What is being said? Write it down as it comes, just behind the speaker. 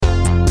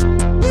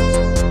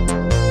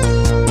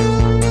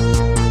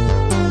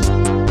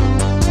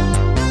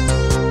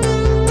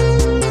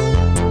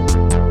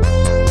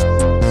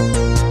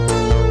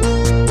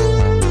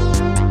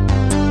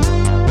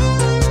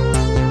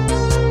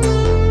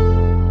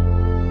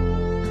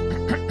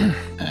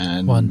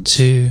1,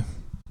 2.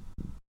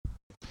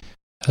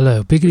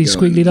 Hello, biggly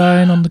squiggly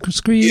line on the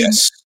screen.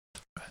 Yes.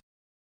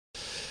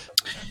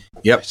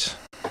 Yep. Right.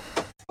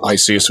 I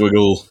see a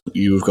squiggle.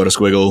 You've got a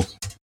squiggle.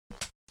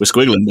 We're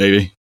squiggling,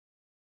 baby.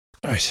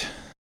 Right.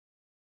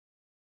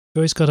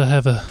 You always got to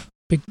have a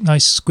big,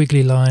 nice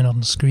squiggly line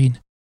on the screen.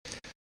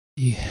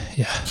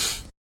 Yeah.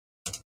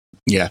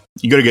 Yeah,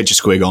 you got to get your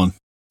squig on.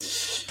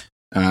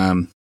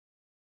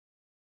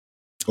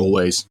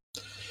 Always.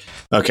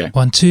 Okay.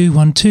 1, 2,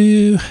 1,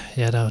 2.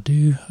 Yeah, that'll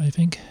do, I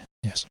think.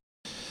 Yes.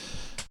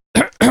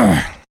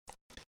 There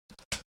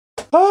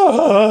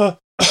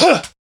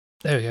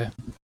we go.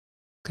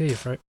 Clear your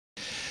throat.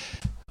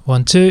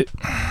 1, 2.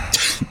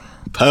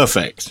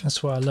 Perfect.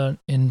 That's what I learnt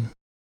in...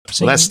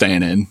 Well, that's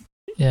staying in.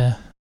 Yeah.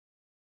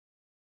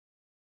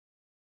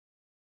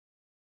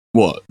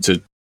 What?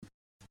 To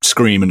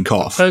scream and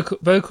cough?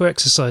 Vocal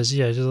exercise,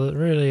 yeah. Just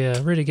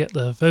really get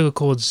the vocal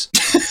cords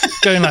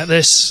going like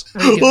this.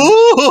 Really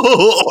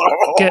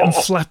get them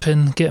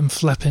flapping, get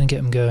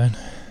them going.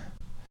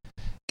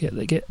 Get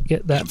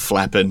that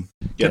flapping.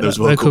 Get those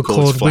vocal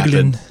cords flapping.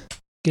 Wiggling.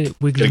 Get it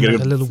wiggling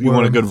like a little worm. You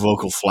want a good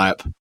vocal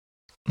flap.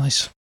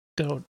 Nice.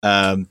 Good.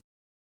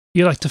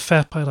 You like to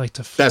flap, I like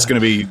to flap. That's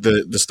going to be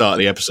the start of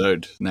the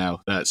episode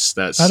now. That's.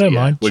 I don't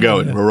mind. We're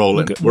going. Yeah. We're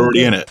rolling. We're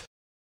already in it.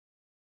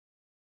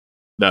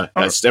 No,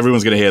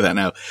 everyone's going to hear that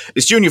now.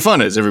 It's Junior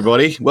Funners,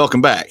 everybody.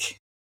 Welcome back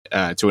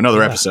to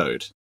another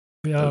episode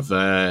of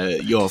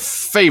your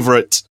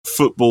favorite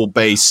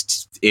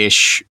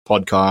football-based-ish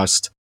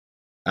podcast,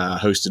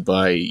 hosted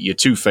by your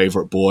two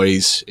favorite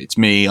boys. It's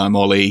me, I'm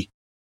Ollie,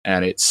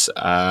 and it's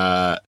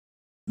viral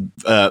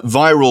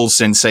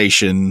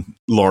sensation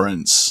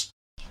Lawrence.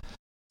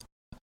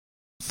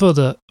 For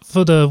the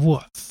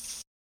what?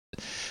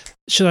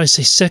 Should I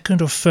say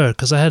second or third?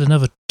 Because I had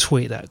another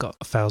tweet that got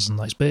 1,000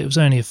 likes, but it was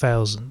only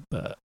 1,000.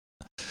 But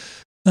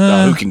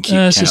who can keep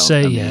let's count? just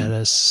say,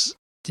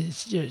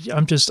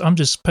 I'm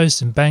just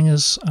posting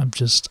bangers. I'm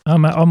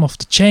off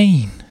the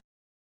chain.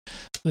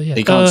 But yeah,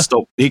 he can't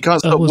stop. He can't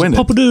stop winning.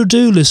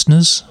 Pop-a-doo-doo,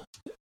 listeners.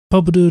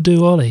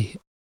 Pop-a-doo-doo, Ollie.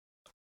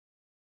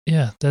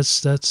 Yeah,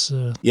 that's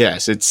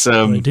yes, it's what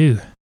I do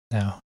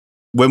now.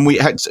 When we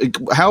had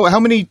how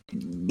many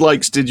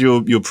likes did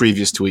your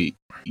previous tweet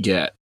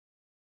get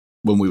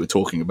when we were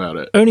talking about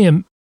it? Only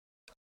a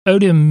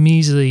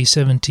measly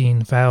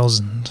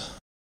 17,000,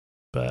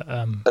 but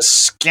a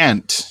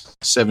scant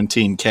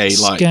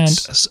 17k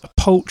likes. A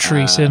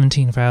paltry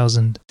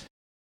 17,000,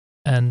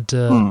 and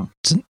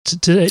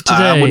today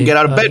I wouldn't get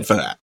out of bed for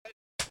that.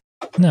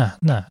 No.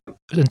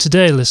 And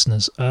today,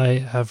 listeners, I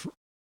have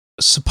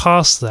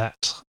surpassed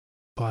that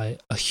by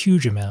a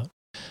huge amount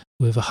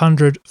with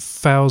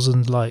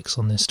 100,000 likes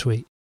on this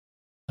tweet.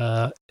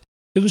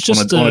 It was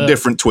just on a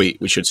different tweet.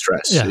 We should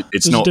stress. Yeah,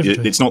 it's not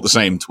the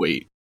same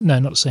tweet. No,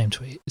 not the same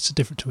tweet. It's a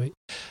different tweet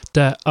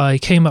that I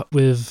came up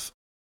with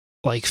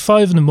like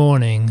 5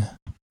 a.m.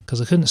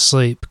 because I couldn't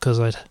sleep because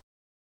I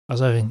was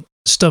having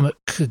stomach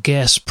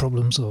gas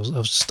problems. It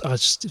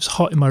was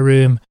hot in my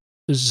room.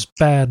 It was just a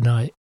bad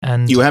night.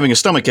 And you were having a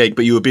stomach ache,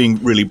 but you were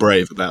being really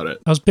brave about it.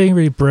 I was being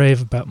really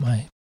brave about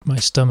my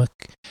stomach.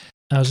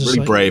 I was just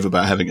really brave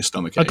about having a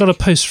stomach ache. I got to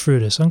post through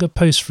this. I'm going to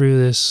post through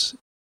this.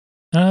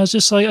 And I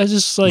just like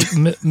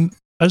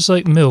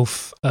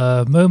MILF.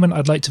 Moment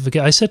I'd like to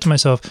forget. I said to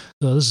myself,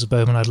 "Oh, this is a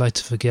moment I'd like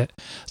to forget."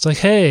 It's like,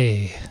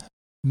 hey,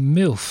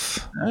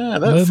 MILF.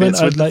 That moment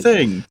fits with the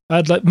thing.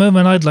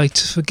 Moment I'd like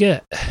to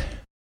forget.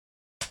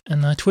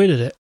 And I tweeted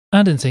it.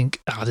 I didn't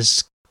think,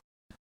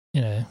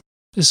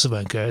 this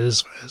won't go.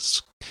 This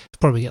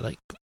probably get like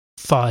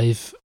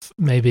 5,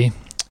 maybe,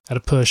 at a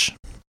push.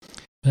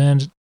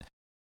 And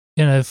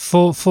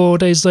 4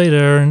 days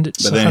later, and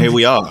but then here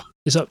we are.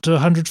 It's up to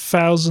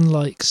 100,000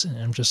 likes, and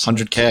I'm just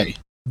 100k.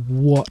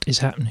 What is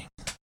happening?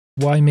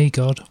 Why me,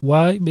 God?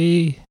 Why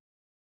me?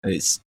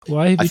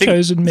 Why have you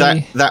chosen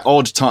me? That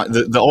odd time,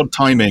 the odd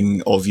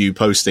timing of you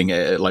posting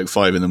it at like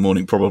 5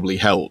 a.m. probably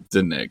helped,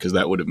 didn't it? Because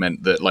that would have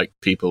meant that like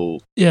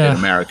people in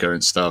America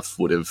and stuff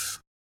would have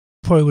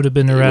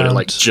been around,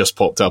 like just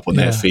popped up on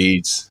their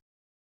feeds.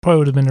 Probably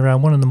would have been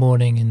around 1 a.m.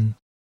 in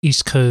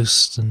East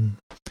Coast, and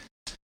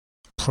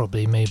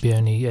probably maybe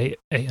only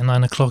 8 or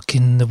 9 o'clock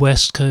in the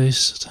West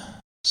Coast.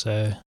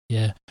 So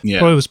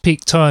probably was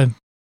peak time.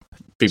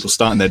 People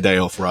starting their day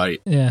off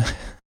right. Yeah.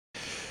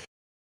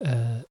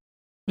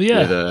 With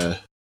a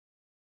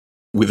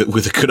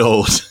good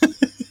old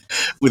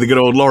with a good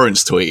old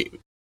Lawrence tweet.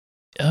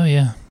 Oh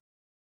yeah.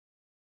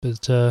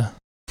 But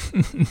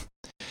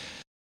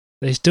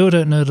they still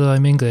don't know that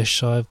I'm English,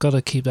 so I've got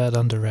to keep that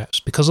under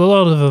wraps because a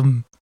lot of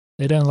them,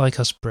 they don't like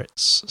us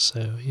Brits,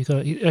 so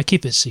I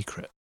keep it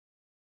secret.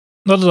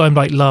 Not that I'm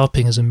like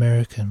LARPing as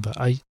American, but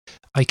I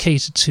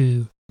cater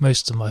to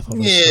most of my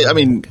followers. Yeah, I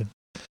mean,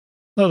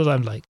 not that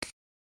I'm like.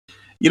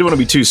 You don't want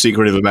to be too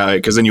secretive about it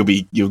because then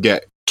you'll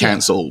get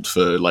cancelled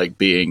for like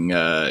being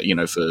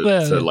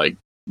for like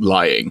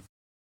lying.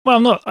 Well,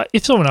 I'm not.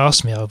 If someone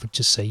asked me, I would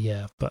just say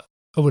yeah, but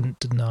I wouldn't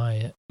deny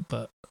it.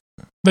 But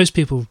most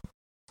people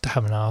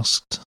haven't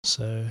asked,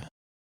 so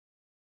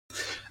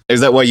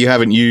Is that why you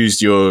haven't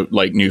used your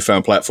like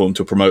newfound platform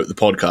to promote the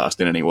podcast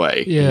in any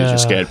way? Yeah. You're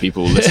just scared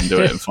people will listen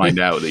to it and find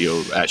out that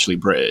you're actually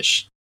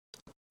British.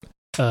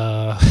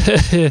 Well,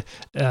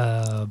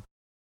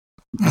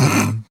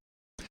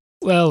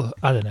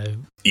 I don't know.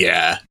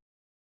 Yeah.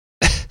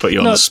 Put you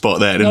on the spot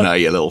there, didn't I,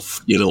 you little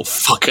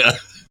fucker?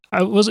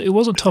 It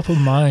wasn't top of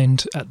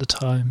mind at the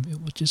time.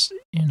 It was just,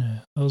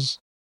 I was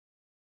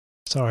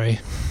sorry.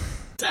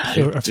 I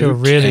feel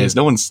really cares?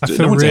 No one's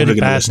really ever going to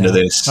bad listen now. to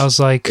this. I was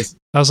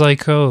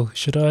like, oh,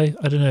 should I?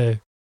 I don't know.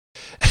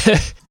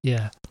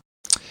 Yeah.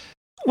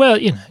 Well,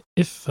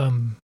 if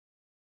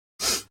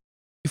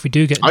we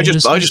do get, I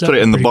just put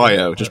it in the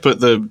bio. Just put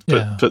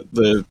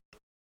the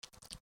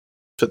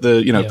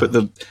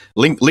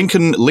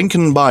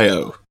Lincoln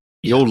bio.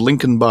 The old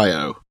Lincoln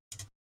bio.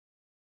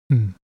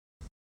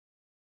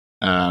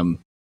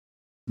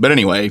 But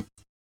anyway,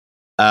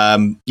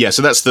 so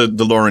that's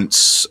the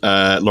Lawrence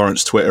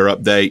Twitter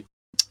update.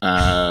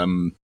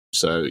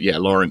 So yeah,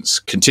 Lawrence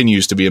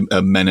continues to be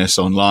a menace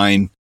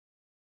online.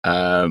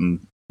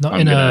 I'm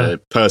going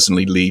to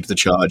personally lead the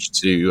charge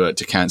to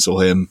cancel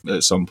him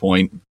at some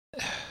point.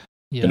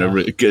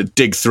 Yeah.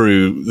 Dig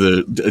through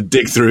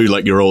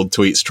like your old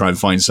tweets, try and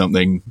find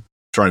something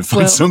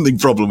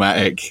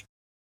problematic.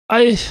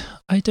 I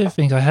don't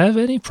think I have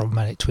any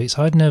problematic tweets.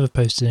 I'd never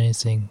posted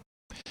anything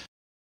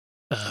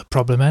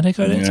problematic.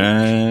 I don't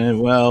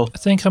think. Well, I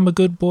think I'm a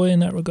good boy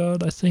in that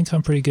regard. I think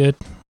I'm pretty good.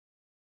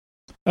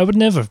 I would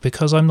never,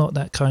 because I'm not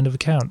that kind of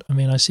account. I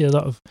mean, I see a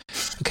lot of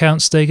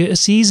accounts.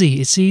 It's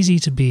easy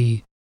to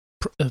be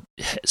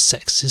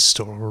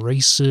sexist or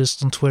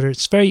racist on Twitter.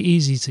 It's very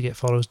easy to get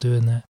followers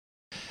doing that.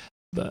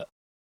 But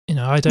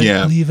I don't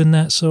believe in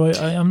that, so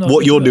I'm not.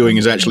 What you're doing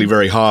is actually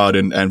very hard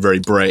and very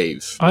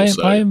brave. I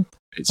am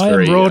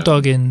raw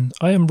dogging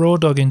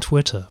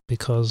Twitter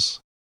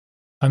because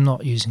I'm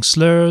not using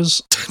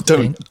slurs.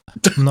 Don't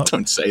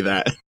say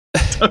that.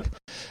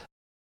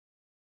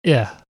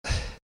 Yeah.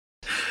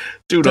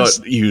 Do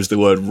not use the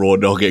word raw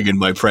dogging in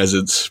my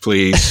presence,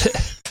 please.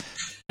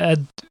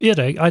 And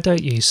I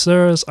don't use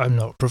slurs. I'm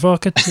not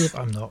provocative.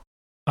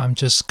 I'm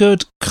just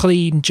good,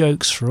 clean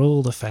jokes for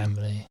all the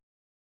family.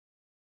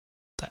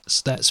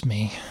 That's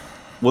me.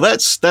 Well,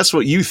 that's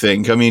what you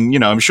think. I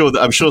mean, I'm sure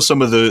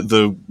some of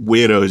the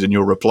weirdos in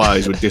your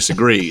replies would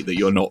disagree that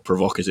you're not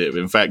provocative.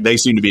 In fact, they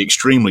seem to be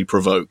extremely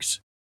provoked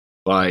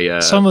by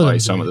some of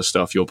the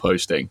stuff you're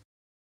posting.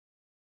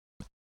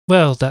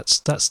 Well,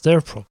 that's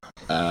their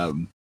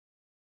problem.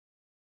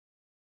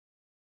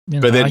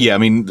 But then, I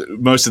mean,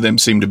 most of them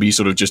seem to be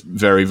sort of just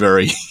very,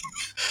 very,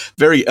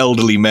 very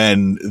elderly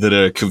men that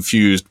are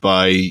confused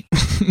by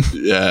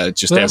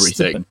just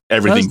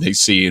everything they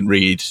see and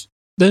read.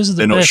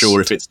 They're not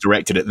sure if it's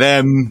directed at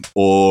them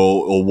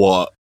or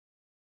what.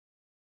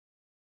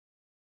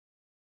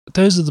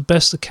 Those are the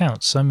best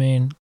accounts. I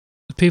mean,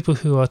 the people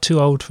who are too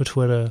old for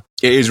Twitter.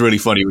 It is really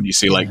funny when you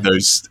see like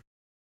those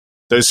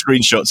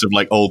screenshots of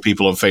like old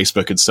people on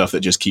Facebook and stuff that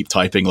just keep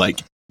typing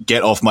like,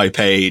 "Get off my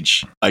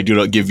page. I do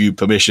not give you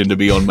permission to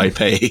be on my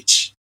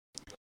page."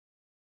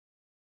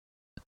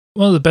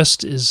 One of the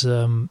best is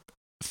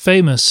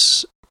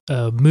famous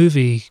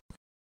movie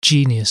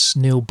genius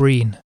Neil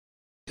Breen,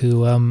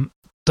 who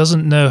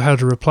doesn't know how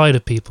to reply to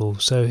people,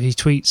 so he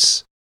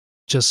tweets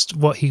just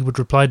what he would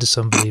reply to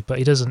somebody, but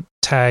he doesn't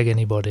tag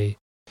anybody.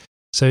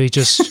 So he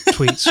just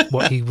tweets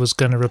what he was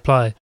going to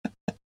reply.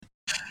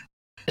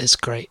 It's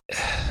great.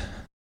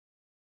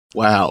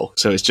 Wow.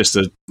 So it's just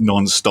a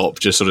non-stop,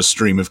 just sort of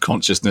stream of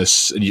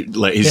consciousness. And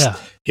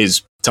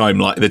his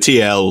timeline, the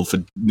TL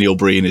for Neil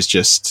Breen is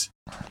just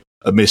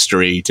a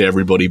mystery to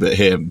everybody but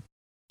him.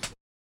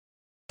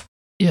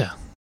 Yeah.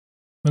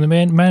 Well, the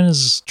man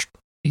is,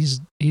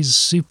 he's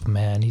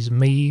Superman. He's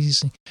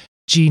amazing.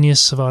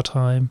 Genius of our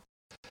time.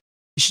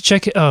 You should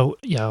check it out.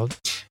 Yeah.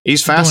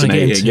 He's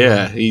fascinating.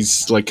 Yeah.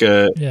 He's like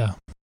yeah.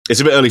 It's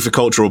a bit early for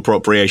cultural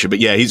appropriation, but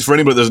yeah, he's, for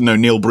anybody that doesn't know,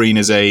 Neil Breen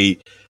is a,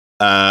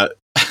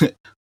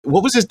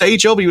 what was his day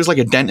job? He was like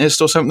a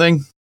dentist or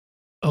something.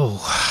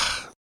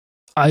 Oh,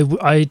 I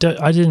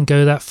didn't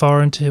go that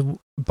far into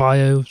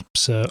bio,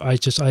 so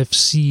I've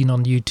seen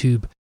on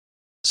YouTube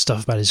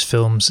stuff about his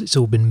films. It's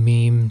all been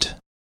memed,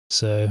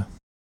 so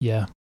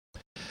yeah.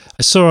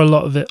 I saw a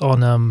lot of it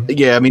on.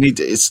 Yeah, I mean,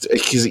 he's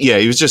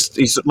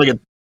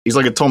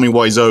like a Tommy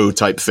Wiseau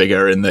type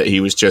figure in that he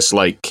was just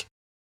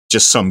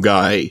some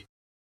guy,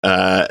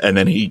 and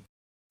then he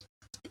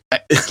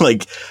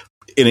like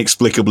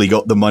inexplicably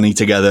got the money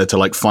together to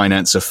like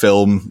finance a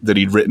film that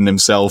he'd written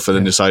himself, and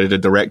then decided to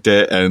direct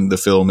it, and the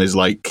film is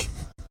like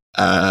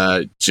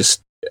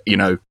just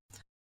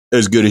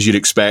as good as you'd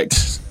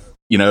expect,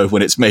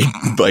 when it's made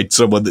by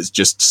someone that's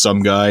just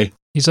some guy.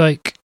 He's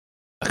like,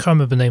 I can't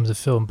remember the name of the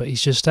film, but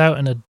he's just out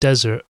in a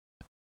desert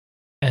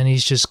and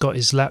he's just got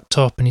his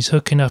laptop and he's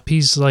hooking up.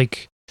 He's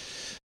like,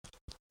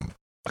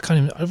 I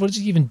can't even, what is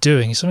he even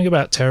doing? He's something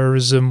about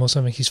terrorism or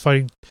something. He's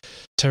fighting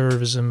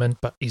terrorism,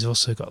 but he's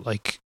also got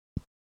like,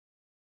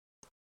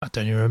 I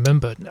don't even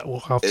remember.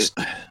 But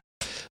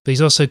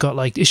he's also got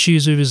like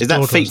issues with his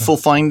daughter. Is that Fateful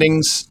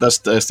Findings? That's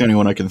the only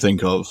one I can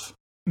think of.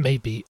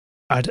 Maybe.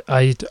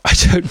 I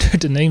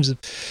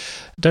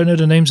don't know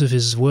the names of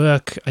his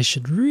work. I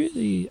should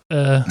really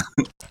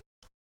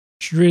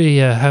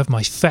have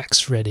my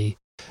facts ready.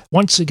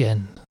 Once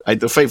again,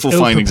 the Fateful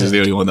Findings is the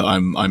only one that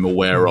I'm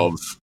aware of.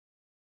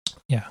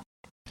 Yeah,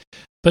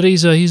 but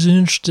he's an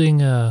interesting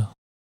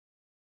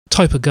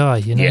type of guy.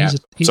 You know, yeah.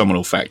 Someone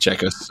will fact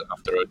check us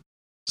after it.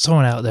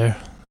 Someone out there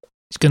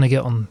is going to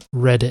get on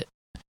Reddit.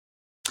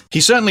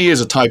 He certainly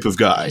is a type of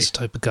guy. He's a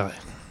type of guy.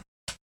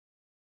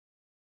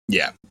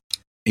 Yeah,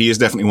 he is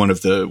definitely one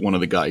of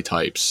the guy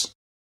types.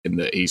 In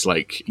that he's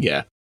like,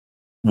 yeah,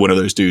 one of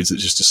those dudes that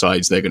just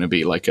decides they're going to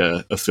be like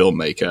a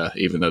filmmaker,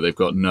 even though they've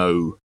got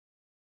no,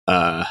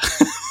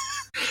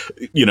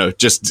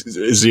 just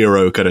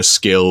zero kind of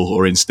skill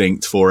or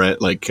instinct for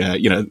it. Like,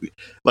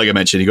 like I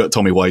mentioned, you got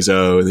Tommy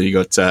Wiseau, and then you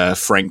got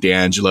Frank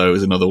D'Angelo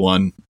is another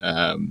one.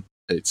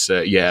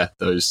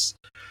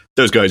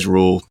 Those guys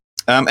rule.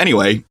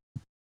 Anyway,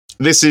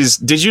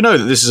 did you know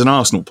that this is an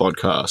Arsenal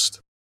podcast?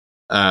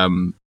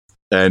 And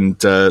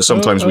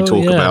sometimes we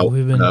talk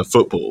about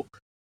football.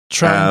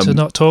 Trying to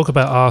not talk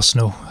about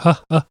Arsenal.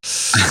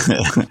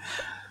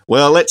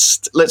 Well,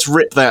 let's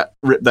rip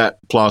that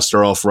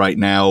plaster off right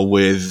now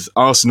with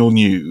Arsenal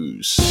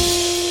news.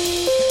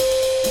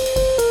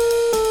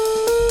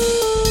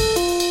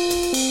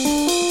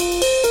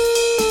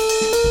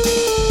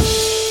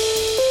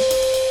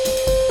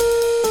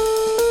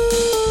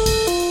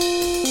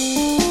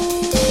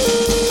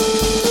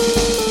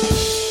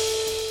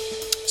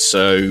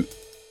 So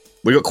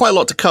we've got quite a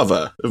lot to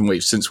cover, haven't we,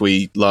 since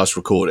we last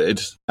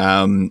recorded?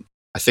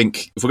 I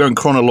think if we're going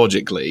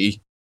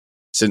chronologically,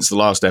 since the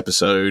last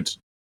episode,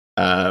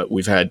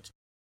 we've had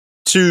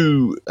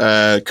 2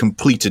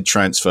 completed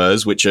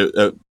transfers, which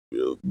at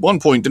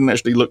one point didn't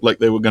actually look like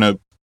they were going to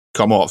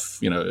come off.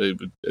 You know,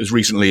 as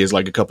recently as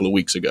like a couple of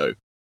weeks ago,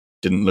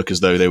 didn't look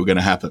as though they were going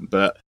to happen.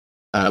 But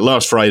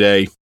last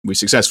Friday, we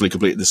successfully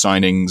completed the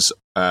signings.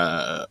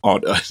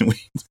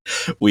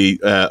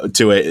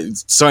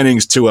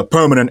 Signings to a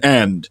permanent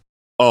end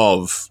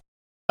of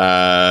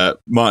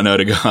Martin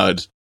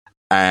Odegaard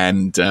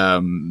and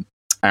Aaron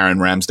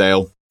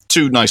Ramsdale.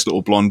 2 nice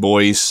little blonde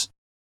boys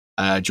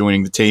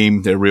joining the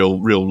team. They're real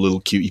little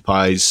cutie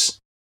pies,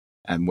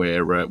 and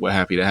we're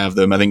happy to have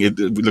them. I think it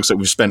looks like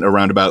we've spent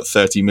around about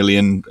 30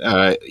 million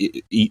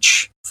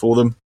each for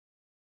them.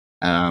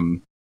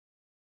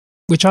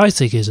 Which I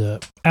think is an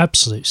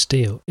absolute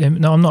steal.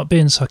 No, I'm not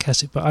being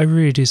sarcastic, but I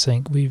really do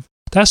think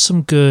that's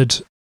some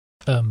good.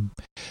 I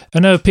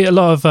know a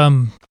lot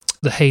of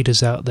the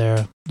haters out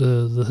there,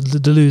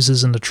 the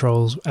losers and the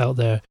trolls out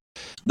there.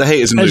 The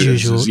haters and as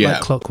losers, usual, yeah.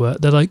 like clockwork.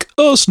 They're like,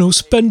 Arsenal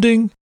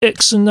spending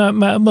X and that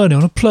amount of money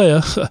on a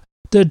player.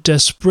 They're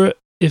desperate.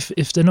 If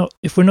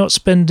we're not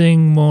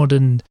spending more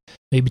than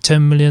maybe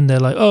 10 million, they're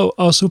like, oh,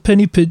 Arsenal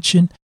penny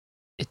pinching.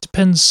 It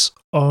depends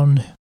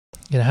on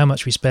how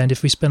much we spend.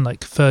 If we spend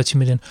like 30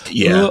 million,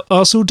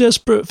 Arsenal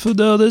desperate for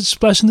they're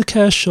splashing the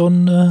cash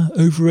on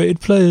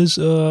overrated players.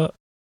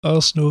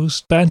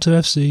 Arsenal's Banter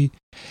FC.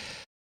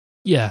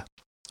 Yeah,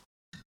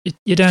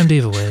 you're damned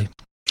either way.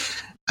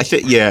 I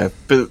think,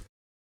 but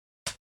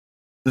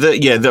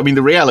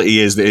the reality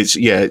is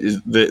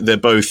that they're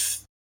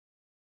both.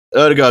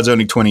 Odegaard's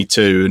only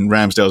 22 and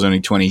Ramsdale's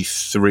only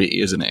 23,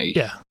 isn't he?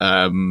 Yeah.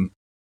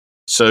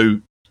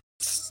 So,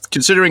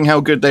 considering how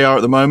good they are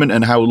at the moment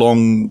and how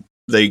long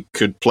they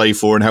could play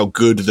for and how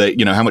good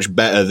how much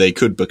better they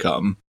could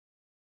become,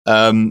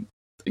 I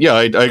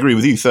agree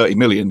with you. 30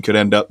 million could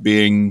end up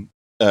being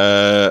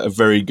a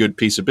very good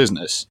piece of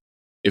business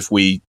if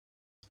we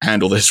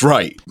handle this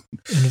right.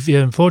 And the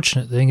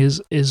unfortunate thing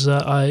is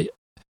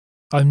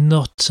I'm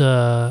not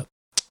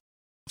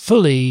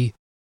fully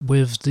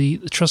with the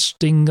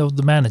trusting of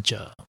the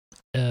manager.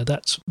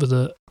 That's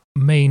the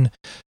main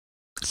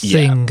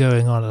thing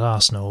going on at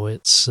Arsenal.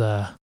 It's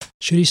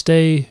should he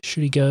stay?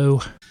 Should he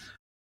go?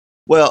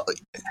 Well,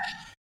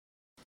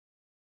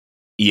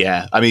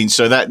 yeah. I mean,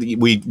 so that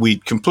we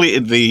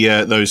completed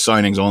those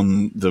signings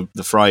on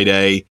the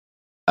Friday.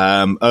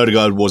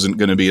 Odegaard wasn't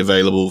going to be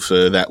available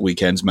for that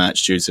weekend's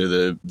match due to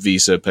the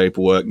visa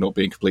paperwork not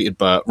being completed,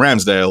 but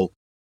Ramsdale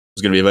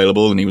was going to be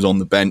available and he was on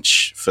the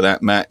bench for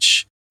that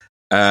match.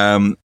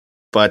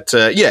 But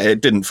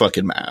it didn't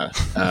fucking matter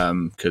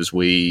because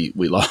we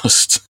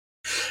lost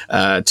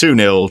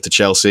 2-0 to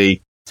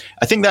Chelsea.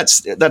 I think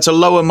that's a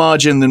lower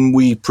margin than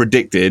we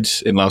predicted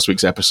in last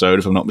week's episode,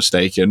 if I'm not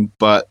mistaken.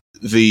 But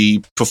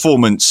the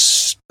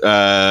performance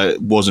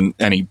wasn't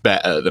any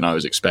better than I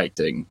was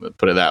expecting.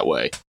 Put it that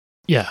way.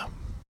 Yeah.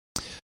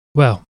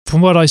 Well,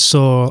 from what I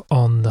saw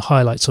on the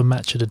highlights on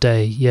Match of the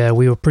Day,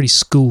 we were pretty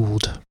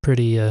schooled,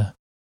 pretty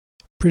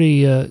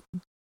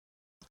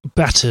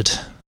battered,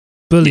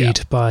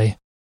 bullied by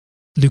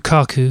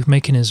Lukaku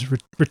making his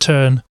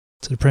return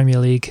to the Premier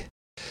League.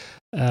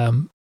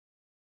 We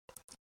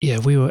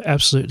were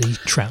absolutely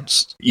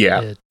trounced.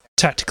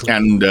 Tactically.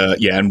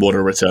 And what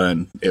a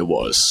return it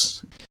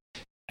was.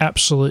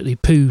 Absolutely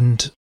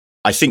pooned.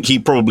 I think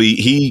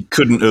he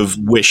couldn't have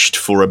wished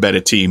for a better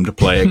team to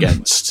play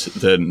against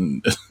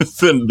than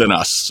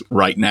us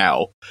right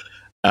now.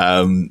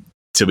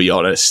 to be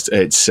honest.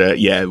 It's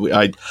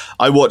I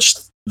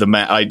watched the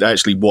match. I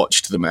actually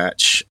watched the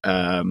match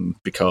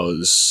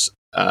because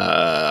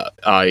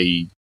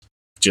I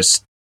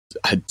just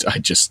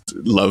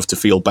love to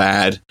feel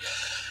bad.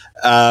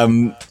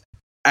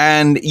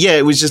 And yeah,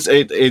 it was just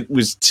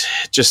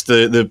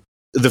the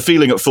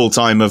feeling at full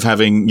time of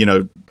having, you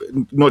know,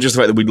 not just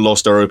the fact that we'd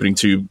lost our opening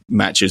 2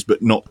 matches,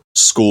 but not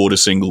scored a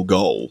single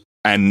goal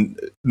and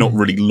not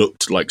really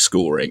looked like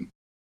scoring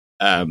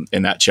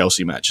in that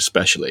Chelsea match,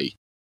 especially.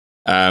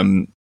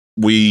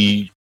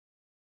 We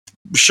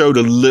showed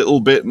a little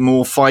bit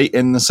more fight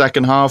in the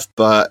second half,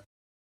 but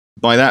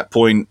by that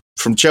point,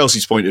 from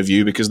Chelsea's point of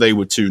view, because they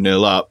were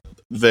 2-0 up,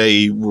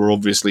 they were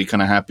obviously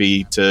kind of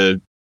happy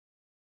to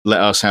let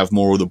us have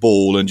more of the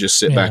ball and just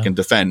sit back and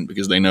defend,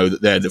 because they know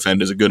that their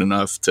defenders are good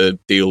enough to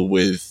deal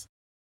with,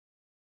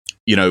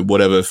 you know,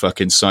 whatever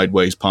fucking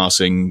sideways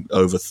passing,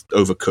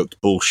 overcooked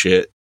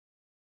bullshit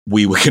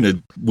we were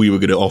gonna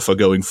offer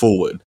going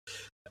forward.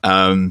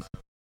 So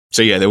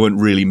yeah, there weren't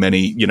really many.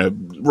 You know,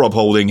 Rob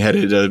Holding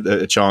headed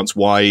a chance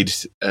wide,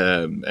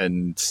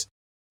 and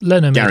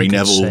Gary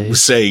Neville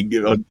was saying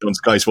on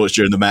Sky Sports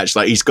during the match,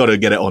 like, he's got to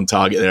get it on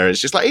target there.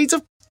 It's just like, he's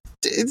a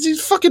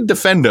fucking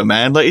defender,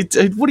 man. Like,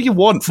 what do you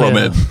want from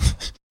him?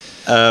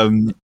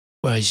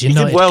 Well, he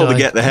did well to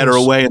get the header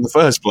away in the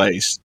first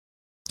place.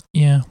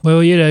 Yeah,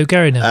 well, you know,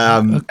 Gary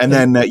Neville, and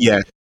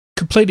then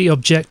completely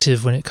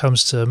objective when it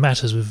comes to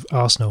matters with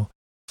Arsenal.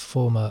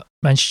 Former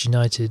Manchester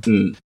United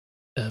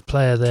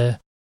player there,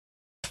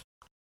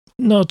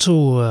 not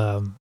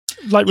all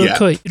like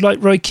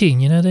Roy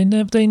Keane. You know,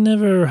 they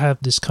never have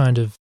this kind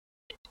of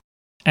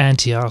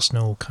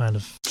anti-Arsenal kind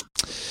of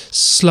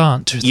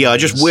slant to things. I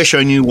just wish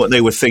I knew what they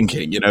were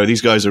thinking. You know,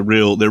 these guys are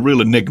they're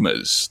real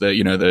enigmas.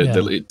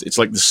 It's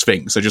like the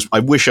Sphinx. I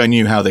wish I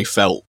knew how they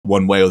felt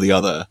one way or the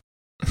other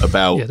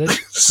about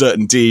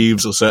certain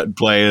teams or certain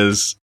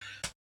players.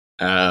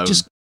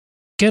 Just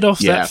get off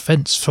that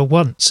fence for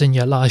once in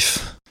your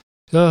life.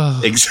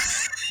 Oh.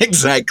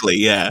 Exactly,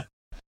 yeah.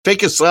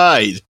 Pick a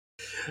side.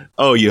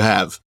 Oh, you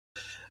have.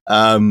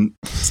 And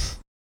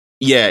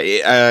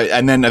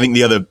then I think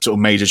the other sort of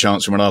major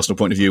chance from an Arsenal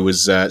point of view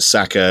was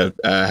Saka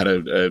had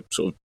a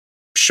sort of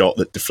shot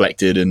that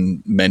deflected,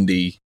 and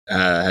Mendy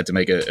had to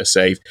make a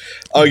save.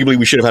 Arguably,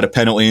 we should have had a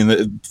penalty in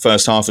the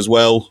first half as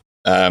well.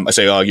 I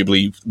say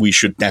arguably, we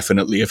should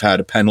definitely have had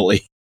a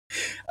penalty.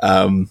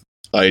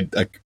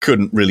 I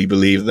couldn't really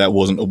believe that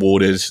wasn't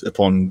awarded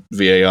upon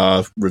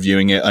VAR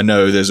reviewing it. I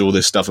know there's all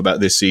this stuff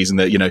about this season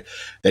that, you know,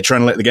 they're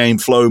trying to let the game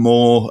flow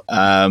more,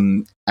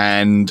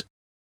 and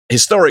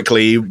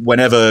historically,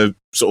 whenever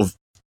sort of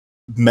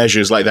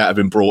measures like that have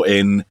been brought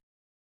in,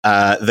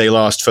 they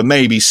last for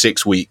maybe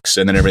 6 weeks,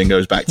 and then everything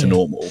goes back to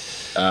normal.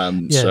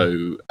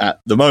 So at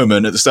the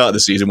moment, at the start of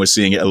the season, we're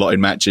seeing it a lot in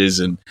matches,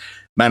 and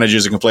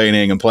managers are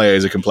complaining and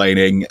players are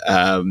complaining,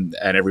 and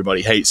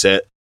everybody hates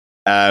it.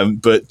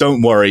 But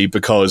don't worry,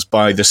 because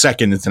by the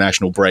second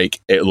international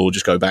break, it'll all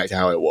just go back to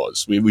how it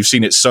was. We've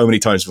seen it so many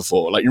times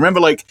before. Like, you remember,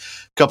 like, a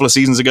couple of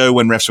seasons ago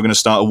when refs were going to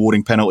start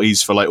awarding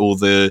penalties for, like, all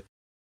the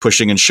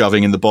pushing and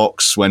shoving in the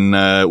box when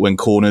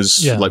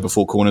corners, like,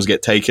 before corners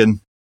get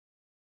taken?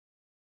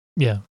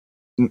 Yeah.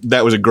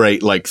 That was a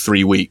great, like,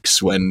 3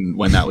 weeks when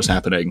that was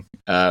happening.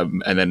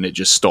 And then it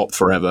just stopped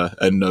forever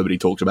and nobody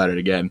talked about it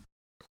again.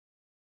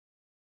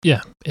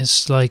 Yeah,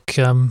 it's like...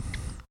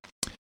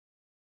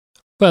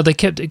 Well, they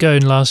kept it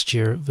going last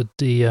year, but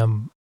the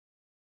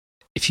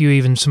if you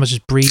even so much as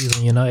breathe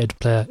on a United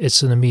player,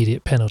 it's an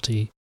immediate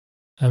penalty.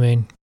 I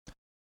mean,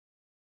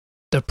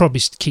 they'll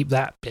probably keep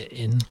that bit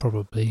in,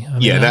 probably. I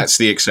mean, that's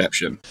the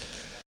exception.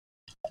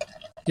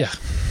 Yeah.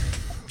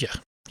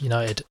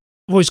 United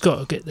always got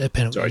to get their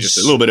penalties. Sorry, just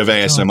a little bit of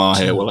ASMR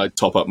here while I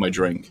top up my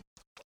drink.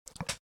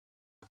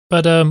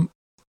 But what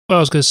I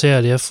was going to say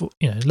earlier,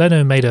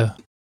 Leno made a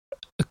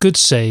good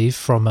save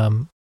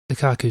from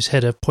Lukaku's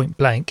header, point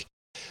blank.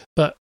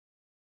 But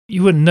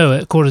you wouldn't know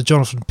it, according to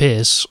Jonathan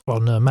Pearce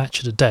on Match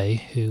of the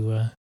Day,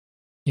 who,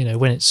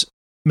 when it's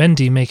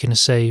Mendy making a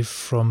save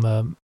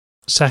from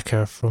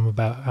Saka from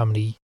about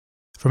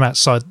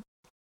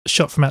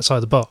shot from outside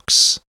the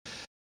box,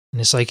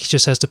 and it's like he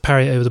just has to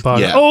parry it over the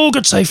bar. Yeah. Oh,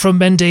 good save from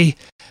Mendy,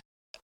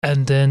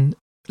 and then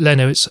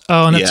Leno. It's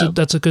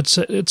that's a good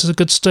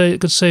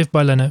save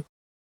by Leno,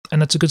 and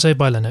that's a good save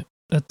by Leno.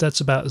 That's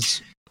about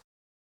as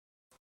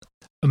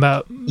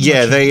about.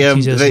 Yeah,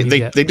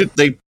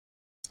 they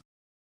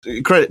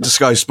credit to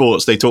Sky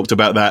Sports, they talked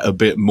about that a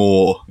bit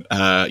more.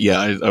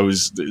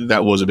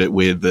 That was a bit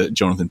weird that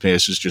Jonathan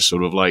Pearce was just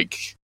sort of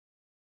like,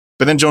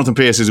 but then Jonathan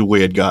Pearce is a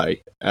weird guy.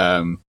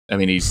 I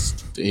mean, he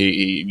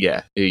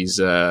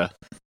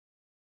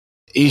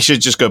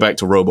should just go back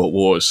to Robot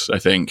Wars. I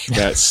think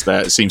that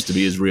seems to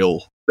be his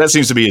real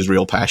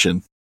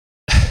passion.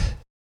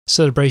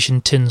 Celebration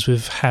tins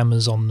with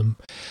hammers on them.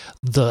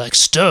 The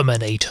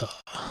Exterminator.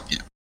 Yeah.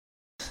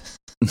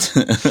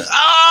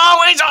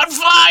 Oh, he's on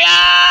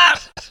fire!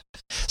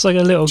 It's like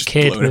a little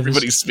kid with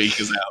everybody's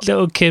speakers out.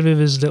 Little kid with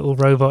his little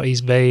robot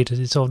he's made, and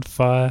it's on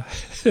fire.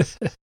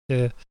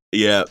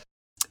 Yeah.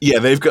 Yeah,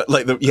 they've got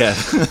like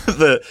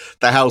the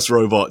house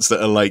robots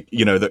that are like,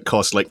 that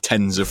cost like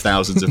tens of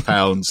thousands of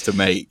pounds to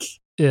make.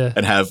 Yeah.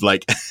 And have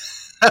like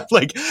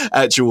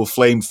actual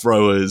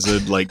flamethrowers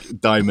and like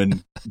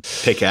diamond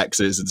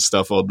pickaxes and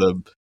stuff on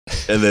them.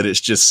 And then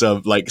it's just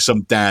some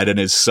dad and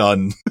his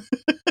son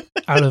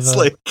out of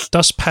a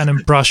dustpan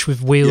and brush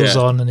with wheels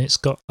on, and it's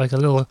got like a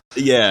little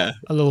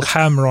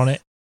hammer on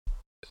it.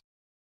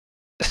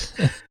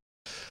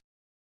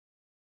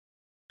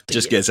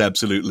 Just gets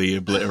absolutely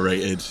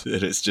obliterated,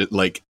 and it's just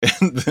like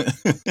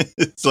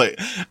it's like,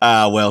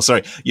 well,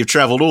 sorry, you've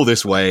traveled all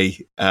this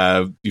way,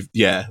 traveled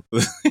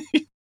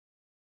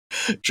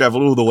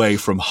all the way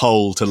from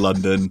Hull to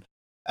London,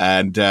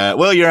 and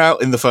well, you're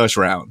out in the first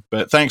round,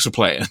 but thanks for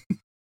playing.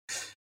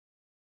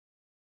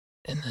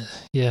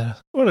 Yeah,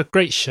 what a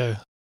great show.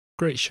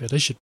 They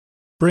should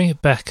bring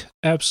it back.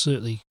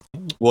 Absolutely.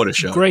 What a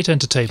show. Great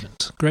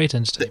entertainment.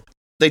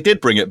 They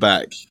did bring it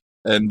back,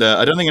 and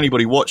I don't think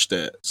anybody watched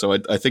it, so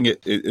I think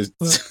it is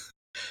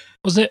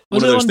was it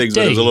one of those things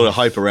Dave? There was a lot of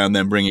hype around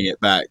them bringing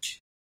it back.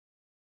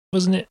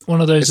 Wasn't it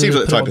one of those? It seems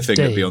like the type of thing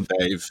that'd be on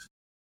Dave.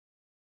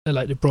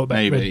 Like they brought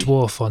back Red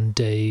Dwarf on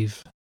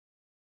Dave.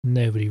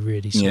 Nobody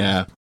really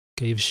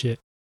gave a shit.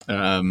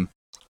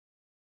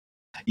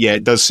 Yeah,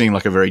 it does seem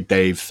like a very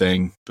Dave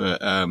thing,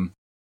 but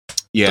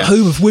yeah. The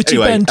home of witty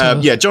banter.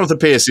 Yeah, Jonathan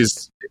Pierce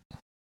is.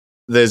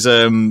 There's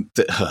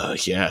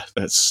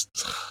that's.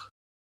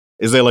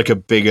 Is there like a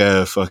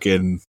bigger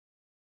fucking?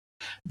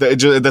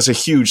 That's a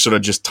huge sort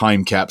of just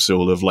time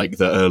capsule of like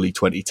the early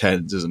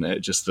 2010s, isn't it?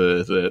 Just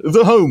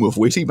the home of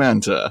witty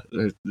banter.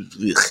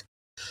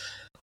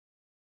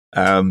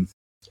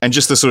 And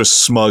just the sort of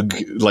smug,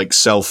 like,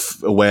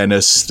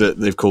 self-awareness that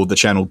they've called the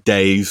channel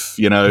Dave,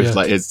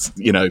 like it's,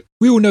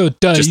 we all know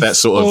Dave. Just that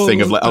sort of thing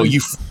of like,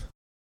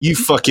 you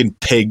fucking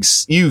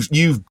pigs, you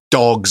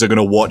dogs are going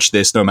to watch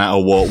this no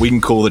matter what. We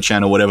can call the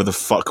channel whatever the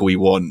fuck we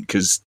want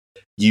because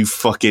you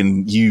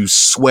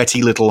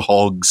sweaty little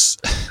hogs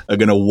are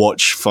going to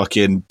watch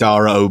fucking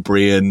Dara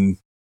O'Brien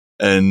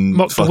and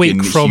Mock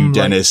fucking Hugh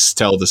Dennis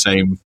tell the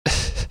same.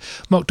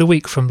 Mock the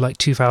Week from like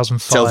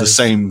 2005. Tell the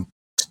same.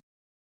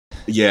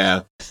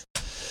 Yeah.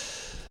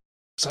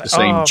 Like, the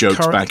same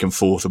jokes back and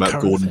forth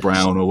about Gordon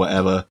Brown or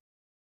whatever.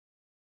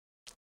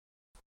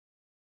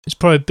 It's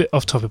probably a bit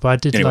off topic, but I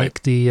did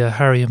like the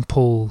Harry and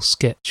Paul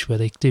sketch where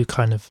they do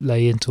kind of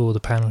lay into all the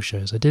panel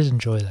shows. I did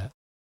enjoy that.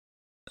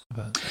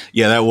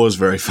 Yeah, that was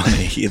very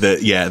funny.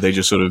 They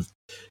just sort of,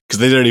 because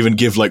they don't even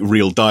give like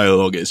real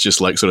dialogue. It's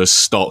just like sort of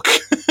stock,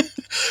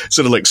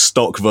 sort of like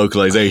stock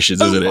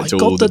vocalizations, isn't it? To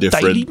all the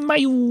different. Daily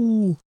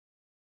Mail.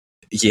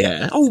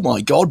 Yeah. Oh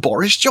my God,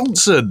 Boris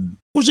Johnson.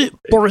 Was it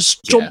Boris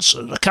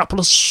Johnson? A couple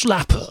of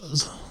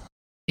slappers.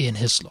 Ian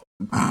Hislop.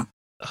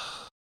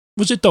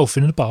 Was it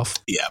Dolphin in the Bath?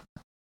 Yeah.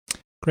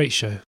 Great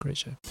show.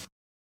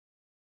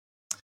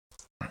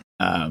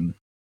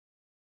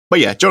 But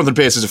yeah, Jonathan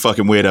Pierce is a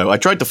fucking weirdo. I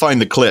tried to find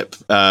the clip,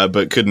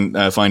 but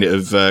couldn't find it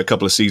of a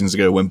couple of seasons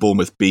ago when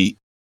Bournemouth beat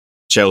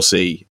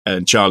Chelsea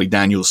and Charlie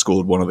Daniels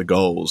scored one of the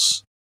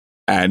goals.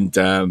 And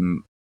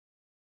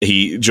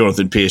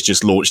Jonathan Pierce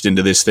just launched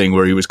into this thing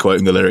where he was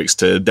quoting the lyrics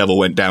to Devil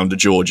Went Down to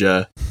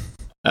Georgia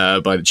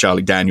by the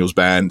Charlie Daniels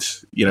Band.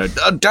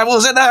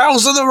 Devil's in the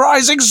house of the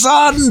rising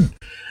sun!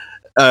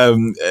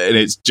 And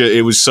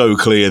it was so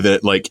clear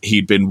that like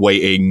he'd been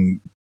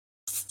waiting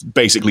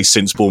basically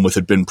since Bournemouth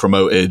had been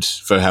promoted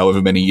for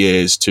however many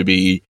years to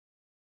be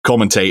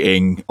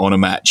commentating on a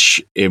match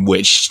in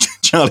which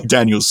Charlie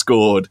Daniels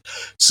scored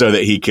so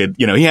that he could,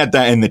 he had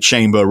that in the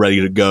chamber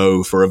ready to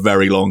go for a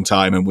very long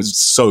time and was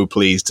so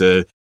pleased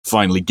to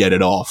finally get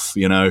it off,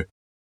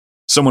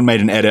 Someone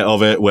made an edit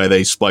of it where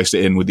they spliced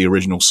it in with the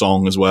original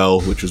song as well,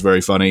 which was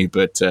very funny,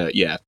 but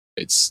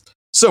it's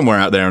somewhere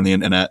out there on the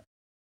internet.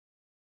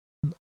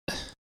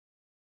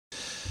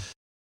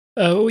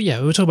 We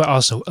were talking about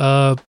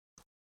Arsenal.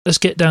 Let's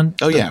get down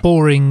the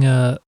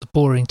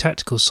boring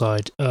tactical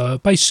side.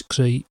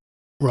 Basically,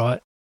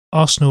 right,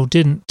 Arsenal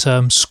didn't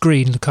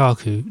screen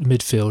Lukaku in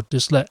midfield.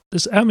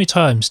 How many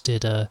times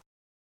did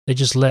they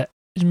just let?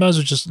 You might as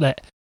well just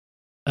let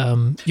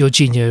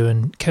Jorginho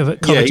and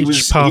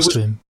Kovacic pass to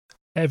him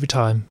every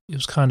time. It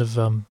was kind of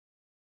it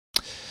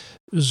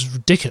was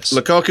ridiculous.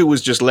 Lukaku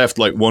was just left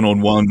like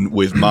one-on-one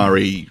with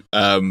Mari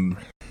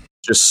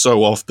just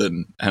so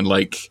often, and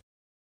like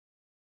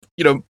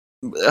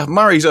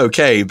Murray's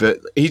okay, but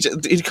he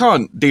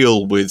can't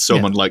deal with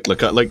someone like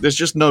Lukaku. Like, there's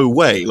just no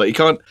way. Like,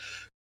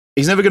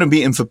 he's never going to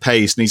beat him for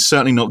pace, and he's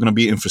certainly not going to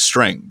beat him for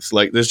strength.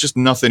 Like, there's just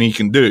nothing he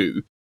can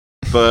do.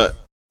 But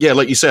yeah,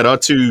 like you said, our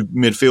two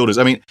midfielders.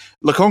 I mean,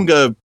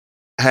 Lokonga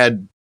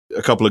had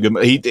a couple of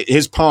good.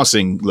 His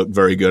passing looked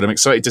very good. I'm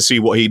excited to see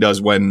what he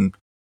does when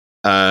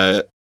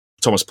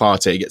Thomas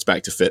Partey gets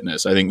back to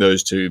fitness. I think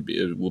those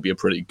two will be a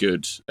pretty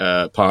good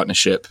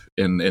partnership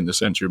in the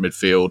centre of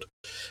midfield.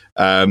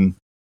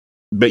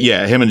 But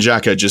yeah, him and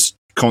Xhaka just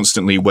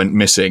constantly went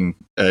missing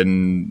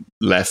and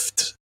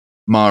left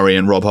Mari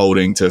and Rob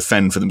Holding to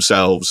fend for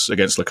themselves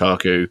against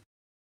Lukaku.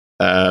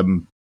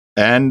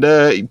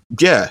 It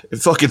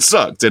fucking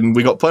sucked, and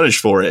we got punished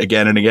for it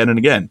again and again and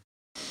again.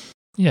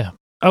 Yeah,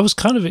 I was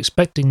kind of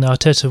expecting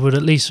Arteta would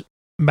at least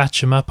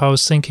match him up. I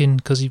was thinking,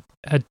 because he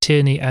had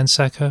Tierney and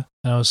Saka,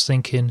 and I was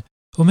thinking,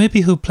 well,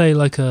 maybe he'll play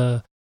like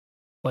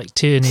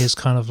Tierney is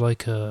kind of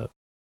like a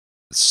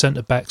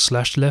centre back /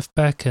 left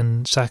back,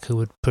 and Saka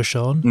would push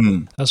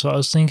on. That's what I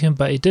was thinking,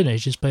 but he didn't. He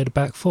just played a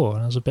back four,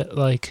 and I was a bit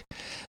like,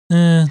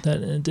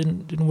 that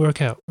didn't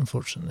work out,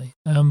 unfortunately.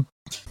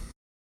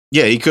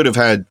 Yeah, he could have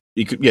had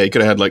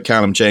like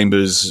Callum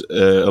Chambers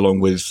along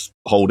with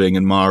Holding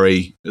and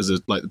Mari as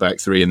the back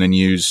three, and then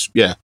use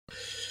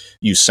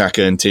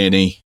Saka and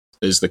Tierney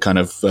as the kind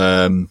of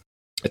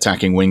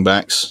attacking wing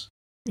backs.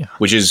 Yeah,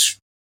 which is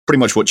pretty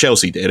much what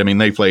Chelsea did. I mean,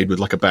 they played with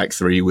like a back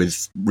three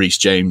with Reece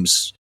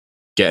James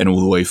getting all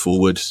the way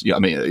forward. Yeah, I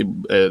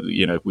mean,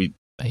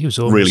 he was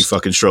really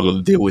fucking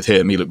struggled to deal with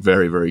him. He looked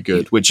very, very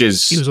good, which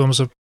is he was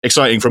almost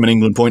exciting from an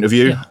England point of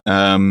view. Yeah.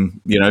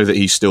 That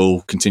he's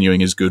still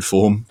continuing his good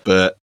form,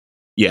 but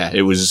yeah,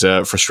 it was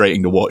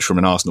frustrating to watch from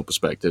an Arsenal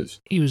perspective.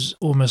 He was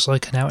almost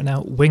like an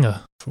out-and-out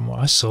winger from what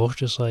I saw.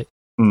 Just like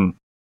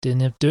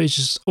didn't have to do it.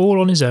 Just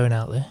all on his own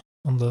out there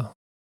on the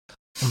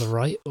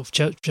right of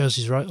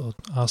Chelsea's right or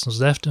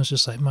Arsenal's left, and it's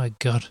just like, my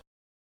God,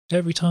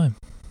 every time.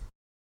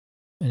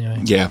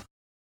 Anyway, yeah.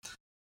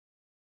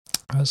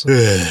 So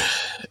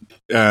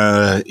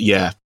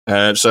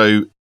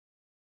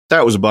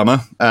that was a bummer.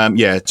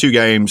 2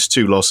 games,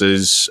 2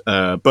 losses,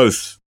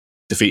 both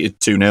defeated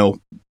 2-0.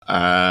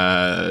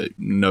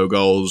 No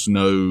goals,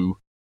 no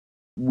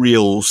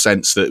real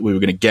sense that we were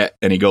going to get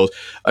any goals.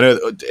 I know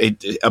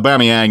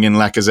Aubameyang and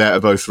Lacazette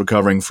are both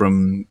recovering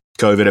from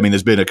COVID. I mean,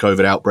 there's been a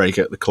COVID outbreak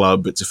at the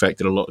club. It's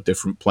affected a lot of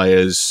different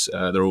players.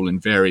 They're all in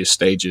various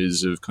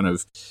stages of kind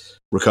of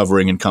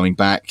recovering and coming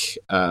back.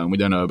 We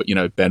don't know, but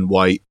Ben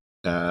White,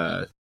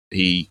 Ben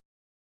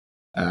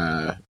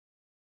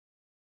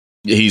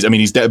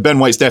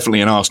White's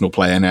definitely an Arsenal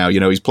player now.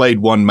 He's played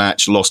 1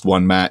 match, lost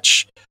 1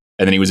 match,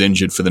 and then he was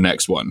injured for the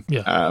next one.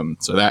 Yeah.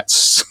 So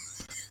that's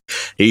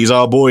he's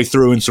our boy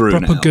through and through.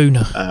 Proper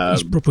gooner.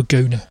 He's proper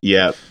gooner.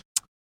 Yeah.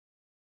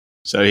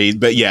 So we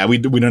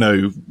don't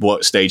know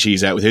what stage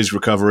he's at with his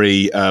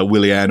recovery.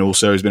 Willian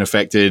also has been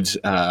affected.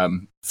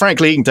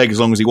 Frankly, he can take as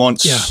long as he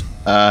wants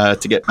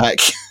to get back.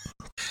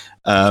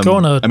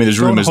 There's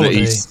rumours that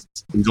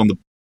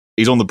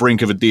he's on the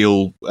brink of a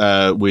deal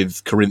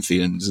with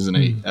Corinthians, isn't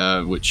he?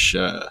 Which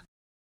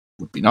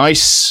would be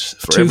nice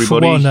for 2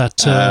 everybody. 2 for 1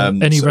 at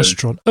any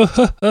restaurant.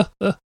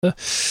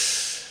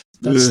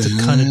 That's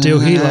the kind of deal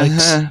he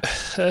likes.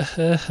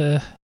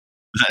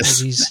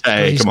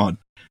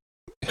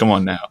 Come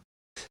on now.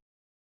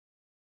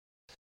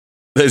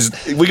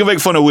 We can make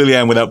fun of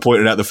Willian without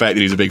pointing out the fact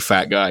that he's a big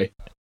fat guy.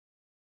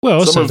 Well,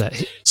 also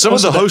some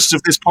of the hosts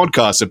of this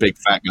podcast are big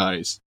fat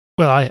guys.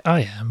 Well, I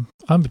am.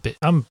 I'm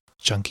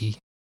chunky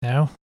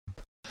now.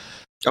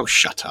 Oh,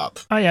 shut up!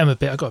 I am a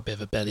bit. I got a bit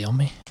of a belly on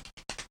me.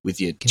 With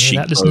your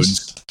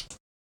cheekbones.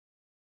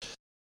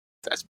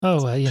 That's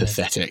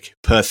pathetic.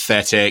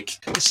 Pathetic.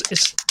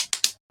 Let's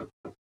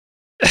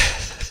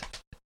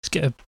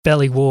get a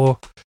belly war.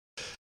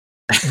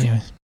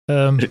 Anyway,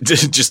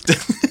 just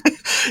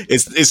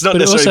it's not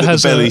necessarily that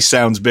the belly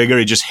sounds bigger.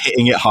 It's just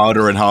hitting it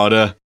harder and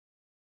harder.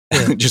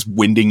 Yeah. Just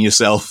winding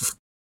yourself.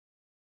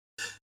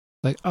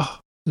 Like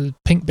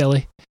pink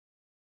belly,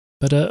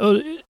 but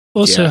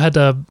also had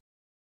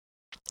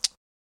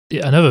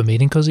another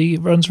meeting because he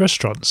runs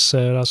restaurants.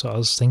 So that's what I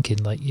was thinking.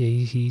 Like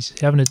he's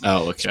having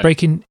He's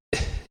breaking.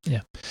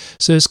 Yeah.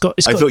 So it's got.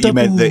 I thought you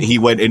meant that he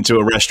went into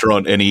a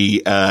restaurant and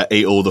he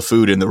ate all the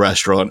food in the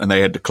restaurant and they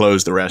had to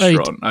close the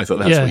restaurant. I thought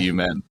that's what you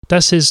meant.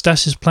 That's his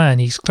plan.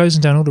 He's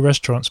closing down all the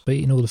restaurants but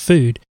eating all the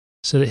food,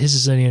 so that his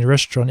is only in a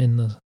restaurant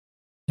in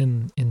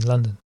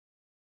London.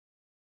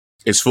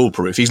 It's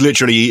foolproof. He's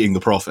literally eating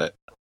the profit.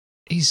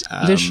 He's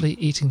literally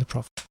eating the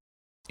profit.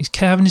 He's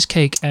having his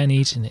cake and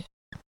eating it.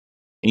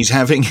 He's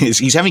having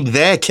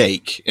their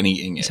cake and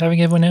eating it. He's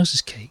having everyone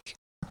else's cake.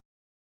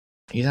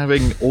 He's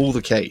having all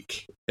the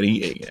cake and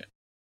eating it.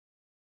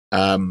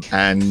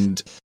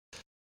 And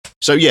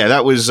so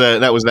that was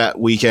that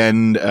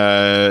weekend.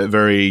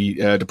 Very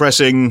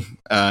depressing.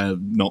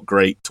 Not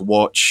great to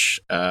watch.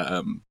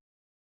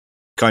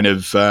 Kind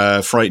of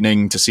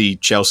frightening to see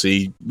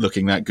Chelsea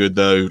looking that good,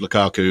 though.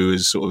 Lukaku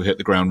has sort of hit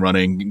the ground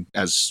running,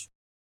 as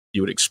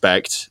you would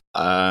expect.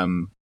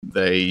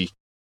 They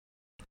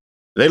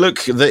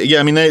look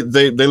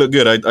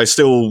good. I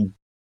still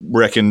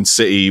reckon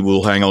City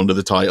will hang on to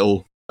the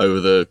title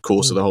over the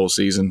course of the whole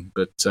season,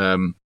 but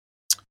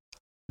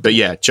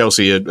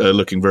Chelsea are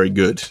looking very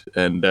good,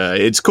 and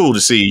it's cool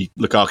to see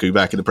Lukaku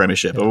back in the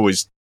Premiership. I've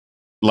always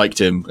liked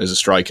him as a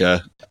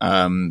striker,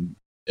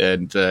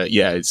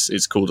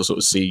 it's cool to sort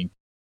of see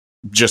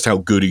just how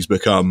good he's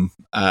become,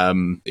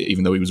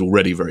 even though he was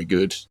already very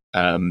good.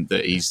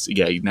 That he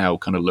now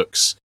kind of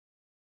looks,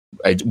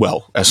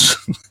 well, as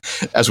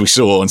we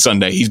saw on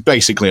Sunday, he's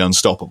basically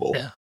unstoppable.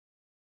 Yeah.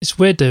 It's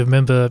weird to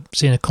remember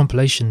seeing a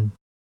compilation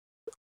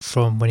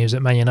from when he was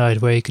at Man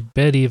United where he could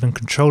barely even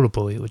control a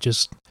ball. It would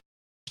just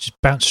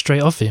bounce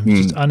straight off him,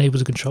 just unable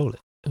to control it.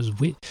 It was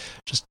weird.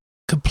 Just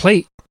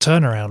complete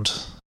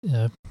turnaround,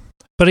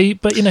 But he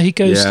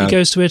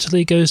goes to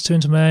Italy, goes to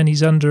Inter Milan.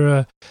 He's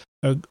under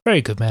a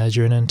very good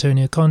manager in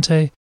Antonio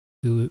Conte,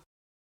 who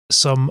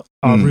some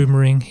are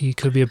rumouring he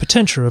could be a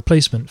potential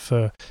replacement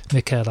for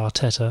Mikel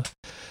Arteta.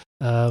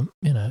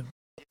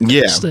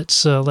 Let's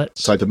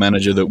type of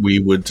manager that we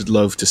would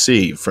love to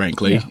see,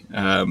 frankly.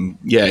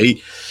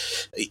 He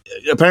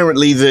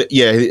apparently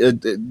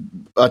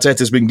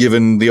Arteta's been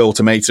given the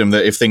ultimatum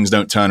that if things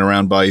don't turn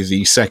around by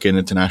the second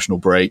international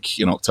break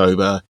in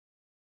October,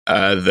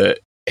 that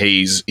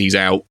he's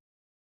out,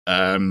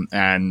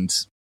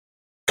 and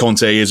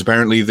Conte is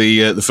apparently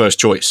the first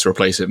choice to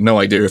replace him. No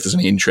idea if there's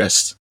any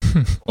interest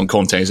on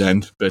Conte's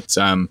end, but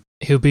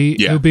he'll be we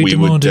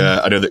demanding. would.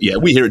 I know that. Yeah,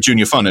 we here at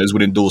Junior Funners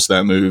would endorse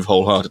that move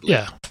wholeheartedly.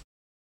 Yeah,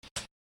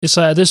 it's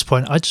like at this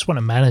point, I just want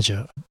a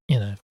manager.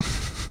 I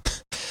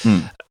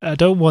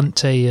don't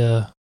want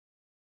a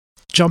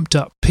jumped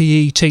up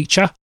PE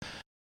teacher.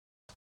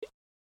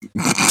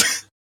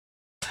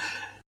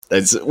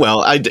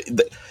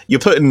 You're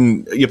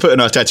putting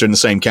Arteta in the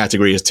same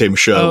category as Tim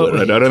Sherwood.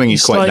 I don't think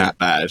he's quite that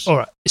bad. All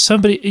right,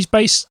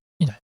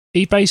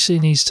 he basically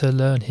needs to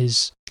learn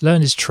his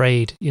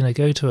trade.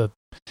 Go to a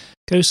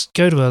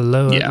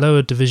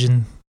lower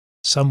division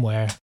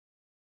somewhere.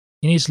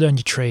 You need to learn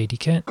your trade. You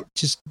can't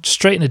just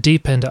straight in the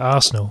deep end at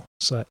Arsenal.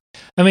 So,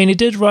 he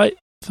did right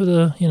for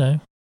the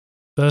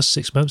first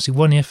 6 months. He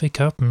won the FA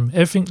Cup and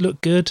everything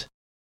looked good.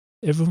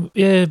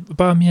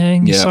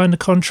 Aubameyang signed the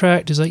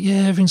contract. He's like,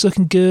 everything's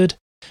looking good.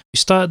 We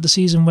started the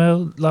season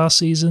well last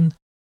season,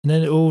 and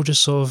then it all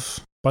just sort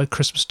of, by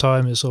Christmas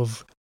time, it was sort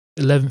of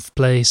 11th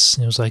place,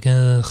 and it was like,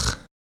 oh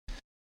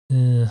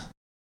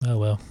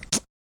well.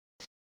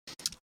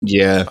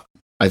 Yeah,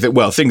 I think.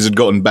 Well, things had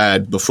gotten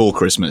bad before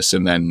Christmas,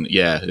 and then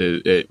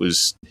it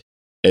was.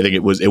 I think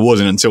it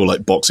wasn't until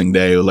like Boxing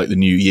Day or like the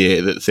New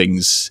Year that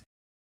things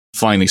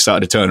finally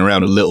started to turn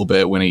around a little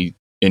bit when he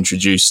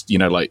introduced,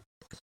 like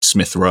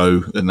Smith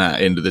Rowe and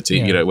that into the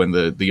team. When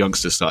the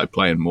youngsters started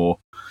playing more.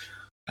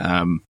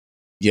 It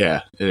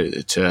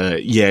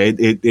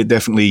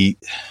definitely.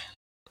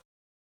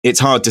 It's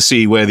hard to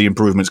see where the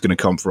improvement's going to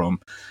come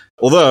from.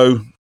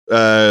 Although,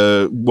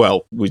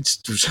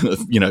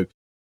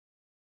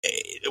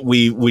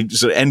 we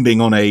sort of ending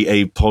on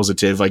a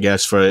positive, I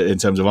guess, in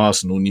terms of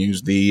Arsenal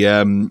news. We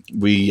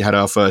had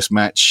our first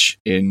match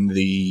in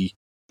the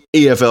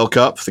EFL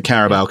Cup, the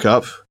Carabao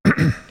Cup,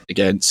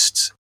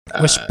 against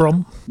West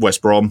Brom.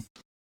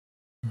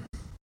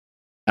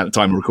 At the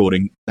time of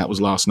recording, that was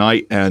last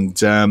night, and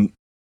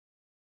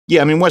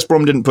West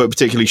Brom didn't put a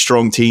particularly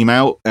strong team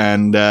out,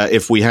 and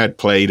if we had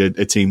played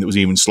a team that was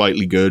even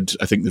slightly good,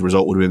 I think the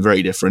result would have been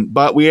very different.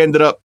 But we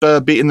ended up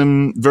beating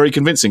them very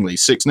convincingly,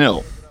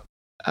 6-0.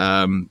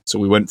 So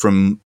we went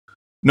from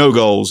no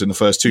goals in the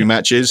first two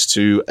matches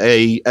to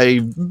a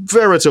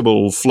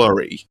veritable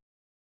flurry,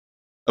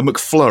 a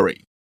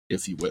McFlurry,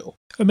 if you will.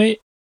 You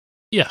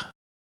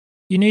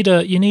need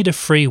a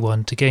free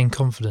one to gain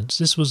confidence.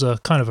 This was a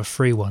kind of a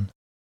free one.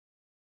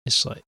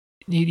 It's like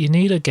you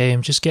need a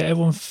game, just get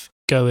everyone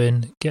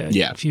going, get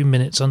a few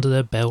minutes under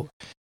their belt,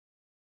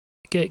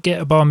 get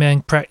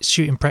Aubameyang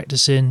shooting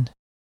practice in.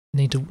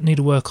 Need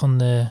to work on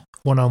their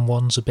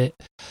one-on-ones a bit.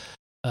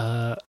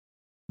 This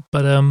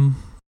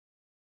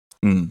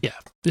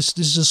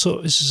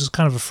is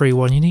kind of a free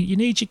one. You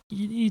need to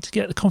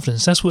get the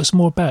confidence. That's what it's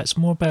more about. It's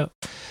more about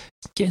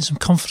getting some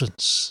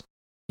confidence.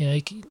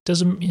 You can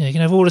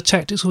have all the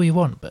tactics all you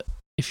want, but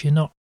if you're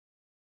not,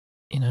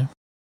 you're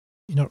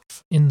not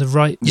in the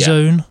right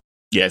zone.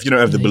 Yeah, if you don't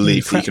have the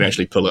belief that you can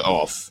actually pull it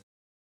off.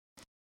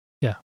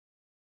 Yeah.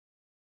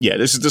 Yeah,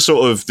 this is the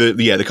sort of the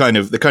kind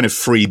of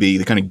freebie,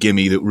 the kind of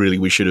gimme that really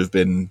we should have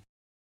been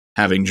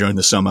having during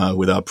the summer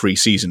with our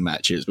pre-season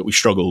matches, but we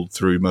struggled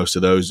through most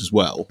of those as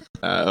well,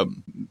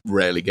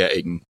 rarely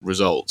getting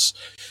results.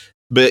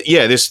 But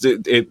yeah,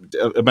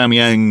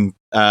 Aubameyang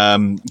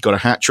got a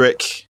hat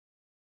trick,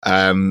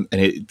 and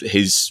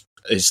his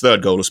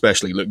third goal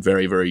especially looked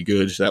very, very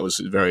good. That was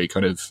very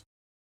kind of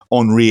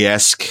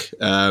Henry-esque,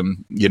 a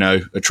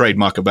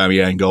trademark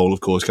Aubameyang goal,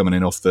 of course, coming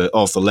in off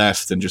the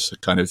left and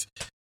just kind of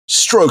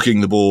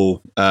stroking the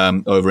ball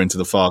over into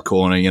the far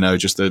corner,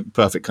 just a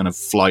perfect kind of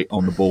flight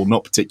on the ball.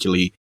 Not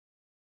particularly,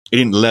 he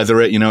didn't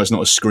leather it, it's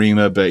not a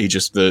screamer, but he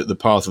just, the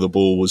path of the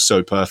ball was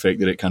so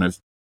perfect that it kind of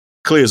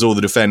clears all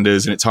the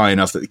defenders, and it's high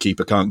enough that the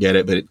keeper can't get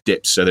it, but it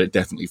dips so that it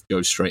definitely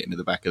goes straight into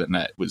the back of the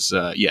net. It was,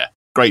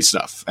 great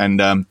stuff.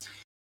 And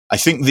I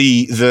think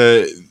the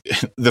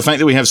fact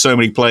that we have so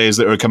many players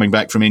that are coming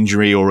back from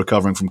injury or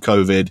recovering from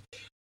COVID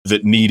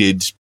that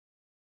needed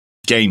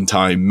game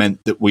time meant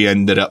that we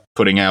ended up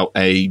putting out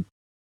we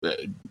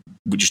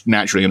just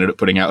naturally ended up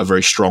putting out a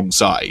very strong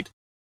side.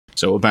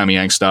 So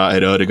Aubameyang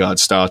started, Ødegaard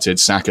started,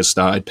 Saka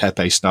started,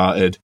 Pepe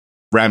started,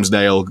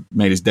 Ramsdale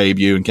made his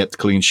debut and kept the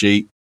clean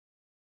sheet.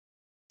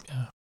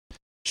 Yeah.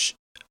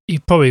 He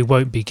probably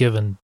won't be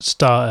given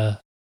starter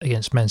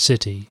against Man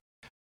City.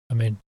 I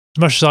mean,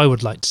 as much as I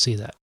would like to see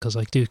that, because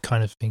I do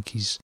kind of think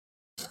he's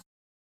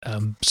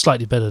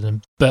slightly better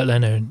than Bert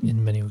Leno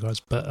in many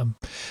regards, but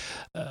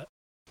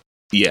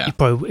he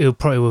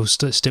probably will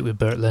stick with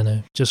Bert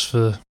Leno just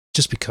for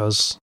just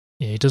because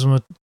he doesn't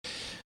want.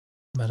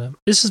 But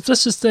that's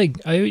the thing.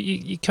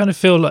 You kind of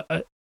feel like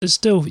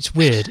it's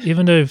weird,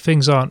 even though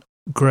things aren't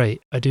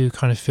great. I do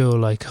kind of feel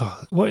like,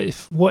 what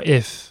if what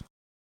if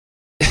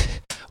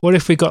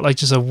we got like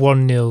just a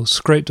 1-0,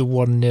 scraped a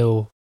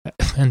 1-0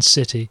 Man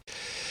City,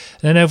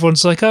 and then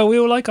everyone's like, we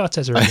all like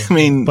Arteta again. I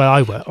mean, but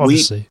I will,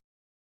 obviously.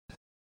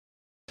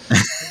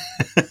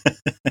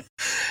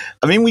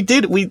 I mean,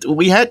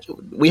 we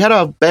had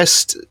our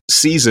best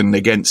season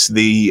against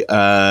the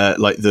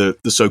the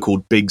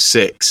so-called Big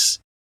Six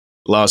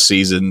last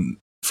season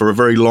for a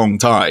very long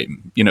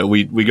time.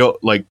 We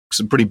got like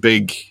some pretty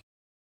big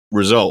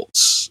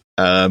results.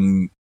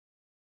 We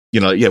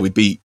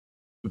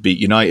beat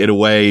United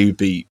away, we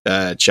beat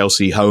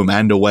Chelsea home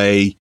and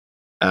away,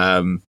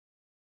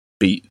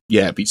 beat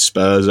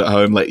Spurs at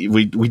home. Like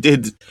we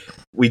did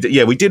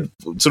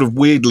sort of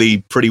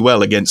weirdly pretty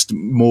well against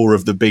more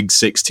of the Big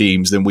Six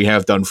teams than we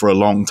have done for a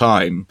long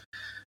time.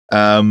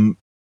 So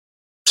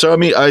I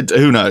mean,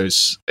 who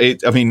knows?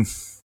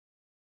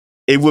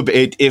 It would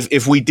be,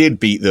 if we did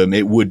beat them,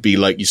 it would be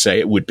like you say,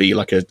 it would be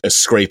like a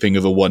scraping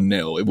of a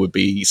 1-0. It would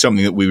be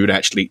something that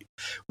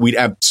we'd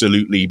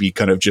absolutely be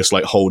kind of just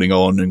like holding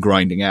on and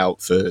grinding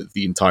out for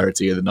the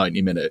entirety of the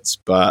 90 minutes.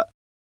 But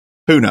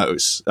who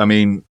knows? I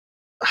mean,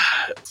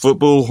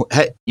 football,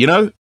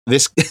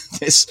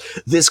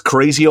 this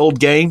crazy old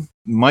game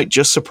might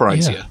just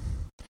surprise you.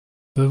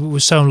 We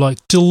sound like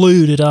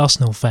deluded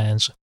Arsenal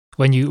fans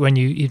when you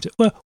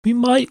we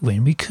might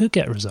win, we could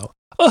get a result.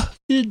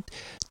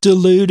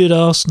 Deluded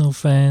Arsenal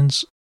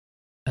fans,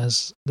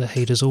 as the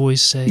haters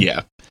always say.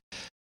 Yeah.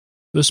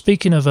 But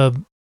speaking of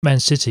Man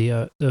City,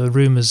 the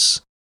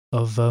rumours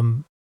of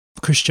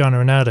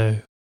Cristiano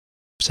Ronaldo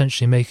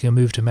potentially making a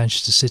move to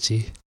Manchester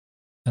City,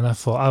 and I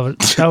thought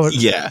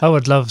I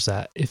would love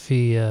that if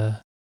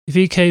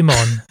he came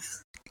on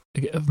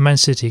Man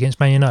City against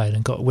Man United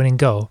and got a winning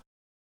goal,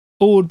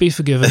 all would be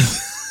forgiven.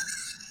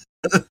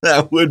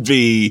 That would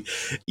be,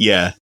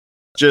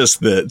 just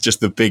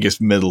the biggest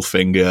middle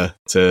finger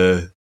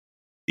to,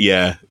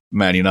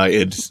 Man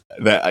United.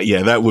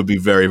 That would be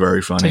very,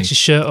 very funny. Takes his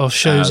shirt off,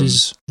 shows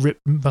his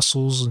ripped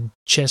muscles and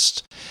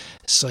chest.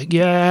 It's like,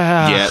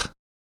 shows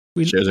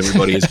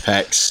everybody his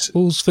pecs.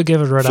 All's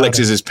forgiven. Ronaldo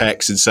flexes his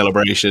pecs in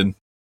celebration.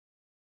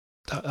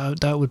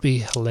 That would be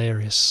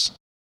hilarious.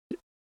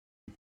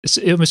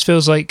 It almost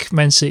feels like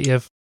Man City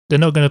they're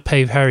not going to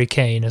pay Harry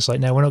Kane. It's like,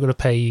 no, we're not going to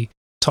pay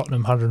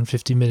Tottenham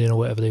 150 million or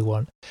whatever they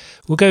want.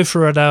 We'll go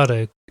for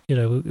Ronaldo.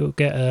 We'll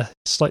get a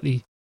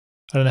slightly,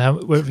 I don't know how.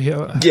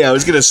 Yeah, I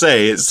was going to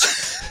say,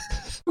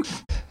 it's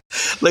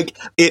like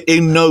it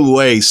in no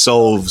way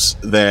solves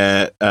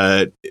their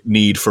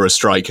need for a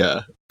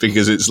striker,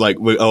 because it's like,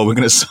 we're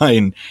going to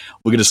sign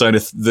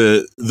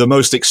the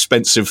most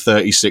expensive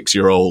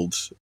 36-year-old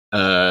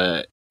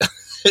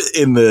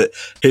in the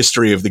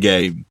history of the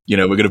game.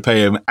 We're going to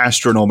pay him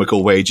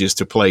astronomical wages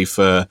to play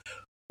for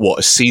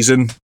a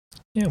season.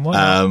 Yeah, why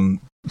not?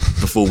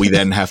 Before we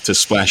then have to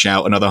splash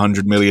out another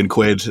 100 million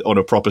quid on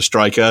a proper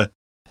striker.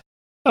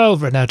 Oh,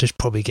 Ronaldo's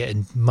probably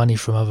getting money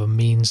from other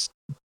means.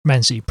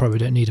 Man City probably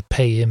don't need to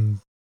pay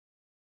him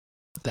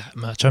that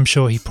much. I'm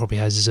sure he probably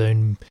has his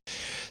own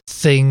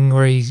thing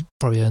where he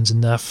probably earns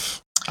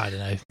enough. I don't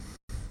know.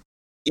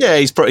 Yeah,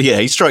 he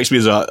strikes me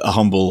as a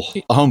humble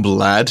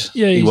lad.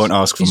 Yeah, he won't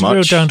ask for much.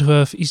 He's real down to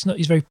earth. He's a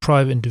very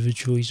private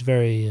individual. He's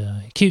very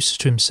he keeps it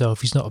to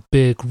himself. He's not a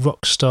big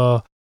rock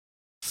star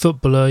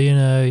footballer.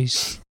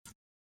 He's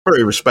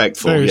very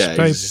respectful. Very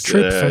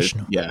true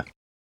professional. Yeah,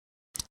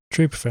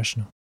 true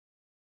professional.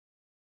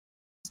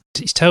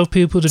 He tells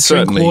people to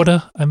drink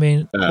water. I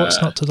mean,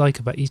 what's not to like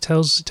about? He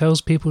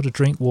tells people to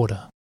drink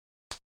water.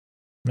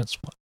 That's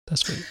what.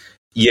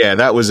 Yeah,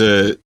 that was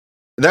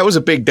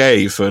a big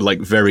day for like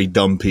very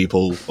dumb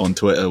people on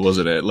Twitter,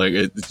 wasn't it? Like,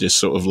 it just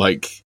sort of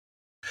like,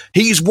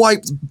 he's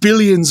wiped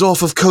billions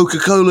off of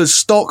Coca-Cola's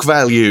stock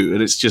value,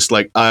 and it's just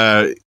like,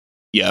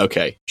 yeah,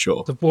 okay,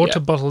 sure. The water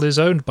bottle is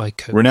owned by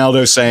Coke.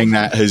 Ronaldo saying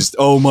that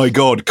oh my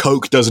God,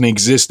 Coke doesn't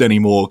exist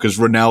anymore because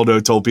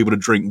Ronaldo told people to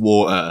drink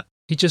water.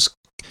 He just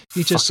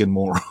fucking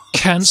moron.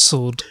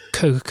 Cancelled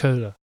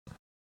Coca-Cola.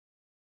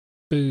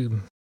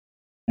 Boom.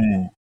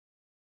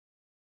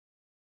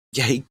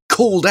 Yeah, he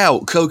called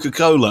out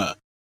Coca-Cola.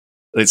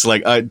 It's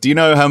like, do you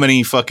know how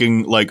many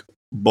fucking like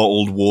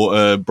bottled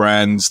water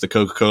brands the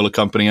Coca-Cola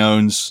company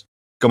owns?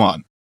 Come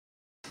on.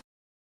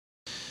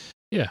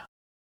 Yeah.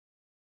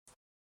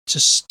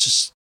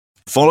 Just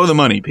follow the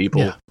money,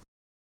 people. Yeah.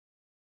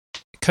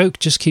 Coke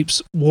just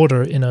keeps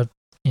water in a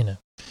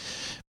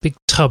big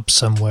tub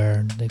somewhere,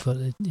 and they've got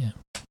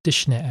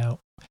dishing it out.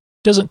 It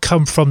doesn't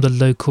come from the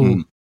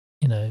local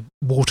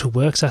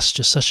waterworks. That's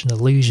just such an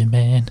illusion,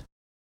 man.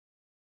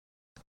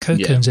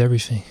 Coke owns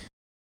everything.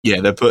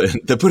 Yeah, they're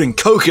putting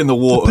Coke in the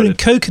water. They're putting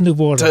Coke in the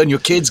water. Turn your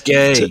kids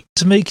gay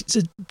to make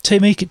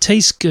it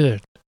taste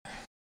good.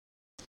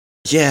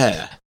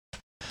 Yeah.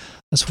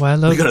 That's why I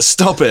love it. We gotta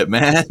stop it,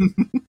 man.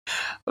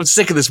 I'm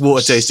sick of this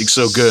water tasting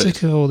so good.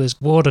 Sick of all this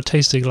water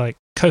tasting like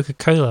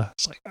Coca-Cola.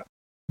 It's like,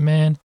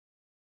 man,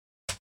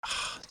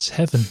 it's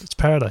heaven. It's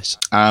paradise.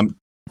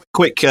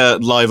 quick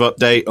live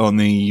update on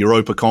the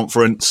Europa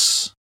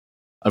Conference.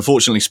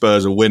 Unfortunately,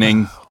 Spurs are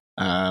winning.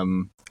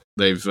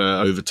 They've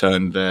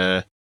overturned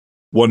their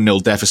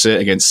 1-0 deficit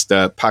against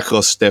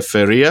Pacos de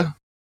Feria.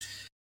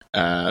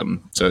 So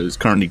it's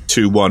currently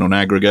 2-1 on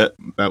aggregate.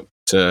 About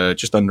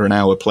just under an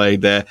hour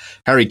played there.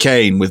 Harry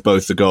Kane with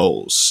both the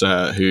goals,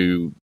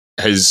 who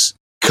has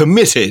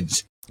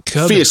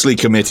fiercely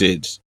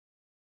committed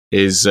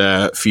his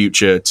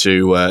future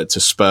to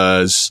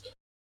Spurs.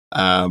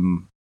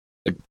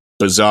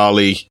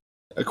 Bizarrely,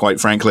 quite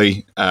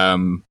frankly,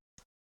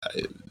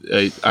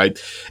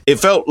 it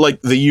felt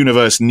like the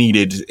universe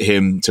needed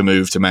him to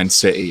move to Man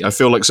City. I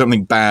feel like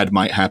something bad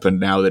might happen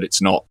now that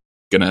it's not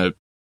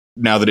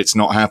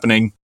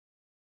happening.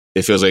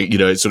 It feels like,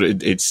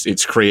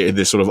 it's created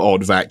this sort of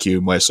odd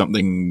vacuum where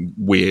something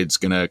weird's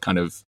gonna kind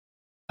of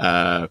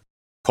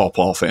pop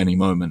off at any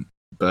moment.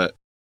 But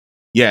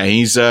yeah,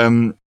 he's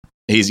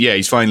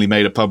finally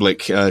made a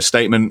public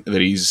statement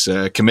that he's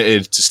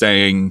committed to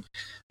staying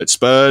at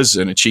Spurs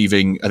and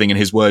achieving, I think in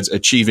his words,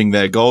 achieving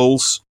their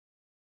goals.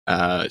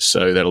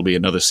 So that'll be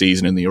another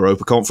season in the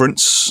Europa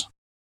Conference,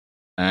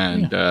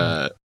 and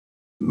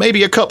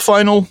maybe a cup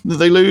final that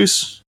they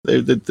lose. They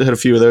had a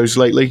few of those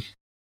lately.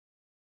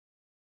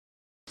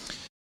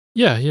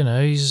 Yeah,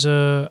 he's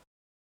a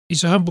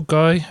humble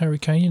guy, Harry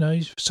Kane.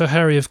 He's so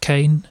Harry of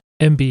Kane,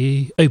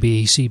 MBE,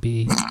 OBE,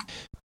 CBE,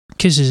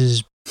 kisses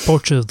his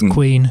portrait of the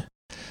Queen.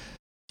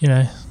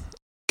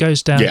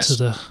 Goes down to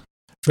the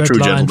Red True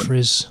Lion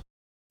gentleman.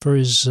 for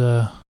his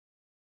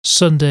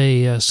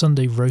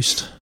Sunday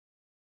roast.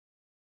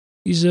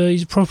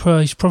 He's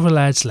proper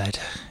lad's lad.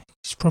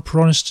 He's proper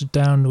honest,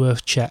 down to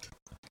earth chap.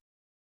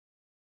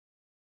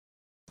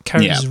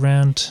 Carries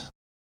around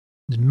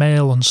the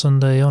mail on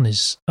Sunday under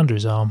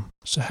his arm.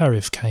 So Harry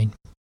of Kane.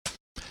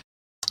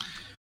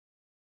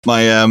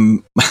 My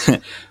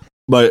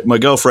my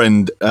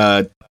girlfriend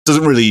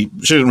doesn't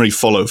really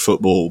follow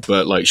football,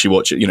 but like she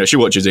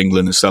watches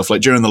England and stuff.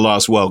 Like during the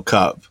last World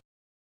Cup,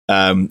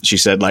 she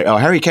said like, oh,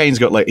 Harry Kane's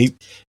got like he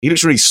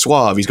looks really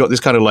suave. He's got this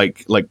kind of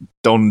like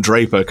Don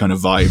Draper kind of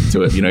vibe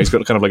to it. He's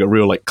got kind of like a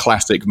real like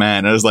classic man.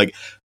 And I was like,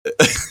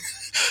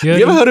 have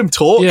you ever heard him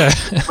talk? Yeah.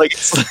 Like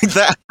it's like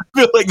that. I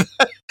feel like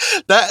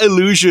that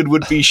illusion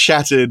would be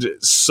shattered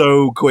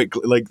so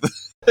quickly. Like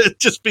it'd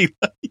just be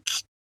like,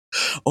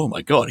 oh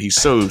my god, he's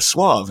so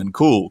suave and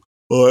cool.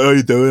 Oh, how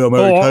you doing? I'm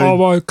Harry Kane. I'm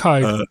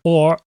okay.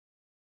 All right.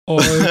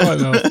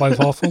 I play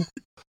awful.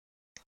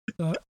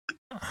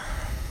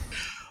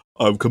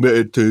 I'm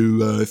committed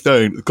to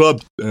staying at the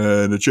club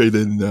and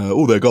achieving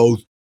all their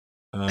goals.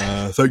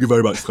 Thank you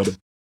very much for coming.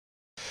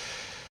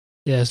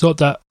 Yeah, it's not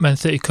that Man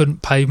City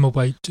couldn't pay him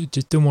away.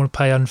 Just didn't want to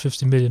pay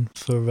 150 million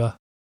for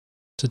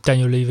to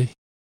Daniel Levy.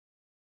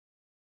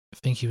 I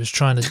think he was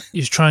trying to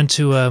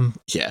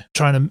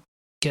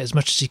get as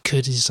much as he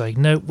could. He's like,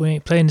 no, we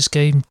ain't playing this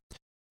game.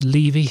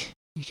 Levy,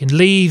 you can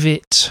leave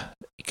it.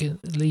 You can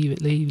leave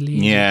it.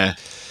 Yeah,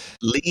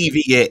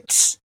 Levy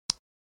it.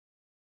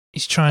 He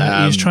was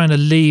trying to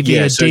leave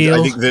a deal,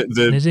 I think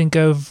and it didn't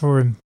go for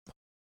him.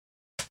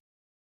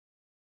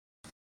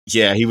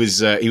 Yeah, he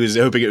was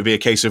hoping it would be a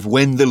case of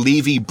when the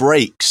Levy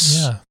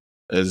breaks,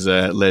 as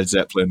Led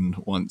Zeppelin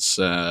once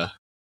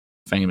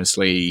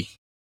famously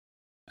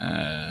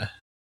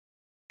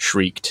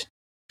shrieked.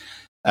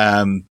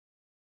 So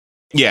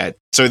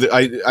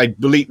I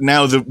believe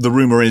now the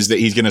rumor is that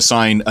he's going to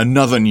sign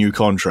another new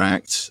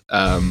contract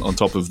on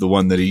top of the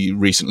one that he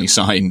recently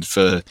signed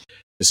for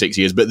 6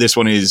 years, but this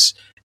one is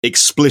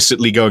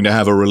explicitly going to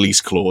have a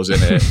release clause in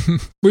it.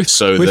 we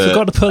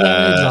forgot to put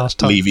that in last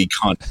time. Levy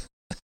can't.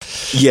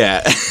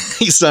 Yeah,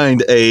 he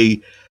signed a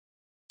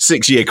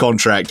 6-year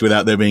contract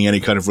without there being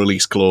any kind of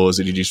release clause,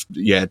 and he just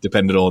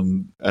depended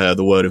on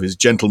the word of his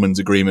gentleman's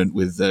agreement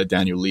with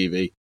Daniel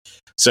Levy.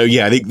 So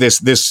I think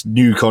this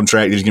new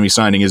contract he's going to be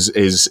signing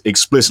is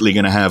explicitly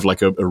going to have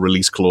like a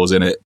release clause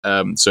in it,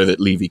 so that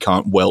Levy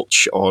can't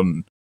welch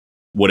on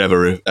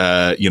whatever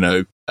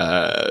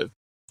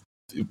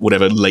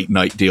whatever late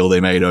night deal they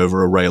made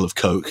over a rail of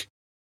coke.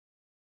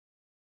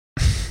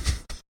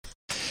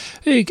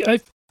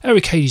 Harry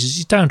Kane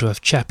is down to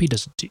earth chap. He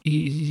doesn't.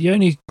 The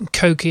only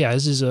coke he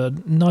has is a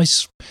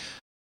nice,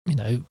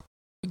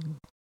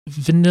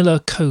 vanilla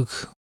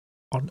coke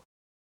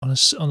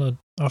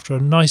after a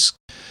nice.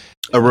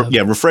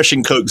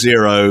 Refreshing Coke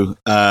Zero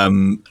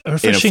in a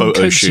photo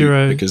Coke shoot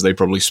Zero. Because they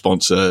probably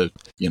sponsor,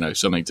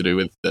 something to do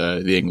with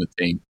the England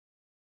team.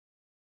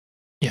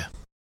 Yeah,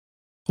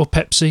 or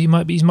Pepsi. He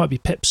might be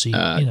Pepsi.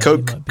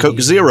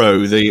 Coke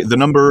Zero, the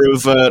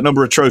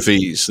number of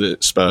trophies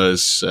that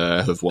Spurs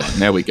have won.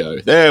 There we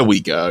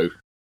go.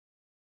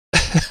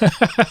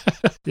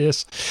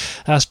 Yes,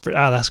 that's great.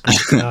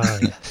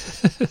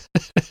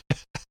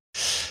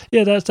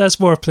 Yeah, that's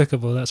more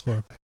applicable.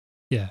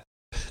 Yeah.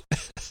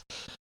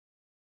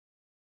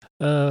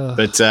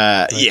 That's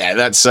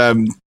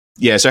so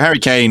Harry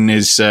Kane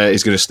is going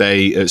to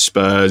stay at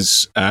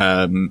Spurs,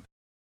 and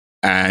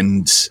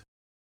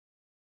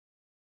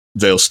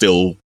they'll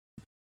still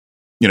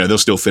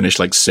finish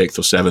like 6th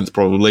or 7th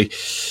probably.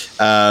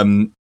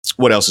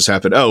 what else has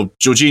happened? Oh,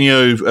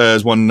 Jorginho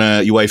has won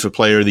UEFA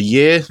Player of the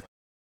Year,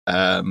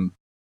 along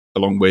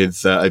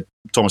with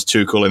Thomas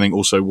Tuchel. I think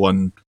also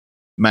won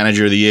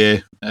Manager of the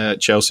Year at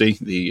Chelsea,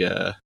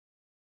 the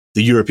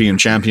European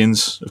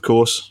champions, of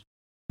course.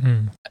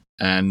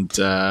 And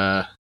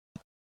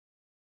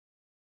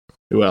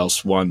who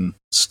else won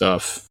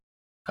stuff?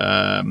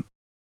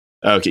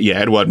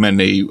 Edouard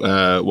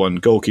Mendy won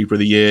Goalkeeper of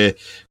the Year.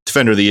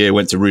 Defender of the Year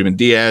went to Ruben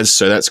Diaz,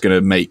 so that's going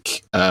to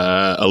make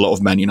a lot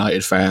of Man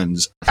United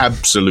fans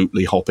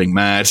absolutely hopping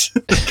mad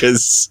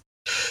because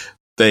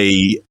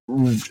the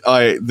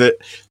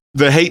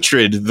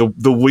hatred,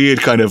 the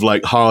weird kind of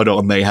like hard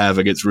on they have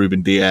against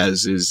Ruben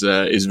Diaz is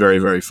very,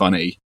 very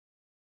funny.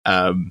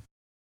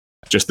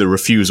 Just the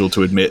refusal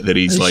to admit that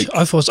he's like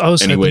I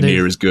was anywhere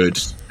near as good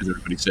as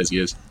everybody says he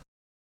is.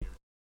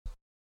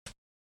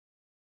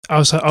 I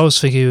was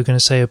thinking you were going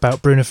to say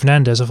about Bruno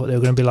Fernandes. I thought they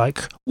were going to be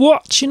like,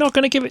 "What? You're not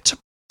going to give it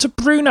to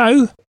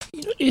Bruno?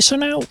 It's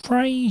an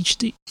outrage.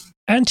 The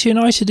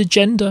anti-United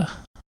agenda."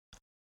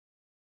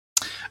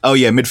 Oh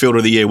yeah, midfielder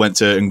of the year went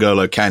to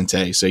N'Golo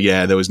Kante. So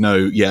yeah, there was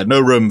no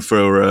room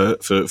for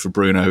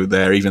Bruno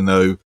there. Even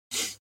though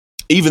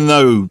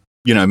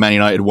Man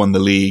United won the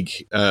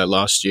league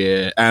last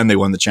year, and they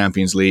won the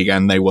Champions League,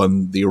 and they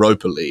won the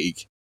Europa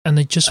League, and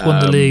they just won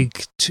the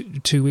league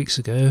 2 weeks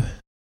ago.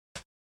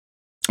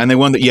 And they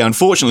won that. Yeah,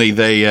 unfortunately,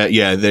 they've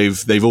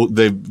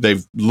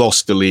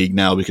lost the league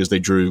now because they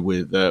drew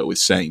with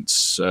Saints.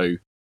 So,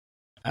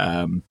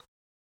 it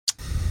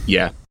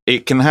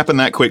can happen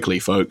that quickly,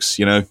 folks.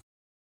 You know,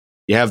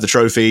 you have the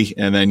trophy,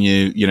 and then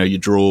you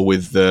draw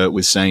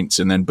with Saints,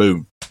 and then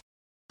boom,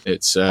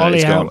 it's gone.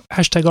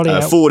 Hashtag Ollie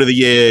out. Forward of the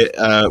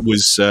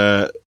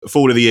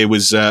year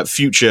was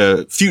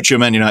future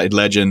Man United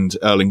legend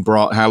Erling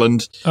Braut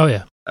Haaland. Oh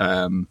yeah.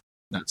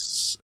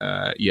 That's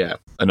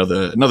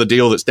another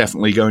deal that's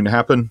definitely going to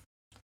happen.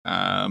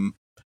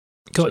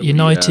 Got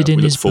United in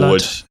his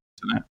blood.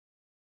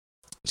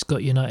 It's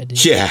got United in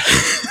his blood.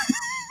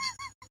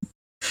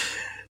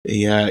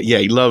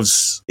 He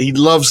loves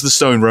the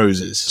Stone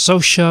Roses.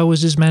 Solskjaer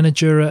was his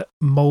manager at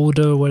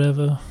Molde or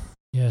whatever.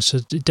 Yeah, so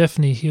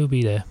definitely he'll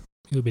be there.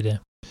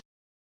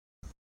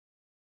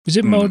 Was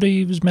it Molde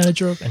he was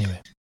manager of?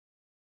 Anyway.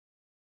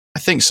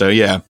 I think so,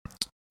 yeah.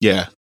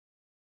 Yeah.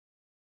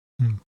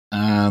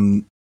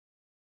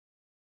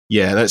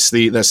 That's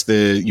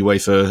the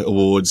UEFA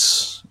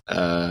awards.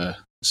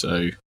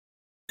 So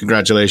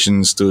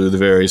congratulations to the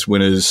various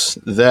winners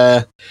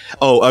there.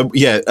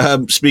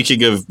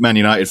 Speaking of Man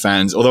United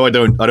fans, although I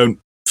don't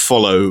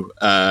follow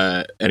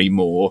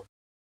anymore,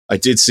 I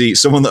did see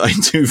someone that I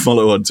do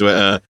follow on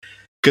Twitter,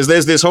 because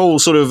there's this whole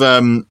sort of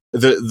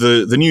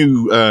the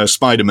new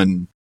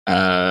Spider-Man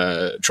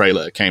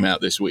trailer came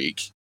out this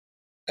week,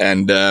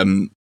 and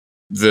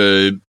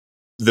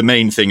the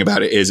main thing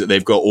about it is that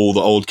they've got all the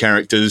old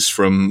characters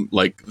from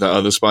like the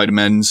other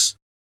Spider-Mans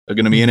are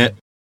going to be in it.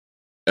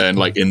 And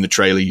like in the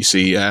trailer, you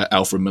see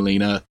Alfred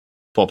Molina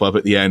pop up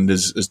at the end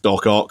as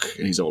Doc Ock,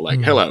 and he's all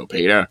like, "Hello,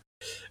 Peter."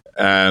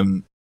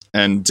 I'm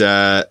trying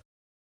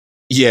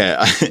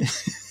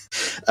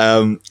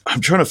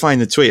to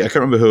find the tweet. I can't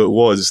remember who it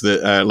was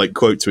that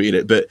quote tweeted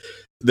it, but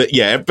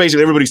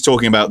basically everybody's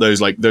talking about those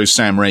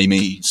Sam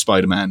Raimi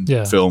Spider-Man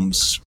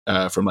films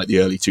from like the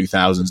early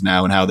 2000s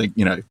now, and how they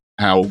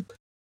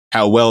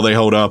how well they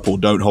hold up or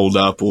don't hold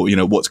up, or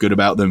what's good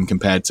about them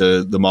compared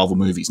to the Marvel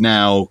movies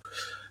now,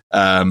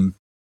 and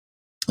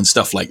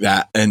stuff like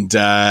that. And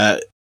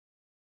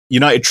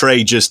United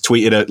Trade just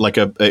tweeted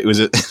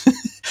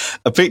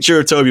a picture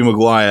of Tobey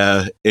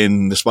Maguire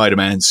in the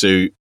Spider-Man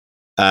suit,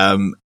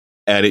 and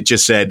it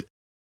just said,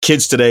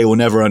 "Kids today will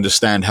never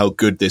understand how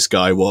good this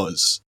guy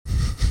was."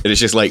 And it's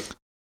just like,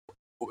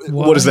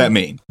 what does that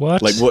mean?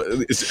 What? Like, what?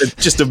 It's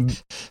just a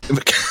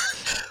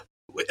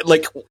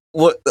like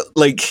what?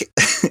 Like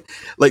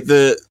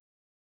the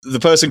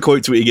person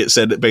quote tweeting it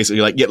said that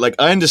basically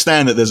I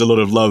understand that there's a lot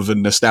of love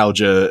and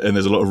nostalgia and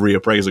there's a lot of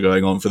reappraisal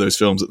going on for those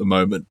films at the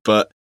moment,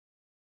 but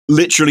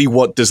literally,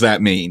 what does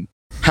that mean?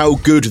 How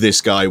good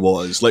this guy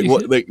was?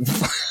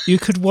 You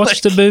could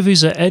watch the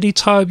movies at any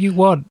time you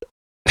want.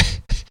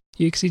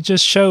 You could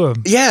just show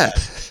them. Yeah.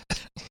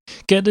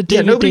 Get the DVD.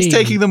 Yeah, nobody's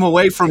taking them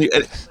away from you.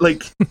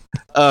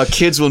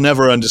 Kids will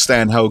never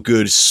understand how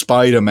good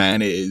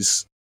Spider-Man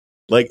is.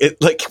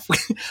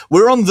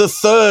 We're on the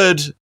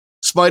third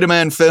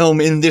Spider-Man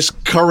film in this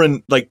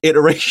current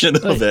iteration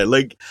of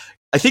it.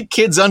 I think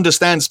kids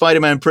understand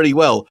Spider-Man pretty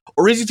well.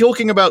 Or is he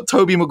talking about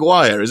Tobey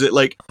Maguire? Is it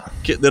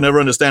they never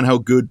understand how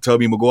good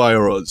Tobey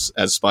Maguire was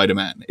as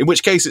Spider-Man? In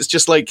which case, it's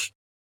just like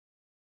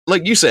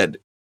you said,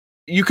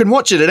 you can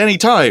watch it at any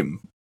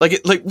time. They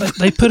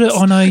put it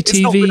on ITV2. It's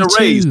not been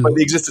erased by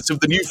the existence of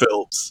the new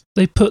films.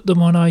 They put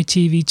them on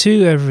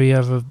ITV2 every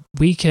other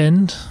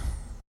weekend.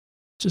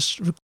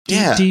 Just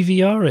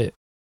DVR it.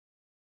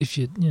 If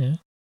you. Yeah,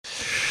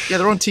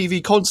 they're on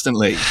TV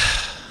constantly.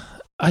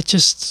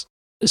 This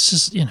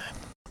is,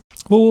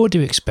 well, what do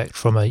you expect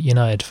from a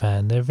United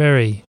fan? They're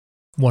very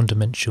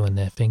one-dimensional in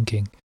their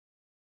thinking.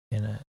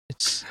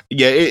 it's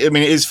I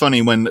mean, it is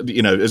funny when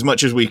as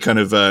much as we kind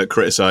of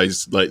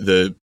criticize like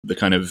the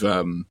kind of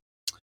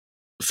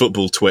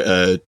football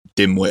Twitter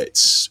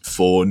dimwits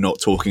for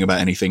not talking about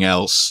anything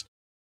else.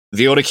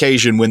 The odd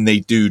occasion when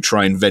they do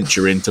try and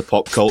venture into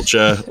pop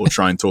culture or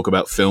try and talk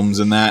about films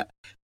and that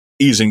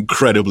is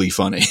incredibly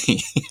funny.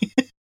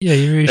 Yeah,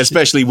 you really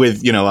especially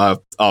with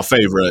our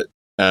favorite,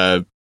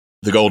 the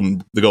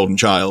Golden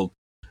Child.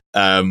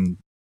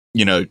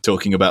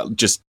 Talking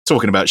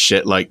about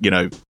shit like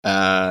what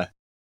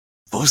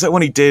was that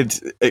one he did?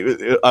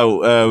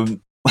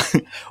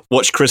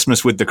 Watch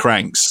Christmas with the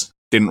Cranks.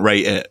 Didn't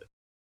rate it.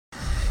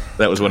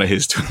 That was one of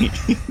his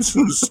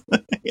tweets.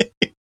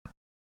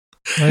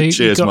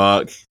 Cheers,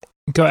 Mark.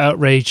 Got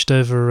outraged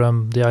over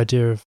the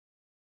idea of,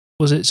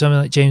 was it something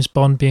like James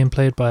Bond being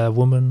played by a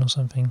woman or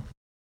something?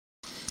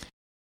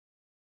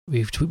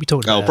 We talked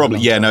about. Oh, probably.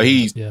 Yeah, no,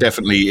 he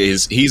definitely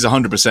is. He's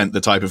 100% the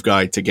type of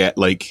guy to get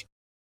like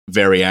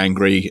very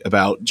angry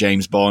about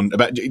James Bond,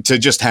 to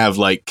just have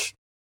like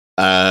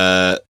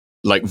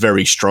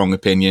very strong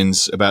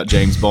opinions about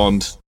James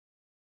Bond.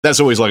 That's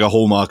always like a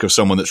hallmark of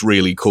someone that's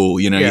really cool.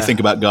 You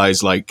think about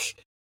guys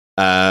like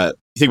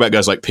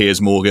Piers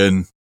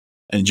Morgan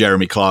and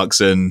Jeremy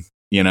Clarkson.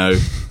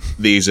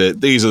 These are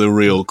the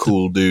real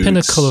cool dudes,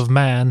 pinnacle of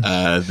man,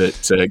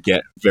 that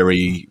get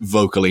very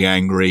vocally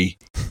angry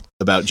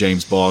about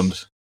James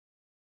Bond.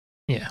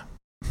 Yeah.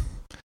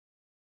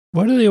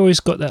 Why do they always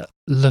got that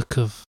look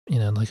of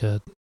like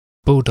a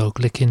bulldog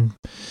licking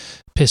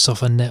piss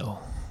off a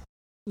nettle?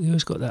 They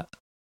always got that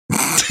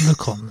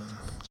look on them,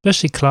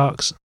 especially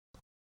Clarkson.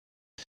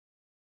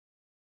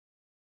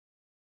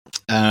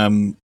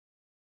 Yeah,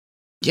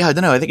 I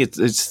don't know. I think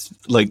it's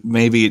like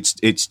maybe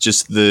it's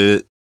just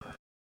the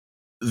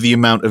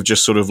amount of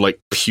just sort of like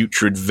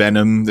putrid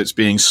venom that's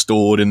being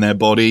stored in their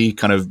body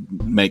kind of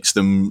makes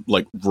them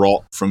like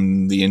rot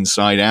from the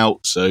inside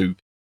out. So,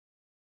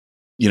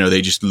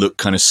 they just look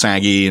kind of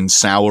saggy and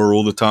sour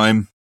all the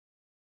time.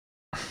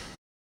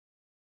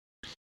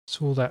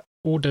 So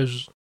all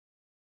those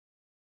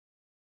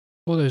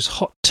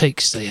hot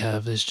takes they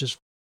have is just,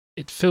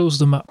 it fills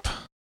them up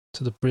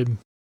to the brim.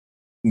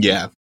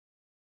 Yeah.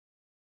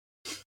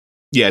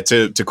 Yeah,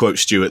 to quote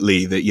Stuart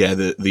Lee,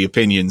 that the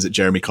opinions that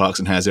Jeremy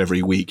Clarkson has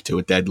every week to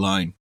a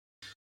deadline.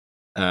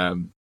 There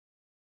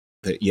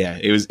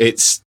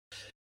is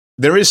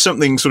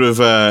something sort of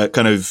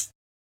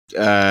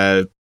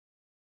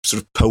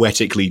sort of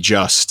poetically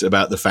just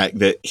about the fact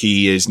that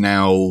he's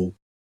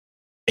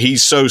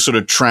so sort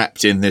of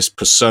trapped in this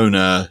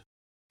persona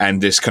and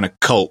this kind of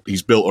cult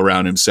he's built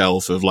around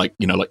himself of like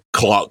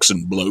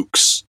Clarkson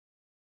blokes.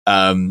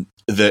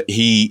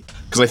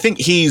 Because I think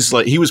he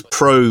was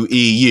pro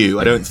EU.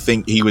 I don't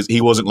think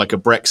he wasn't like a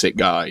Brexit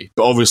guy,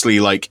 but obviously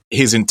like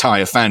his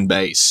entire fan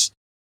base,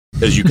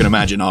 as you can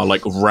imagine, are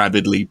like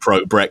rabidly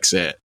pro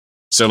Brexit.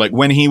 So like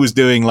when he was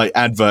doing like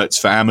adverts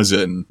for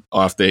Amazon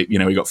after he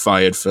got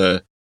fired from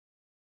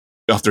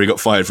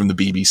the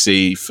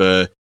BBC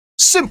for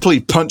simply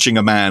punching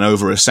a man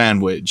over a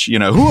sandwich,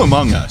 who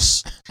among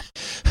us?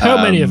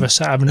 How many of us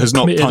has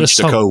not punched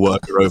a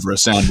coworker over a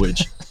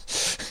sandwich?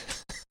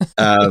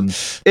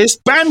 It's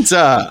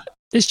banter.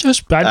 It's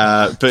just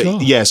banter.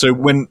 But yeah, so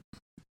when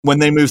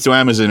they moved to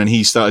Amazon and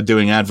he started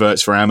doing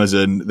adverts for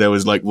Amazon, there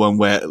was like one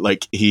where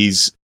like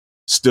he's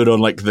stood on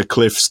like the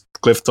cliff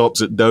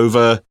tops at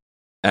Dover,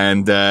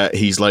 and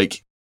he's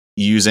like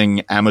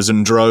using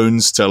Amazon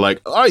drones to like,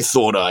 I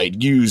thought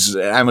I'd use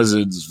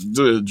Amazon's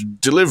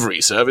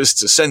delivery service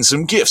to send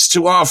some gifts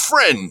to our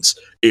friends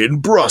in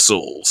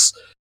Brussels.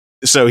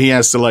 So he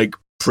has to like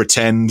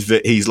pretend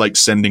that he's like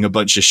sending a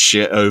bunch of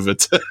shit over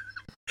to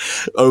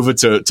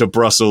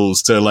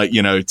Brussels to like,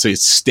 to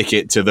stick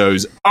it to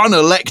those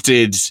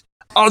unelected,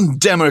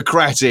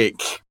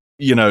 undemocratic,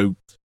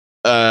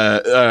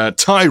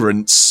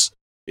 tyrants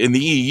in the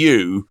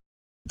EU.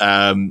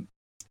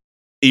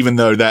 Even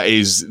though that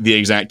is the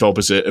exact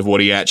opposite of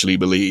what he actually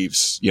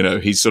believes.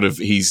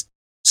 He's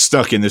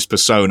stuck in this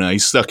persona.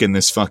 He's stuck in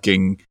this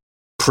fucking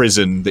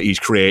prison that he's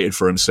created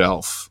for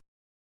himself,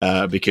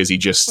 because he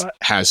just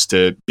has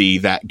to be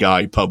that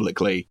guy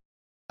publicly.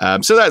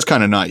 So that's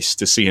kind of nice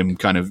to see him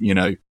kind of,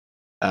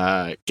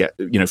 get,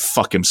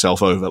 fuck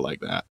himself over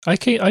like that. I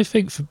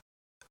think,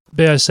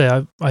 may I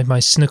say, my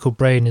cynical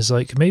brain is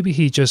like, maybe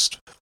he just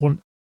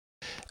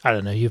I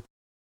don't know,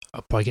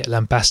 I'll probably get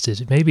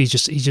lambasted. Maybe he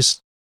just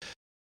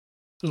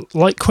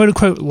like, quote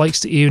unquote, likes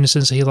the EU in the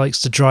sense that he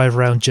likes to drive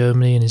around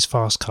Germany in his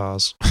fast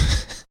cars.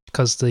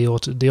 Because the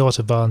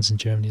autobahns in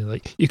Germany,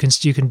 like, you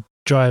can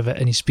drive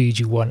at any speed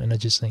you want, and I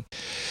just think,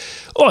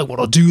 I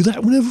want to do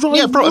that whenever I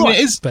want. I mean, it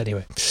is. But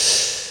anyway,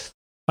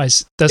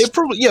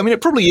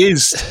 it probably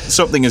is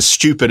something as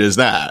stupid as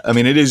that. I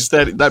mean, it is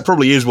that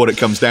probably is what it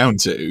comes down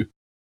to.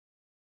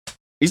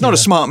 He's not a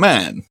smart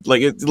man.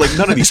 Like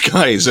none of these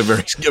guys are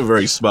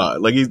very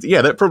smart. Like,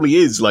 that probably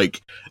is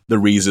like the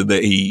reason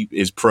that he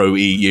is pro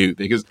EU,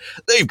 because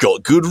they've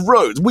got good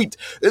roads.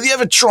 Have you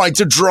ever tried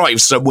to drive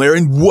somewhere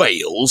in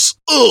Wales?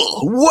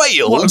 Ugh,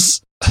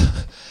 Wales.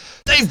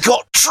 They've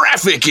got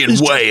traffic in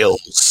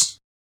Wales.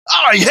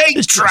 I hate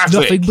It's traffic.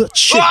 nothing but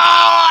sheep.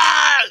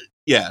 Ah!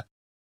 Yeah.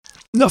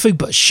 Nothing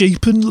but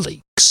sheep and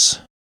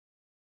leaks.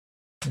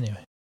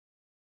 Anyway.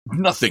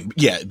 Nothing,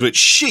 but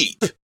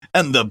sheep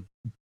and the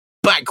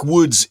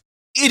backwoods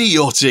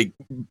idiotic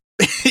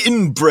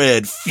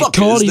inbred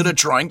fuckers that are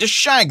trying to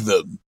shag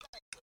them.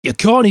 You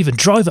can't even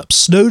drive up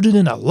Snowdon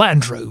in a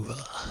Land Rover.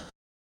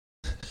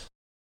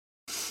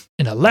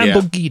 In a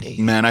Lamborghini.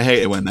 Yeah. Man, I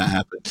hate it when that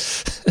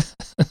happens.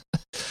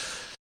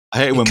 I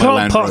hate it when you my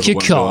Land can't Rover park your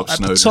won't go car up at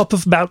Snowdon. the top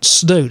of Mount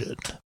Snowdon.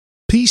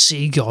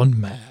 PC gone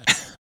mad.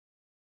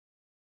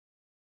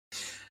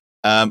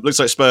 Looks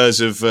like Spurs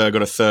have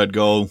got a third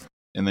goal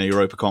in the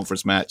Europa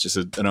Conference match. It's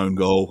an own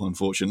goal,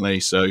 unfortunately.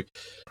 So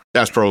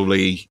that's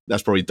probably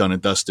done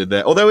and dusted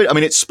there. Although, I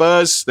mean, it's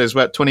Spurs. There's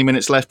about 20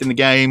 minutes left in the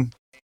game.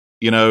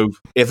 You know,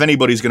 if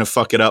anybody's going to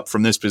fuck it up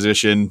from this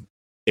position,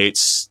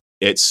 it's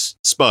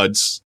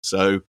Spuds.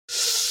 So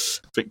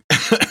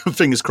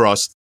fingers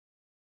crossed.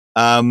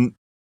 Was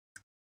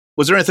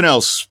there anything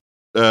else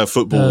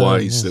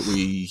football-wise that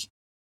we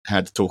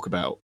had to talk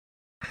about?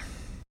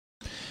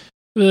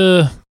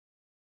 Well,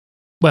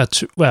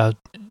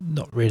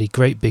 not really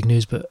great big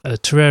news, but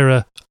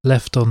Torreira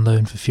left on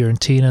loan for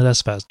Fiorentina.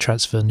 That's about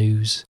transfer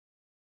news.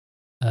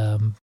 He's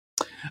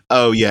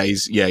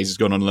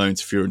gone on loan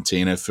to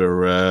Fiorentina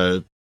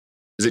for.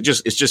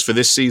 It's just for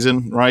this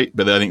season, right?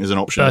 But I think there's an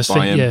option to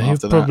buy him. Yeah,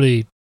 after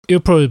that. He'll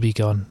probably be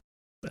gone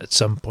at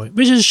some point,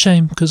 which is a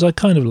shame because I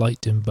kind of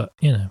liked him, but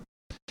you know.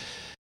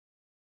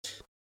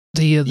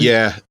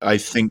 I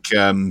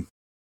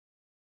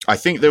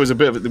think there was a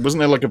bit of wasn't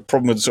there like a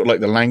problem with sort of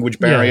like the language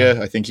barrier?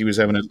 Yeah. I think he was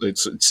having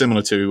it's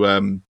similar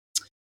to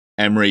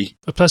Emery.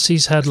 But plus,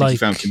 he's had he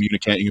found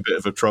communicating a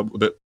bit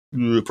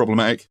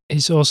problematic.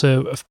 He's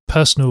also a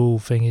personal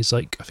thing. Is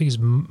like I think his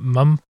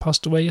mum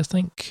passed away. I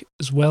think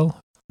as well.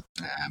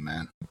 Ah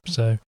man.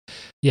 So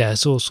yeah,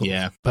 it's all sort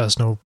of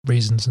personal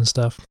reasons and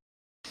stuff.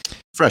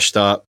 Fresh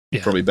start,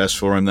 probably best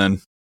for him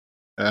then.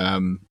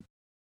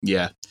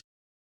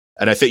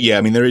 And I think, I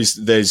mean,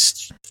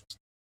 there's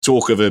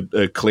talk of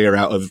a clear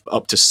out of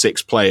up to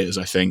 6 players,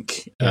 I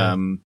think,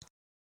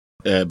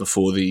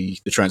 before the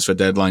transfer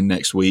deadline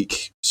next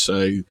week.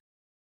 So,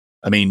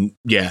 I mean,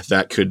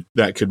 that could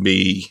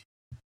be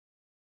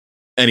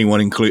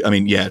anyone,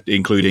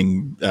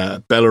 including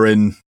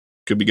Bellerin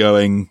could be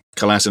going,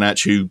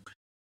 Kolasinac, who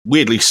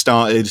weirdly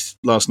started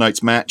last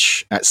night's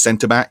match at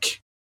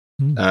centre-back,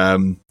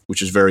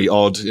 which is very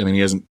odd. I mean, he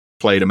hasn't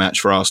played a match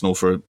for Arsenal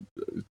for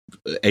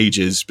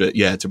ages, but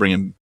to bring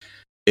him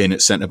in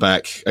at centre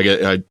back, I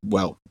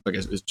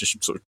guess it's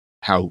just sort of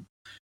how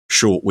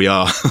short we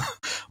are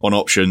on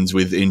options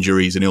with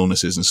injuries and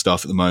illnesses and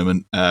stuff at the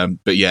moment.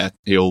 But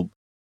he'll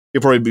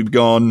probably be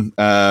gone.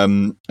 I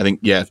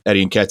think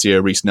Eddie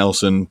Nketiah, Reece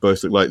Nelson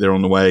both look like they're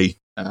on the way.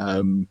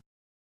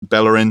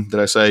 Bellerin,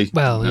 did I say?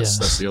 Well,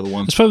 that's the other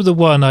one. It's probably the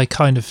one I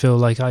kind of feel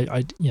like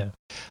I'm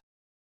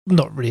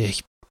not really a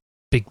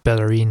big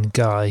Bellerin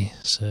guy,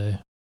 so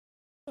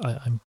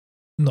I'm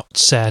not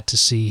sad to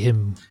see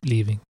him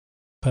leaving,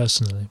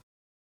 personally.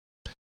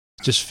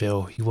 Just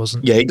feel he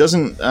wasn't. Yeah, he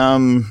doesn't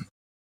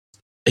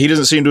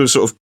seem to have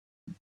sort of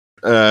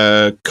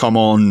come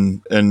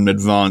on and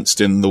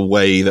advanced in the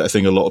way that I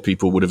think a lot of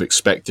people would have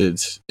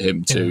expected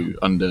him to,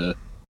 under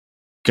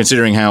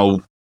considering how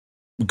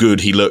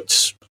good he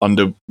looked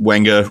under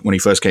Wenger when he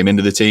first came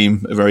into the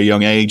team at a very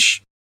young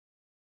age.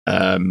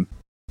 You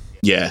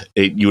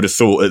would have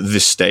thought at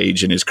this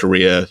stage in his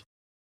career,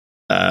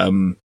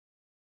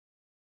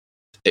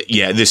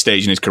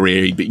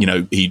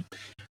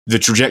 the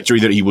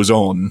trajectory that he was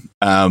on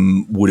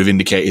would have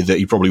indicated that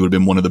he probably would have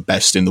been one of the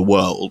best in the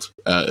world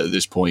at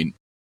this point.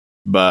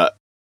 But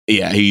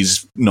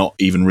he's not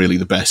even really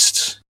the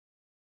best.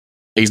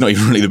 He's not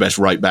even really the best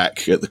right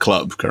back at the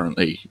club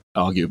currently,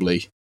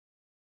 arguably.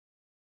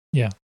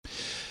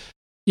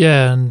 Yeah,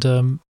 and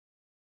I mean,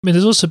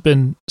 there's also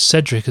been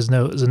Cedric as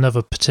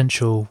another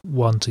potential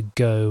one to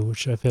go,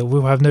 which I feel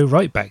we'll have no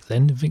right back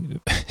then. I think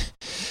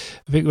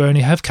we only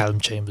have Callum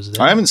Chambers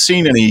there. I haven't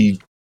seen any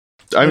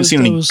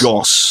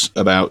goss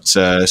about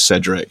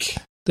Cedric.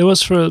 There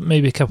was for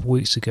maybe a couple of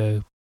weeks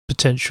ago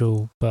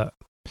potential, but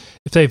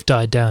if they've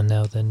died down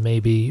now, then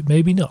maybe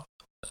not.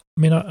 I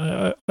mean,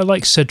 I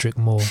like Cedric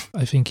more.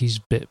 I think he's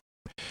a bit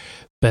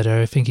better.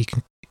 I think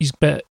he's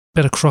better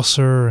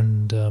crosser,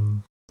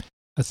 and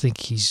I think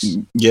he's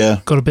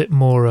got a bit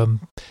more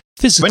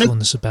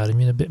physicalness about him.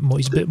 He's a bit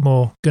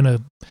more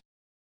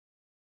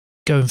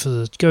going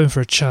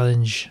for a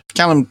challenge.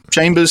 Callum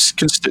Chambers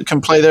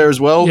can play there as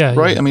well,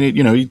 right? Yeah. I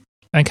mean,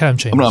 and Callum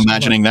Chambers. I'm not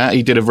imagining that.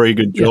 He did a very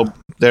good job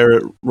there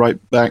at right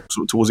back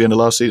towards the end of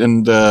last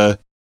season. And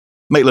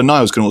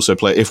Maitland-Niles can also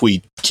play if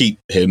we keep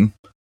him.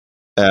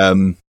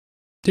 Did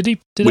he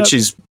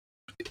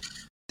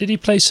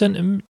play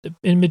centre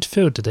in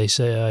midfield? Did they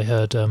say? I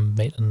heard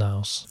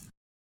Maitland-Niles.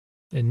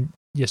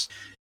 Yes,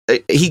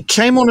 he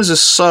came on as a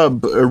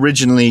sub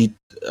originally.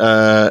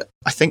 I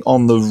think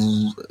on the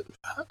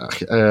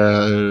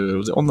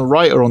was it on the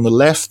right or on the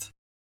left?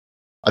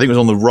 I think it was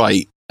on the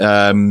right.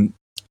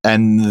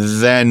 And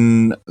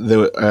then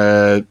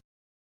there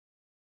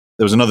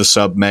was another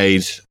sub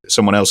made.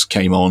 Someone else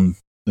came on.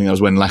 I think that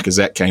was when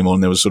Lacazette came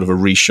on. There was sort of a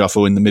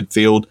reshuffle in the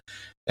midfield,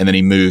 and then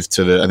he moved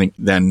to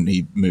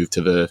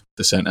the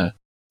centre.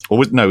 Or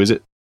was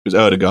it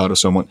Erdegaard or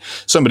someone?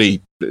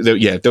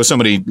 There was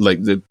somebody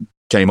like that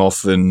came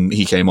off and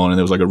he came on, and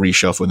there was like a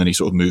reshuffle, and then he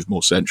sort of moved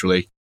more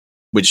centrally,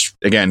 which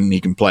again,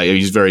 he can play.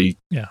 He's very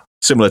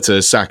similar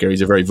to Saka.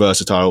 He's a very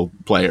versatile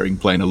player. He can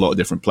play in a lot of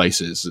different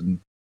places. And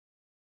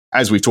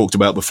as we've talked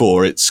about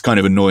before, it's kind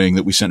of annoying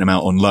that we sent him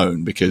out on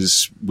loan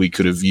because we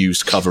could have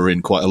used cover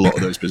in quite a lot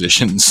of those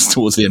positions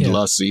towards the end of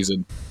last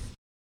season.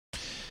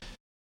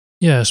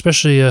 Yeah,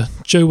 especially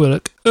Joe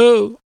Willock.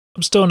 Oh,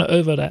 I'm still not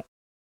over that.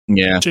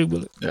 Yeah. Joe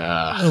Willock.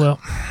 Oh,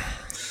 well.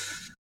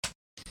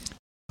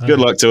 Good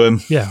luck to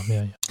him. Yeah.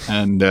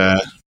 And, I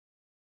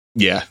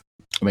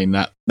mean,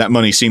 that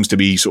money seems to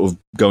be sort of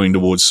going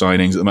towards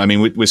signings. I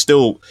mean, we're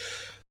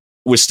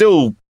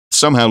still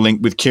somehow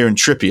linked with Kieran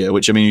Trippier,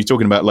 which, I mean, you're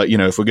talking about, like, you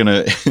know, if we're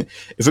gonna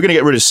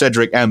get rid of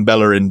Cedric and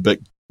Bellerin but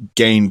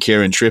gain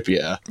Kieran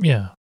Trippier,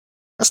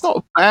 that's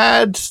not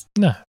bad.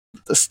 No,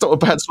 that's not a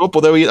bad swap.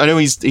 Although I know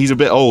he's a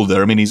bit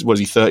older. I mean, he's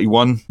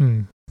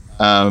 31?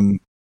 So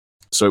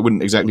it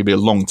wouldn't exactly be a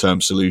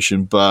long-term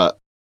solution. But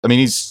I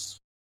mean,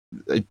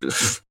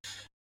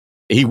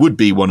 he would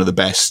be one of the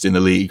best in the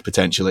league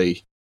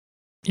potentially.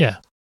 Yeah,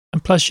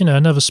 and plus, you know,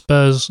 another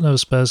Spurs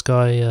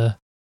guy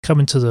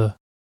coming to the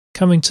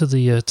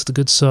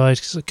good side.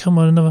 He's like, come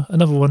on,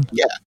 another one.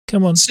 Yeah,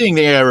 come on. Seeing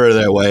the error of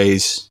their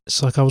ways.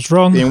 It's like I was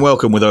wrong. Being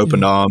welcomed with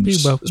open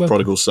arms as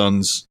prodigal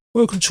sons.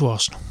 Welcome to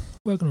Arsenal.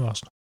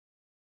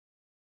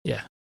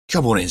 Yeah.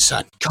 Come on in,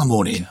 son. Come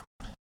on in.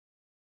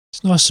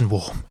 It's nice and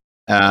warm.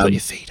 Put your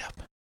feet up.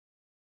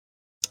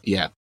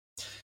 Yeah.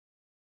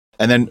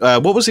 And then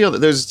what was the other?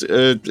 There's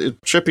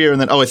Trippier, and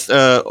then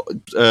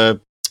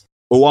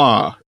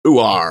Uar.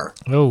 Oh,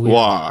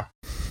 yeah.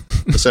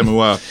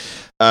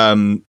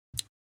 Uar.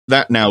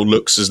 That now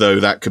looks as though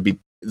that could be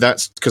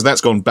because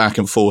that's gone back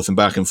and forth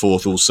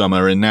all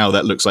summer, and now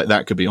that looks like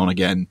that could be on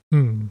again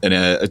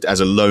as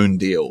a loan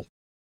deal.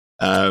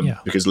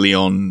 Because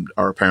Lyon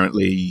are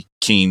apparently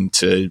keen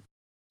to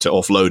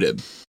offload him.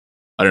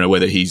 I don't know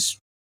whether he's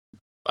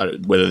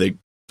trying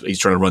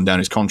to run down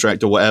his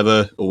contract or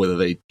whatever, or whether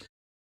they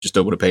just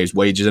don't want to pay his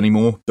wages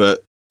anymore.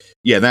 But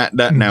yeah,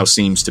 that now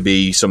seems to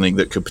be something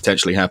that could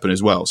potentially happen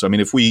as well. So I mean,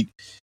 if we,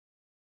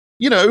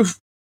 you know,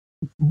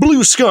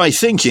 blue sky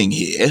thinking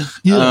here,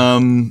 you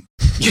know,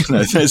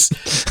 there's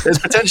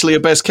potentially a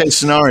best case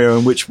scenario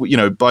in which, you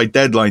know, by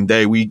deadline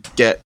day we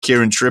get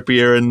Kieran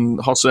Trippier and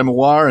Hossein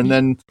Aouar, and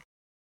then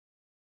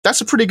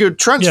that's a pretty good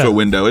transfer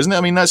window, isn't it?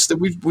 I mean,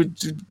 we've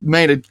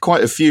made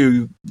quite a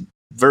few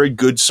very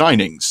good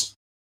signings.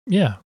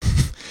 Yeah,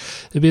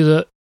 it'd be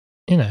you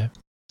know,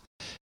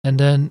 and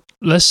then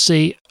let's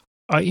see.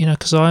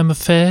 Because I am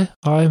fair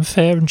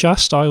and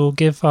just. I will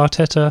give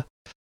Arteta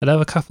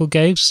another couple of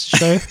games to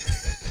show.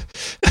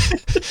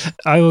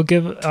 I will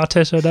give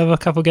Arteta another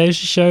couple of games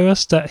to show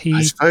us that he.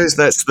 I suppose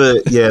that's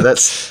the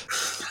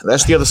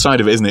other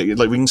side of it, isn't it?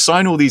 Like, we can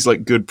sign all these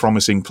like good,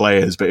 promising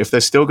players, but if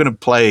they're still going to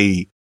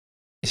play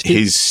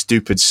his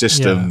stupid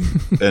system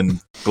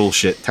and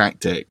bullshit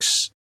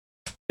tactics,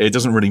 it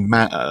doesn't really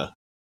matter.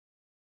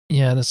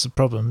 Yeah, that's the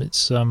problem.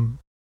 It's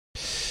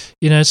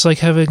you know, it's like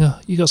having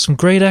you got some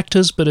great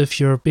actors, but if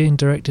you're being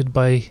directed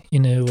by, you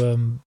know,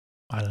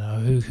 I don't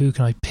know who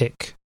can I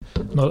pick?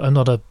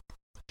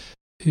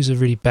 Who's a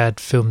really bad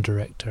film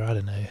director? I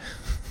don't know.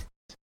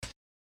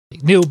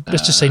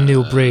 Let's just say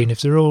Neil Breen.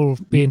 If they're all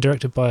being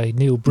directed by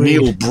Neil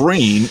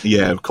Breen,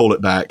 yeah, call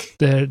it back.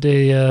 They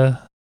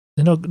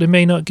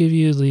may not give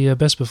you the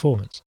best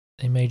performance.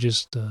 They may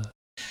just.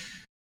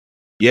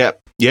 Yeah.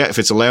 If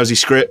it's a lousy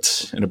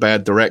script and a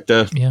bad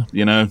director,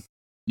 you know,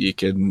 you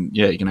can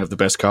have the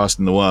best cast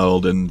in the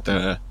world, and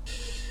I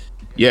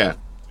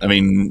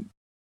mean,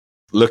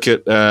 look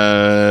at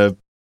Batman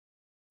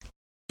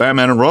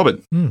and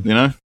Robin. You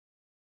know,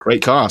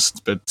 great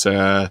cast, but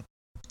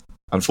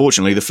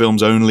unfortunately, the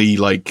film's only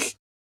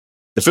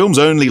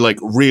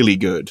really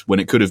good when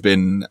it could have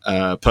been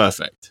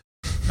perfect.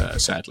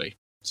 Sadly,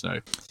 so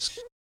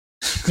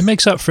it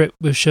makes up for it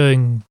with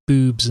showing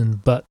boobs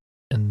and butt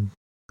and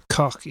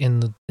cock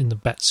in the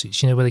bat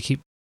suits. You know, where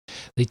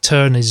they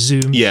turn, they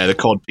zoom. Yeah, the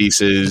cod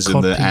pieces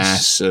and the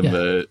ass and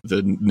the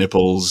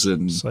nipples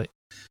and that's what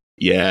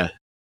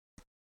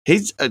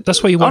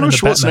you want. Arnold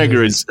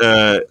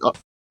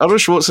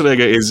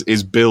Schwarzenegger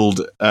is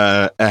billed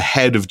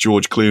ahead of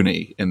George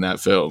Clooney in that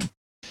film.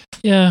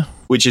 Yeah,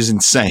 which is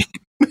insane.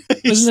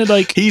 Isn't it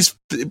like he's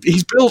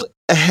billed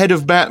ahead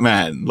of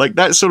Batman? Like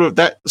that sort of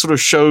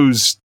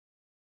shows,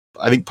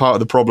 I think, part of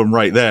the problem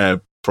right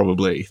there.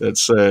 Probably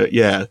that's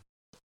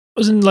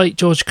Wasn't like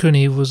George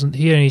Clooney,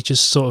 he only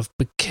just sort of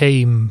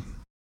became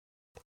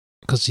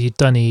because he'd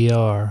done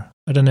ER.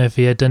 I don't know if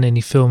he had done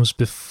any films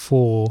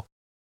before.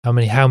 How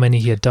many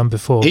he had done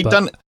before?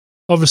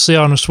 Obviously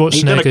Arnold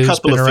Schwarzenegger, who's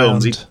been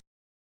around.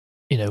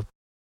 You know,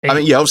 I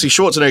mean, obviously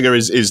Schwarzenegger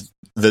is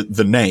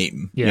the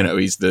name. You know,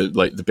 he's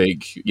the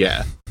big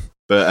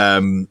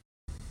but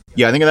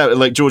Yeah, I think of that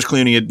like George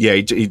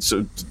Clooney. He'd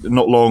sort of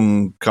not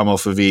long come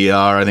off of ER.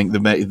 I think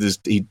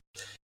he'd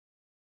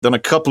done a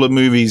couple of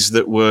movies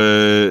that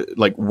were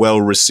like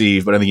well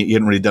received, but I think he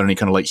hadn't really done any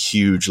kind of like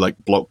huge like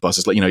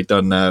blockbusters. Like he'd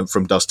done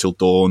From Dusk Till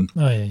Dawn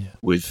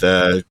with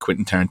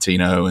Quentin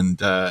Tarantino, and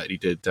he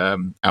did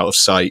Out of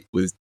Sight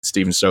with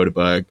Steven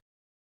Soderbergh.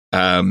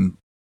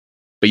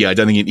 But yeah, I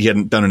don't think he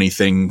hadn't done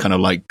anything kind of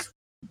like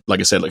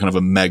I said, like kind of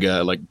a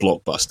mega like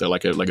blockbuster,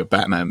 like a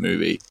Batman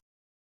movie.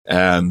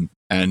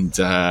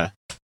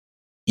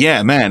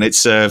 Yeah, man,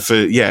 it's I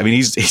mean,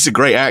 he's a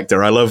great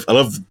actor. I love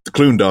the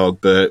Clune Dog,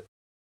 but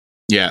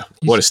yeah,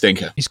 what a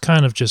stinker. He's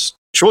kind of just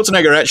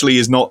Schwarzenegger actually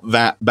is not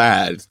that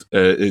bad.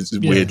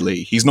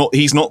 Weirdly, he's not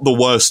the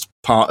worst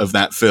part of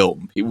that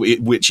film,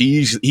 which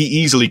he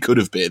easily could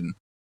have been.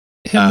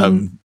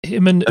 Him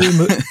and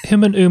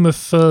Uma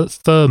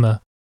Thurman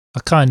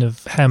are kind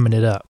of hamming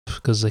it up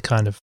because they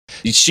kind of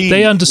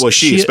she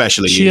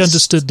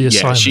understood the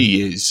assignment. Yeah,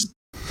 she is.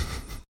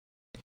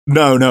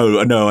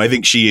 No. I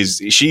think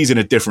she's in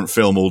a different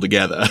film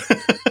altogether.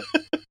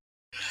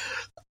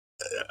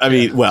 I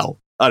mean, well,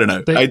 I don't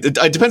know. It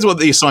depends on what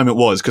the assignment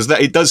was, because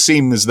it does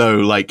seem as though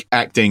like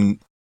act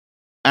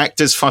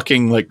as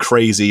fucking like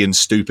crazy and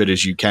stupid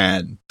as you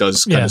can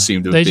does kind of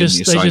seem to have been the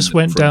assignment. They just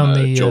went down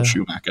the Joel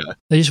Schumacher.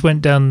 They just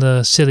went down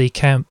the silly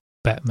camp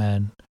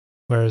Batman,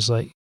 whereas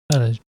like I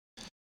don't know,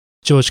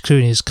 George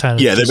Clooney is kind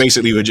of they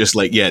basically were just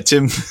like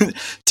Tim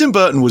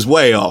Burton was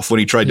way off when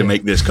he tried to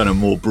make this kind of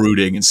more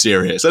brooding and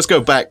serious. Let's go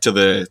back to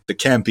the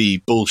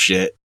campy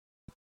bullshit.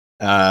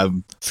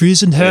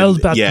 Freezing hell,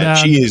 Batman. Yeah,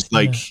 she is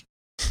like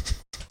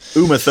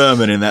Uma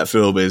Thurman in that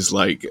film is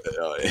like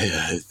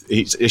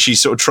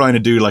she's sort of trying to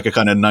do like a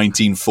kind of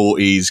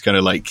 1940s kind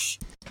of like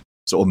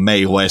sort of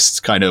Mae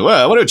West kind of,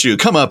 well, why don't you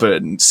come up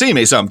and see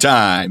me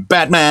sometime,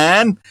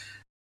 Batman?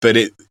 But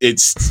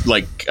it's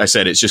like I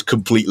said, it's just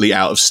completely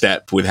out of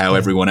step with how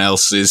everyone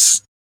else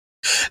is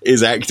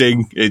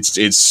acting.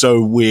 It's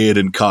so weird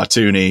and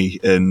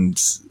cartoony,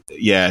 and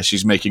yeah,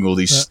 she's making all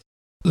these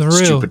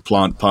stupid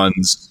plant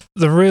puns.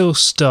 The real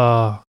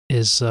star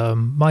is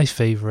my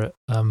favorite,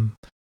 Alicia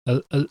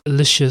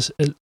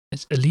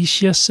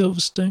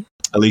Silverstone.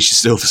 Alicia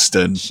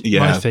Silverstone, yeah,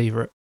 my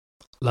favorite.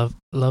 Love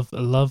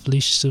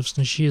Alicia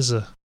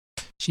Silverstone.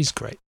 She's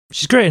great.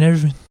 She's great in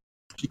everything.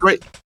 She's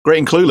great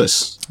in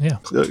Clueless. Yeah,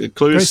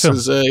 Clueless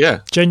is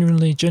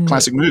genuinely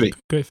classic movie.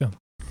 Great film.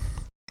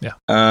 Yeah.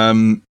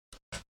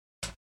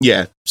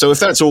 Yeah. So if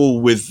that's all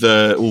with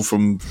all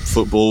from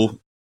football,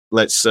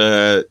 let's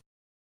sort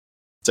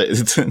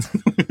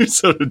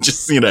of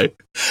just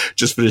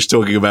finish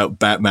talking about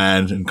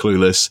Batman and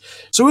Clueless.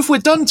 So if we're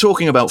done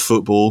talking about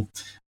football,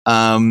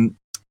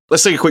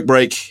 let's take a quick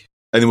break,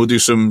 and then we'll do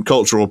some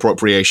cultural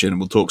appropriation, and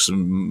we'll talk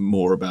some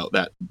more about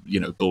that,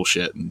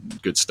 bullshit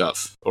and good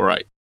stuff. All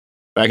right.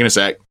 Back in a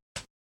sec.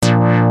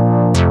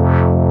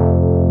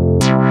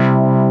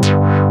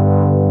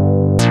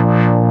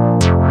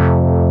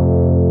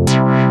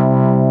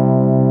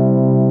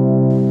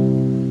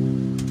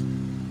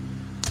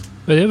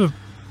 But the other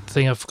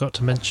thing I forgot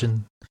to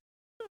mention,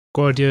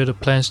 Guardiola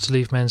plans to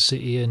leave Man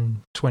City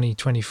in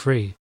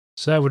 2023.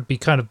 So that would be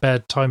kind of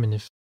bad timing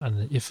if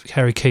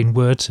Harry Kane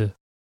were to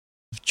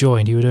have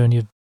joined. He would only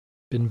have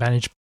been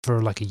managed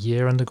for like a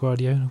year under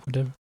Guardiola or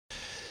whatever.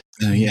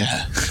 Oh,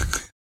 yeah.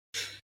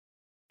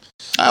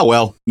 Oh,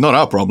 well, not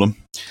our problem.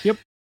 Yep.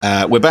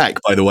 We're back,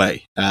 by the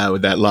way,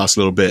 with that last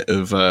little bit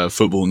of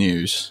football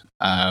news.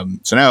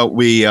 So now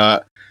we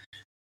are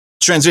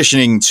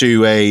transitioning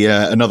to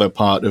another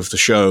part of the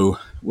show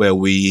where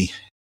we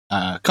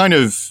kind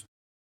of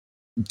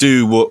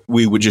do what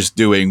we were just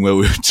doing, where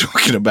we were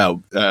talking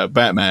about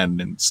Batman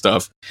and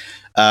stuff.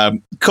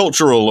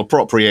 Cultural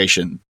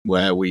appropriation,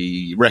 where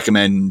we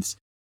recommend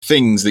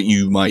things that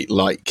you might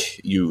like,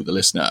 you, the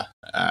listener.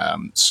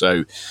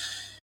 So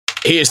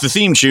here's the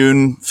theme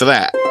tune for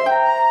that.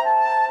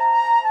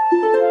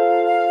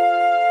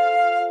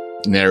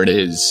 And there it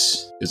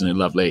is. Isn't it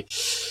lovely?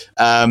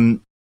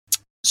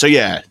 So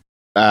yeah.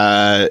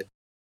 Lawrence,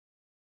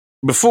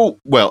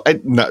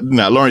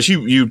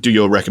 you do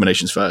your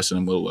recommendations first,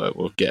 and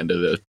we'll get into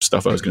the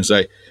stuff I was going to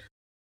say.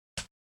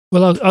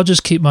 Well, I'll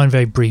just keep mine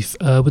very brief.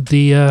 With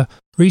the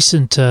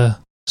recent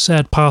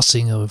sad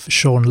passing of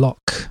Sean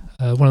Locke,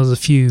 one of the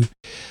few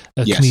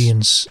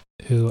comedians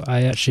who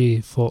I actually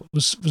thought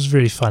was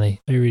really funny.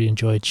 I really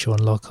enjoyed Sean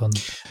Locke on.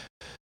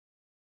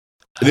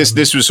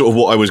 This was sort of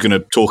what I was going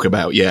to talk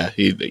about. I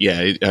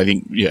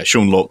think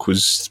Sean Locke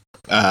was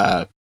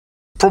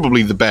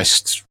probably the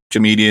best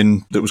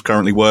comedian that was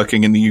currently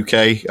working in the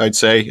UK, I'd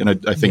say. And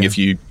I think if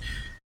you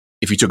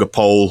took a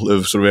poll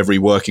of sort of every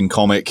working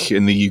comic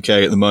in the UK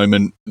at the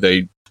moment,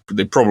 they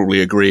probably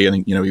agree. I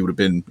think he would have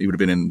been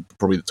in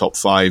probably the top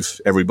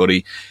 5.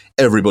 Everybody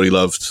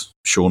loved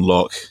Sean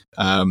Locke.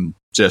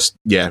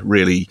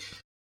 Really,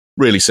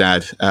 really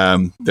sad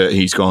that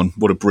he's gone.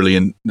 What a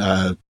brilliant,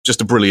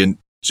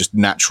 just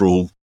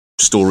natural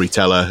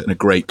storyteller, and a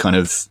great kind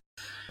of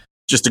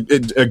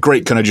a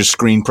great kind of just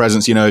screen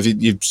presence. If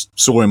you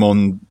saw him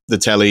on the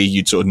telly,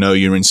 you'd sort of know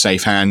you're in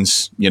safe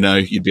hands.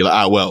 You'd be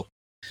like, well,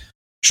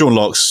 Sean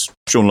Locke's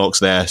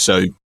there,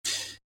 so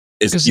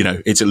it's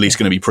it's at least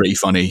going to be pretty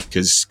funny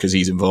because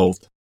he's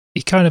involved.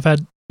 He kind of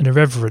had an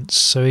irreverence,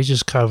 so he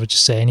just kind of would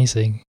just say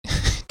anything.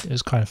 It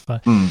was kind of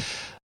fun.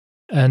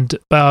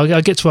 But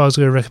I'll get to what I was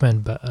going to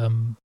recommend. But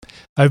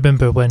I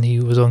remember when he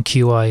was on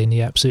QI and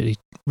he absolutely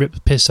ripped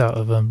the piss out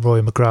of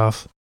Rory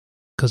McGrath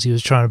because he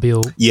was trying to be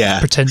all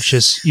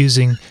pretentious,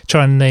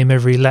 trying to name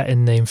every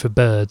Latin name for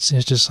birds.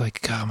 It's just like,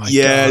 oh my god!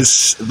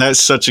 Yes, that's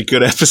such a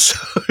good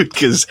episode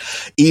because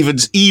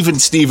even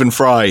Stephen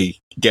Fry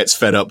gets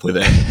fed up with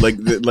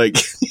it. Like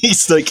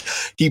he's like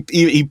he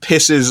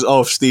pisses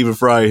off Stephen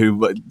Fry,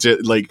 who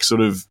like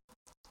sort of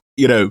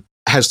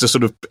has to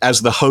sort of,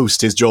 as the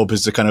host, his job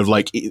is to kind of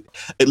like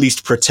at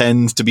least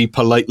pretend to be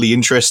politely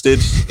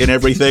interested in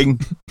everything.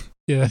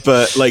 Yeah.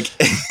 But like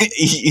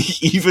he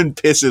even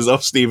pisses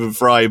off Stephen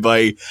Fry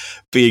by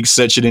being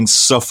such an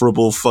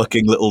insufferable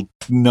fucking little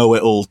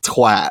know-it-all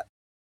twat.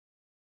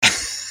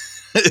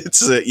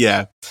 It's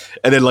and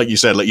then like you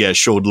said,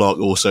 Sean Locke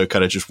also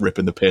kind of just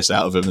ripping the piss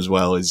out of him as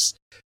well is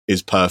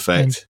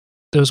perfect. And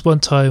there was one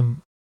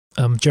time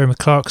Jeremy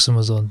Clarkson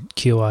was on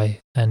QI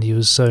and he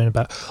was saying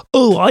about,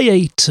 I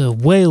ate a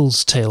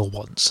whale's tail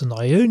once, and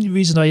the only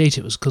reason I ate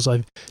it was because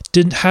I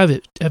didn't have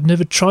it. I've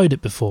never tried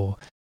it before.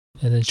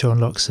 And then Sean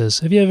Locke says,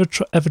 have you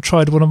ever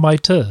tried one of my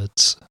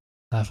turds?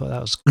 And I thought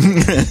that was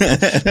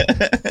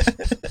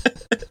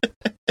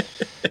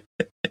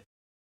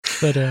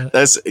But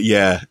that's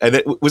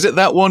and was it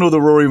that one or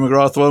the Rory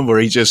McGrath one where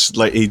he just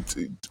like he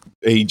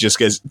just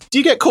goes, do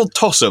you get called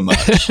tosser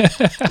much?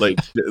 like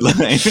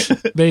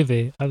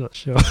maybe, I'm not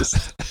sure.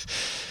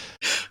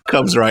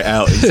 Comes right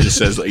out and just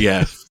says like,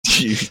 you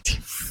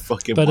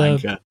fucking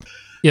wanker.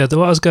 What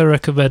I was going to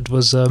recommend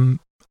was a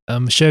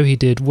show he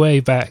did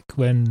way back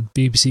when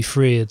BBC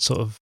Three had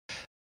sort of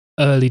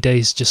early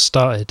days just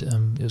started.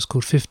 It was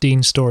called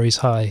 15 Stories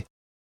High,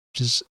 which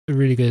is a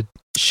really good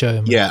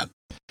show. Yeah.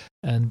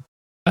 And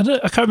I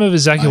can't remember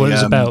exactly what it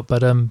was about,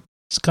 but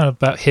it's kind of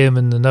about him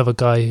and another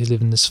guy who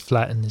live in this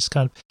flat, and it's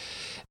kind of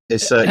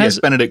it's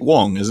Benedict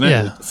Wong, isn't it?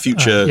 Yeah,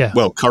 future,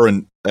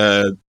 current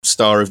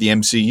star of the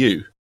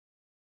MCU.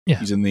 Yeah,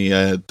 he's in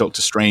the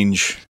Doctor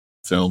Strange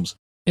films.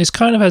 It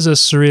kind of has a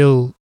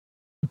surreal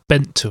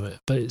bent to it,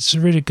 but it's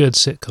a really good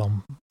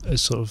sitcom.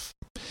 It's sort of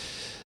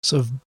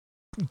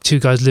two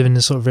guys living in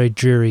this sort of very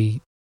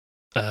dreary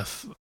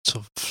sort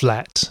of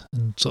flat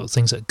and sort of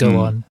things that go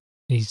on.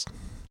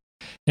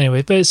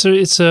 Anyway, but it's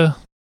a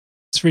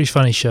really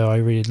funny show. I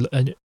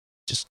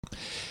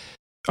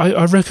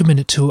recommend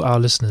it to our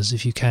listeners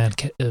if you can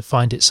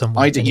find it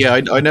somewhere.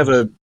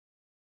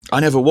 I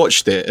never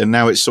watched it, and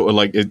now it's sort of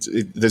like there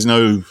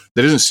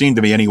doesn't seem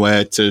to be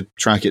anywhere to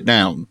track it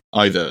down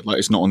either. Like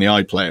it's not on the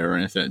iPlayer or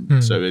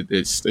anything. So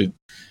the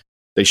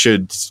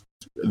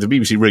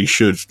BBC really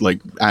should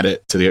like add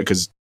it to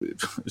because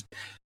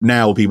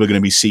now people are going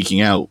to be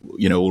seeking out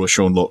all of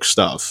Sean Locke's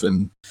stuff,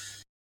 and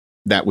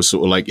that was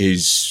sort of like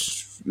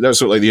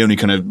the only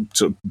kind of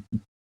sort of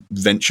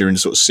venture in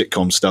sort of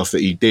sitcom stuff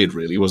that he did,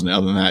 really, wasn't it?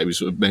 Other than that, it was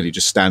sort of mainly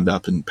just stand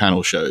up and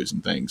panel shows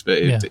and things. But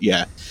it's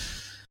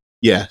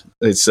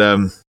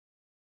I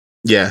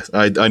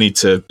need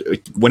to,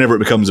 whenever it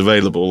becomes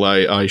available,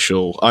 I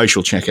shall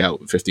check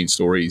out 15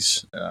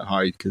 Stories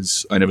High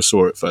because I never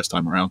saw it first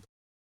time around.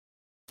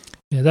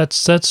 Yeah,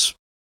 that's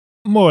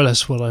more or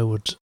less what I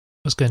was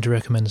going to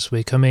recommend this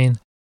week. I mean,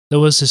 there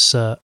was this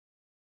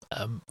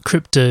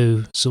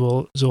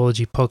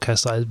cryptozoology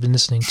podcast that I've been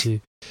listening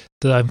to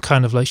that I'm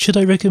kind of like, should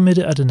I recommend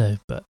it? I don't know,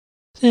 but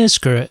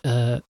screw it.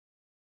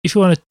 If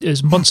you want to,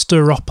 it's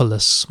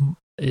Monsteropolis.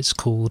 It's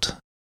called.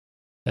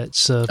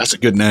 That's a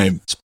good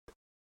name.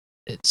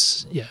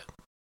 It's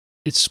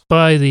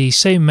by the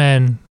same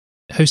man,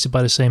 hosted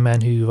by the same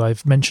man who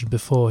I've mentioned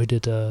before, who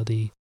did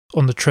the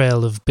On the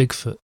Trail of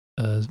Bigfoot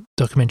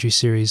documentary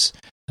series.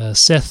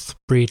 Seth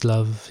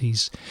Breedlove.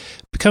 He's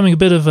becoming a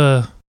bit of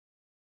a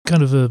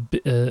kind of a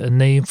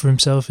name for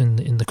himself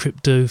in the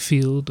crypto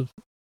field.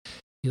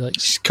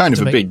 It's kind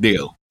of a big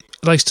deal.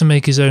 Likes to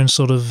make his own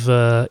sort of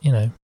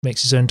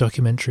makes his own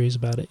documentaries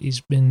about it.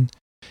 He's been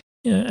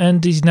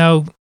and he's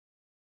now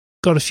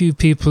got a few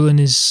people in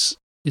his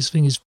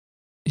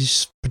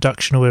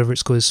production or whatever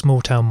it's called, his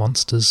Small Town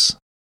Monsters,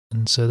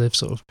 and so they've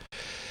sort of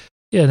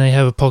and they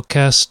have a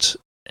podcast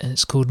and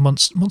it's called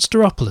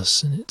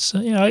Monsteropolis, and it's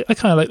I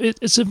kind of like it.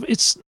 It's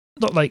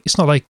not like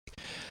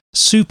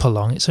super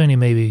long. It's only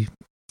maybe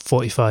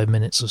 45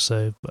 minutes or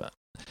so, but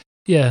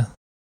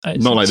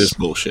not like this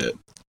bullshit.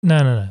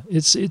 No.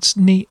 It's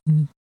neat.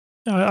 And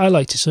I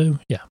liked it, so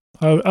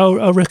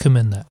I'll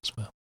recommend that as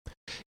well.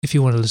 If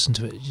you want to listen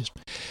to it,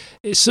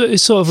 it's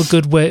sort of a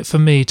good way for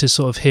me to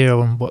sort of hear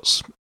on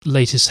what's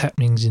latest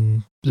happenings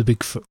in the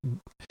Bigfoot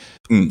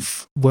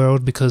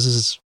world,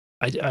 because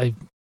I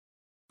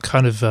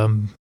kind of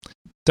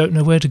don't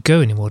know where to go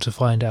anymore to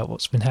find out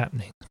what's been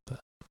happening. But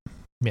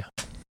yeah.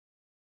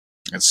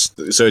 It's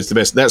the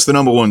best. That's the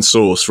number one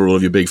source for all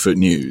of your Bigfoot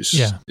news.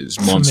 Yeah, is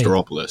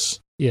Monsteropolis.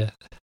 Yeah,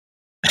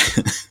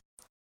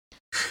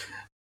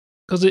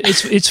 because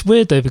it's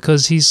weird though,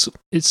 because it's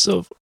sort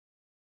of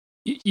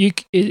you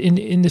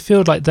in the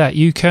field like that,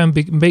 you can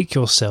make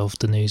yourself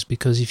the news,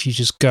 because if you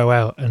just go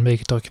out and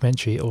make a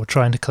documentary or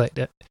trying to collect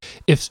it,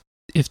 if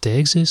they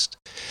exist,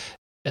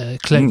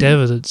 collect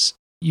evidence,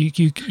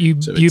 you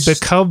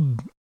become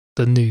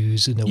the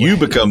news in a way. You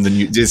become the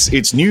news.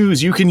 It's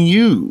news you can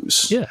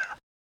use. Yeah.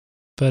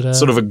 But,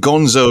 sort of a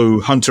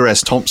Gonzo Hunter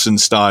S. Thompson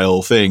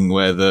style thing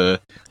where the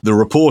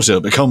reporter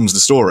becomes the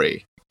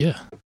story. Yeah.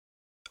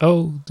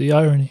 Oh, the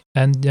irony.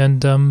 And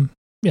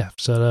yeah,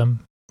 so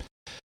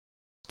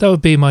that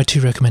would be my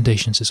 2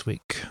 recommendations this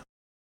week.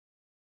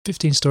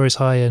 15 Stories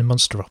High and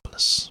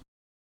Monsteropolis.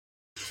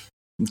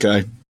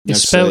 Okay.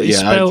 It's spelled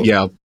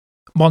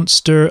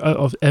Monster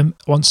of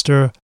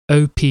Monster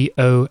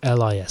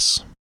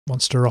Opolis.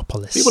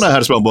 Monsteropolis. People know how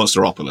to spell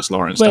Monsteropolis,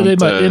 Lawrence. Well, they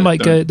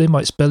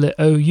might spell it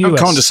OUS. Don't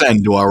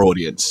condescend to our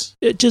audience.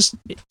 Just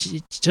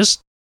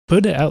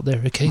put it out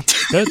there, okay?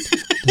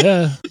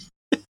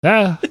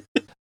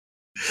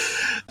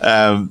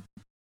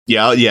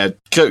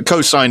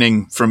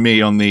 Co-signing from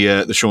me on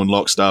the Sean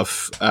Locke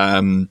stuff. I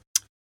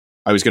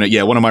was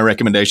gonna, one of my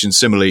recommendations.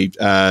 Similarly,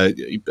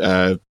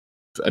 another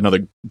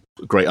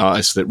great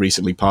artist that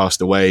recently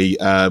passed away.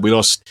 We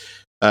lost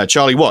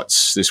Charlie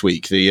Watts this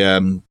week,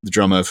 the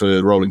drummer for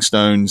the Rolling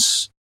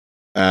Stones.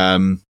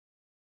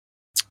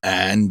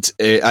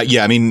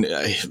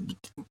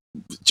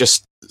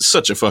 Just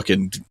such a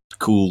fucking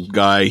cool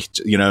guy.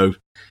 You know,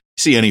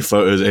 see any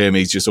photos of him,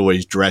 he's just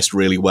always dressed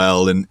really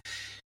well, and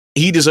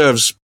he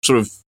deserves sort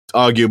of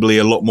arguably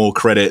a lot more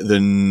credit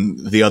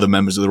than the other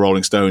members of the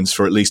Rolling Stones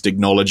for at least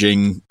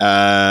acknowledging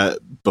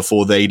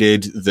before they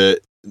did that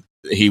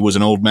he was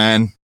an old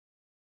man.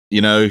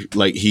 You know,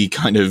 like he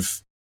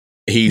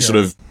sort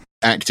of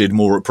acted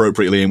more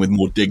appropriately and with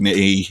more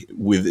dignity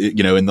with,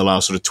 you know, in the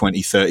last sort of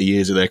 20, 30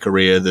 years of their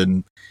career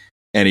than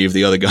any of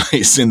the other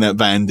guys in that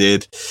band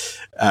did.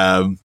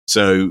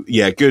 So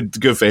yeah,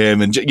 good for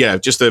him. And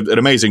just an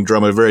amazing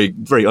drummer, very,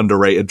 very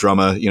underrated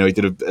drummer. You know, he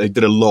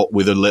did a lot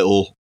with a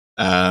little,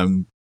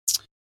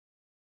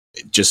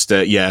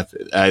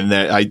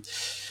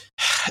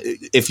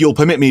 if you'll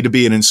permit me to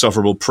be an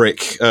insufferable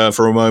prick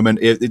for a moment,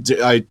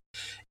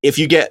 if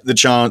you get the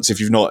chance, if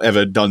you've not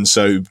ever done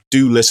so,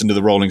 do listen to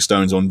the Rolling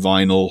Stones on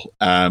vinyl.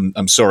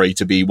 I'm sorry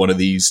to be one of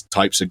these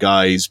types of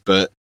guys,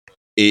 but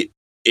it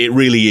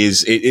really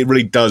is. It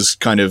really does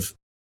kind of.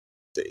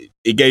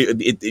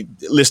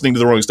 Listening to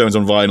the Rolling Stones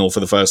on vinyl for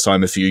the first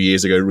time a few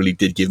years ago really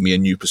did give me a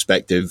new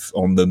perspective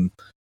on them,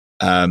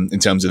 in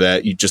terms of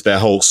their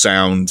whole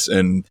sound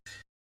and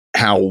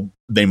how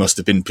they must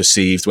have been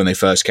perceived when they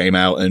first came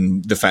out,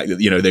 and the fact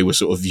that, you know, they were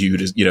sort of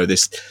viewed as, you know,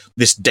 this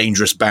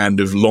dangerous band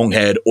of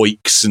long-haired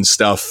oiks and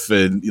stuff,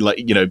 and like,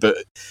 you know, but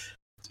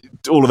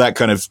all of that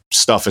kind of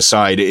stuff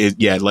aside,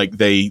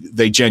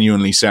 they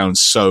genuinely sound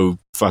so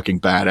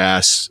fucking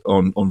badass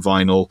on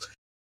vinyl.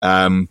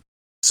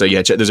 So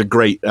yeah, there's a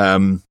great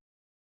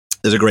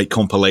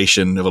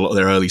compilation of a lot of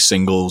their early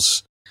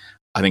singles.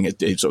 I think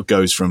it sort of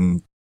goes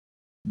from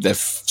their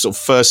sort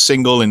of first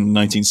single in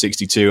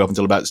 1962 up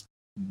until about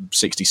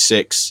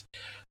 66.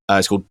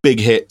 It's called Big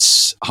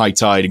Hits, High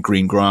Tide, and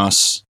Green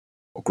Grass,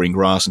 or Green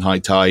Grass and High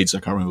Tides. I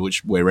can't remember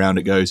which way around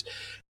it goes.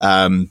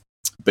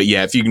 But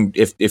yeah,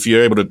 if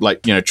you're able to,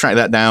 like, you know, track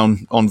that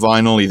down on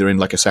vinyl, either in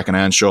like a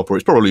secondhand shop, or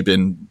it's probably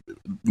been,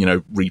 you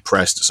know,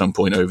 repressed at some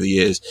point over the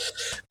years,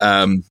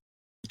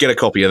 get a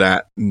copy of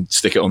that and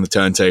stick it on the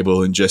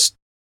turntable and just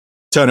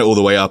turn it all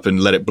the way up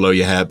and let it blow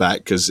your hair back,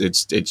 because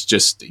it's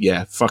just,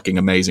 yeah, fucking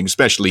amazing.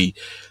 Especially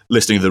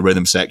listening to the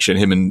rhythm section.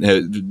 Him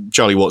and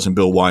Charlie Watts and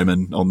Bill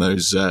Wyman on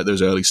those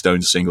early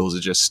Stones singles are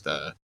just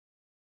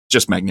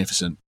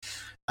magnificent.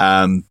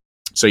 So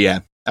yeah,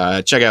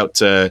 check out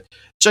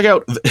check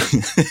out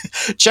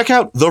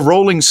the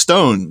Rolling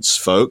Stones,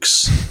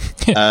 folks.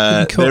 Cool.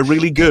 They're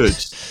really good.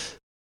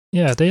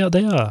 Yeah, they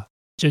are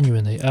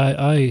genuinely.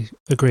 I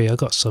agree. I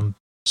got some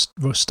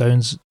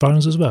Stones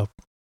vinyls as well.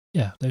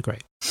 Yeah, they're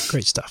great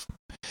stuff.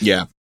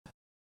 Yeah,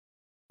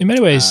 in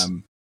many ways,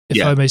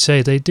 if I may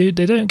say, they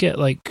don't get,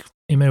 like,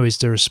 in many ways,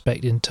 the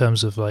respect in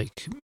terms of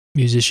like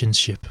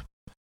musicianship.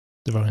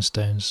 The Rolling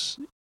Stones,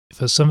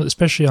 for some,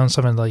 especially on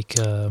something like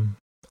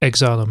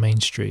Exile on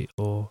Main Street,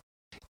 or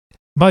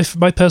my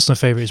personal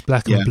favorite is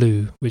Black and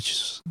Blue, which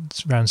is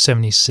around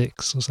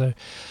 76 or so.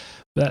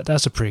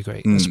 That's a pretty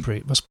great.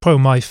 That's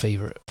probably my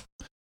favorite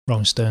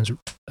Rolling Stones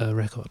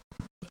record.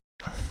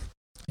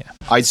 Yeah,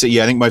 I'd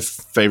say, I think my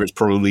favorite's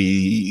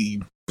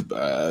probably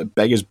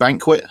Beggar's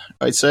Banquet.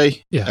 I'd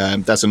say,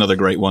 that's another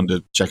great one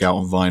to check out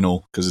on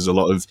vinyl, because there's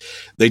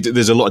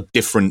a lot of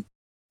different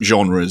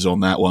genres on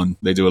that one.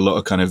 They do a lot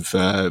of kind of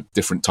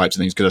different types of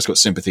things, because it's got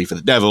Sympathy for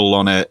the Devil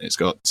on it. It's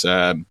got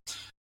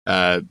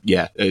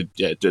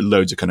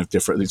loads of kind of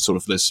different sort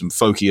of, there's some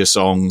folkier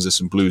songs, there's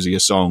some bluesier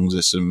songs,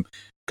 there's some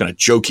kind of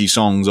jokey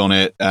songs on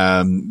it.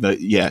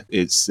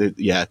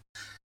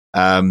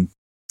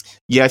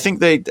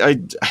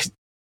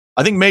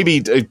 I think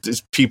maybe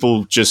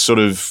people just sort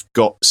of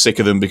got sick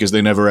of them because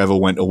they never ever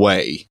went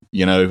away.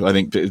 You know, I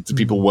think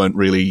people weren't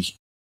really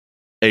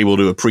able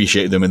to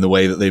appreciate them in the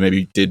way that they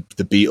maybe did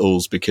the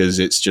Beatles, because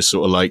it's just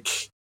sort of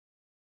like,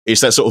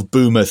 it's that sort of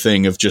boomer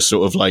thing of just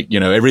sort of like, you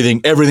know,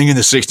 everything in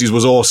the 60s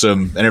was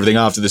awesome and everything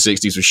after the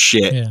 60s was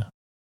shit. Yeah.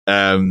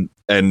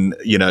 And,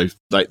 you know,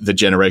 like the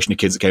generation of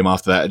kids that came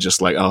after that are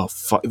just like, oh,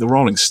 fuck, the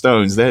Rolling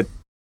Stones,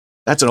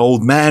 that's an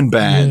old man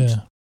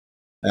band.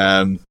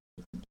 Yeah.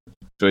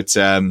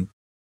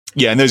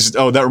 Yeah, and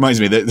that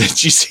reminds me,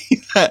 did you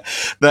see that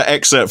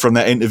excerpt from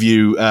that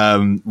interview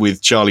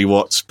with Charlie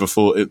Watts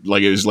before it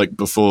was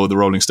before the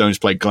Rolling Stones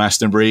played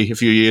Glastonbury a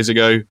few years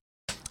ago?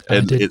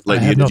 And I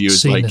have not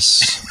seen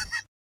this.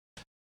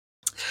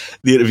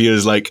 The interview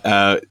is like,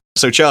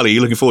 so Charlie,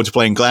 you're looking forward to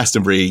playing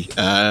Glastonbury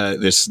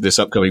this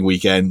upcoming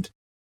weekend?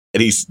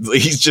 And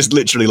he's just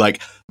literally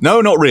like, no,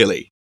 not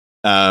really.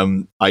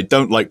 I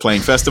don't like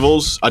playing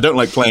festivals. I don't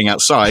like playing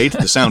outside.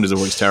 The sound is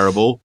always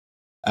terrible.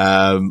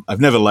 I've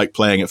never liked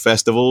playing at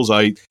festivals.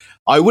 I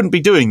wouldn't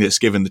be doing this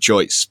given the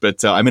choice,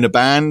 but I'm in a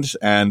band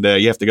and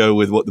you have to go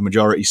with what the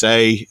majority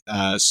say.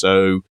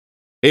 So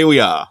here we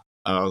are.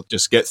 I'll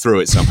just get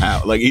through it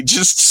somehow. Like, he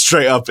just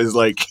straight up is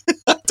like,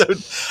 I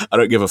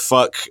don't give a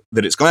fuck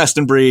that it's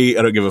Glastonbury.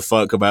 I don't give a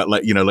fuck about,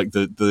 like, you know, like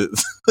the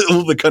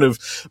all the kind of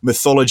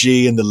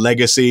mythology and the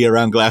legacy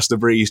around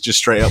Glastonbury. He's just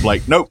straight up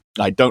like, nope,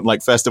 I don't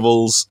like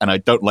festivals and I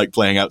don't like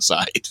playing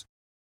outside.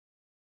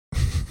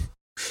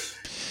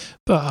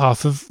 But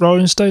half of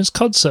Rolling Stones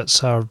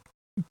concerts are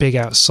big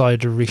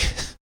outside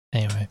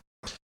anyway.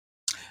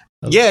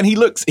 Yeah, and I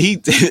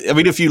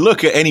mean, if you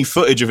look at any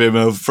footage of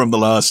him from the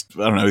last,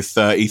 I don't know,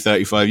 30,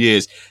 35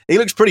 years, he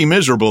looks pretty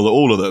miserable at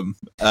all of them.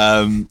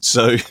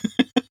 So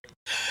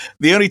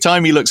the only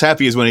time he looks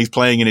happy is when he's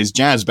playing in his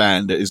jazz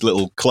band at his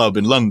little club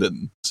in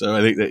London. So I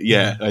think that,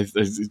 I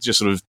just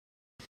sort of,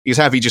 he's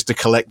happy just to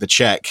collect the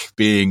check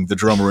being the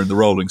drummer in the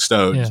Rolling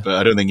Stones. Yeah. But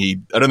I don't think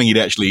he'd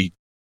actually,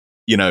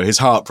 you know, his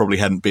heart probably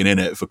hadn't been in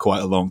it for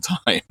quite a long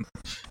time.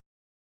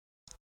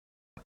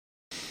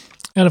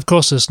 And of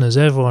course, listeners,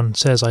 everyone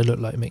says I look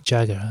like Mick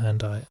Jagger,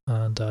 and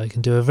I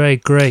can do a very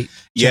great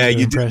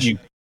Jagger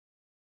impression.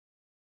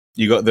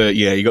 You got the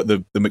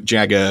Mick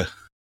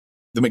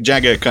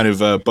Jagger kind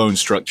of bone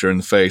structure in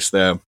the face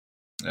there,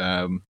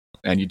 and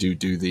you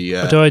do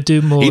the. Do I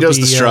do more? He does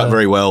the strut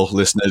very well,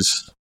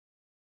 listeners.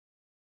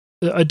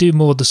 I do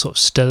more the sort of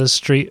Stella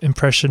Street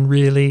impression.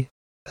 Really,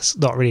 it's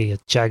not really a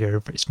Jagger,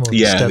 but it's more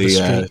the Stella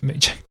Street Mick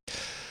Jagger.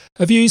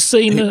 Have you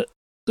seen who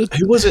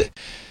was it?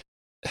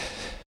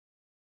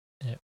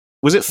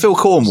 Was it Phil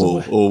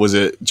Cornwall or was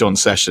it John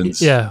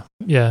Sessions? Yeah.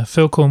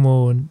 Phil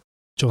Cornwall and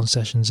John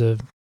Sessions. Phil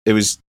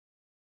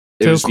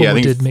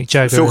Cornwall did Mick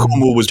Jagger. Phil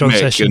Cornwall was John Mick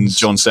Sessions. and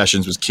John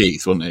Sessions was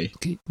Keith, wasn't he?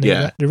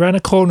 They ran a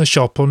corner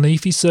shop on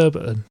Leafy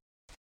Surbiton.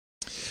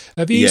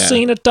 Have you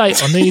seen a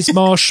date on these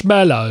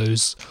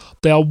marshmallows?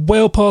 They are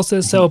well past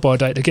their sell-by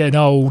date. They're getting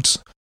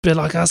old. Bit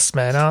like us,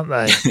 man, aren't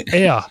they?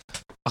 Here,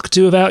 I could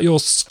do without your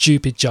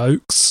stupid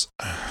jokes.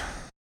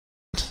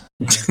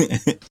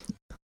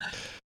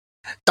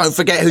 Don't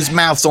forget whose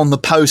mouth's on the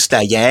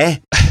poster, yeah?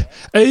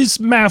 Whose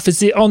mouth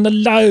is it on the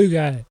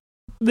logo?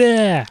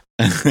 There.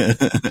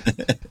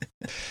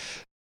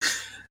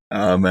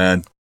 Oh,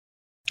 man.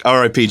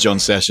 R.I.P. John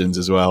Sessions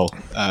as well.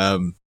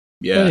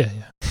 Yeah.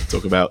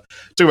 Talk about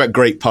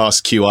great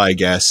past QI, I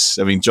guess.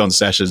 I mean, John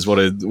Sessions, what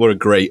a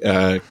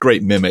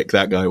great mimic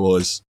that guy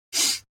was.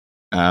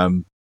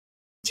 So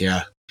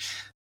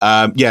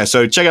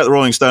check out the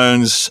Rolling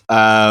Stones.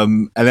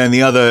 And then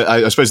the other,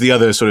 I suppose the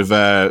other sort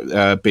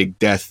of big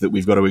death that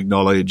we've got to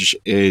acknowledge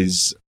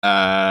is,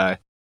 in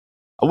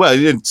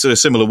sort of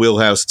similar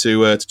wheelhouse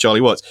to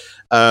Charlie Watts.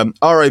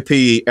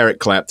 R.I.P. Eric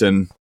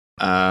Clapton.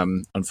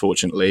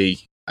 Unfortunately,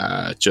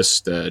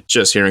 just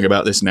hearing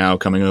about this now,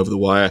 coming over the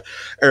wire.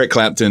 Eric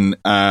Clapton,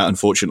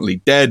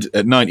 unfortunately, dead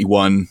at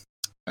 91.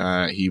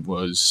 He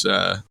was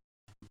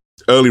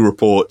early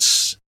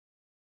reports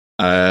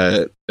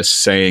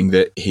saying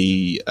that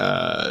he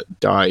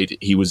died.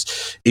 He was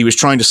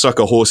trying to suck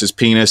a horse's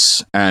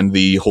penis, and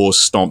the horse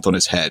stomped on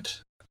his head.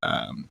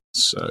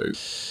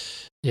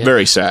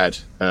 Very sad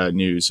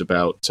news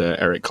about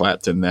Eric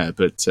Clapton there.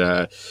 But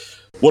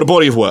what a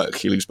body of work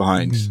he leaves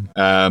behind.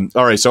 All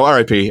right, so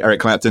R.I.P. Eric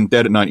Clapton,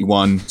 dead at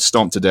 91,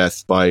 stomped to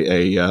death by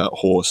a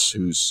horse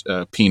whose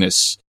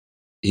penis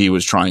he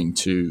was trying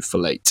to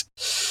fellate.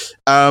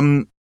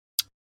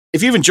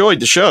 If you've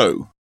enjoyed the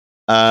show,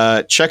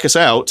 check us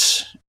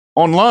out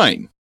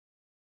online.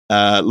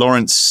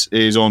 Lawrence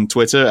is on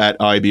Twitter at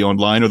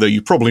IBOnline, although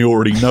you probably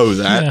already know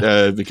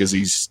that because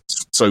he's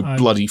so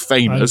bloody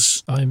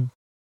famous. I'm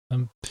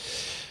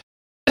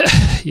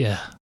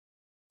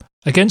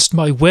against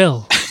my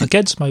will. They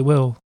dragged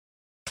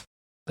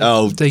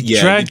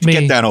me.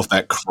 Get down off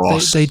that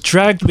cross. They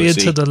dragged me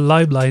into the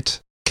limelight,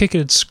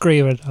 kicking and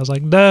screaming. I was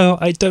like, no,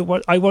 I don't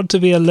want. I want to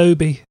be a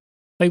Lobie.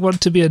 I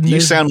want to be a noob.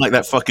 You sound like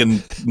that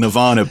fucking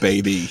Nirvana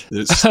baby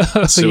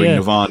that's suing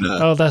Nirvana.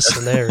 Oh, that's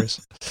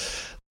hilarious.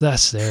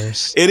 That's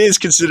hilarious. It is,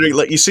 considering,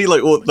 like, you see,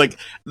 like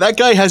that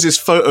guy has his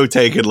photo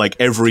taken like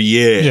every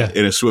year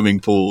in a swimming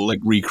pool, like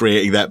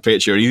recreating that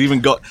picture. He's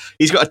got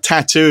a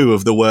tattoo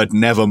of the word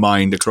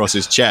 "nevermind" across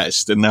his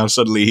chest, and now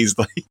suddenly he's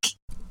like,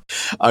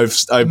 I've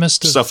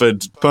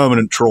suffered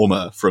permanent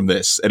trauma from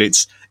this, and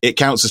it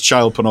counts as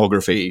child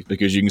pornography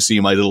because you can see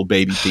my little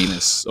baby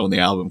penis on the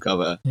album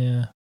cover.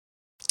 Yeah.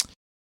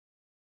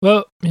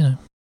 Well, you know,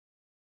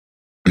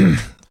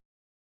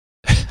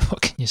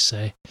 what can you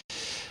say?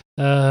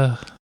 Yeah,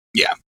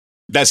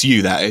 that's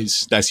you.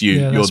 That's you.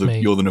 Yeah,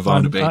 You're the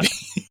Nirvana baby.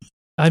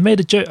 I made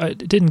a joke. I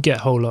didn't get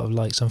a whole lot of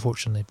likes,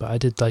 unfortunately, but I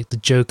did like the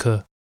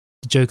Joker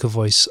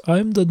voice.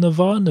 I'm the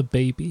Nirvana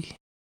baby.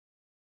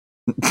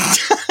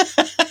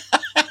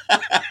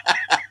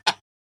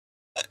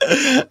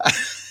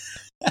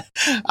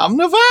 I'm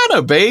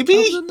Nirvana, baby.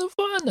 I'm the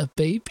Nirvana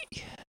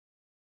baby.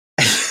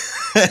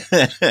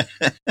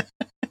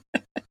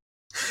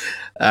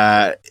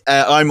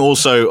 I'm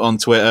also on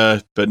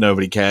Twitter, but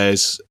nobody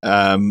cares.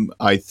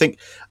 I think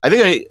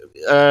I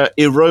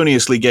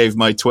erroneously gave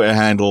my Twitter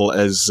handle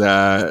as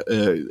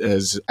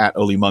at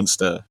Oli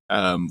Munster,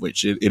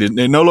 which it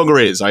no longer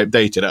is. I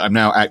updated it. I'm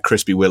now at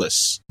Crispy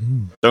Willis.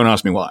 Don't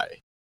ask me why.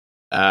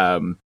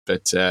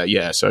 But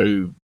yeah,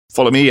 so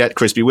follow me at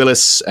Crispy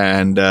Willis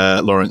and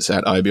Lawrence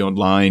at IB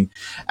Online,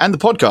 and the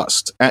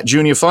podcast at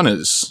Junior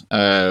Funners.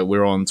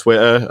 We're on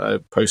Twitter. I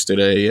posted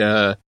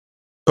a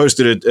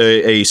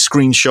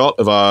screenshot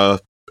of our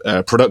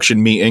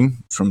production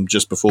meeting from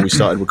just before we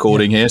started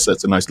recording here. So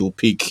that's a nice little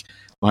peek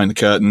behind the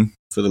curtain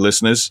for the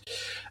listeners.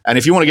 And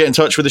if you want to get in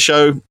touch with the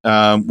show,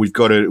 we've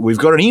got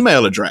an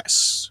email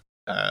address,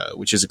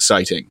 which is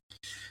exciting.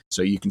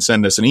 So you can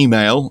send us an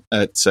email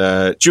at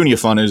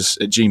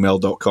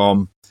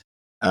juniorfunners@gmail.com.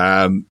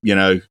 You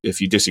know, if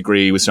you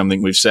disagree with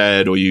something we've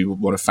said, or you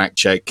want to fact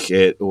check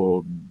it,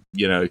 or,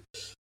 you know,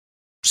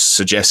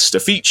 suggest a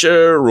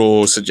feature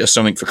or suggest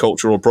something for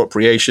cultural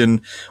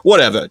appropriation,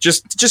 whatever,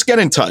 just get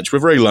in touch. We're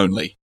very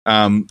lonely.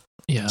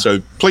 Yeah.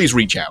 So please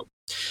reach out.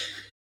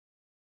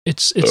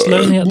 It's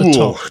lonely at the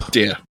top.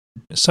 Dear.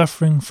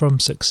 Suffering from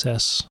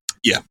success.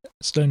 Yeah.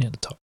 It's lonely at the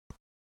top.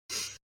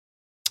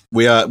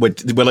 We're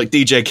like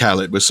DJ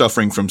Khaled. We're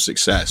suffering from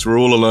success. We're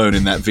all alone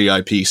in that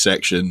VIP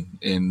section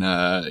in,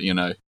 you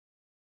know,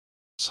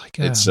 it's like,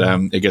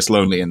 it gets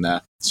lonely in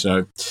there.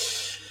 So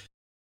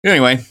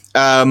anyway,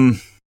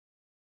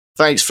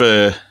 thanks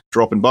for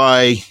dropping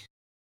by,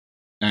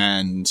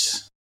 and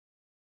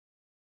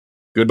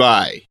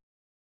goodbye.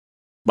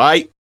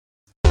 Bye.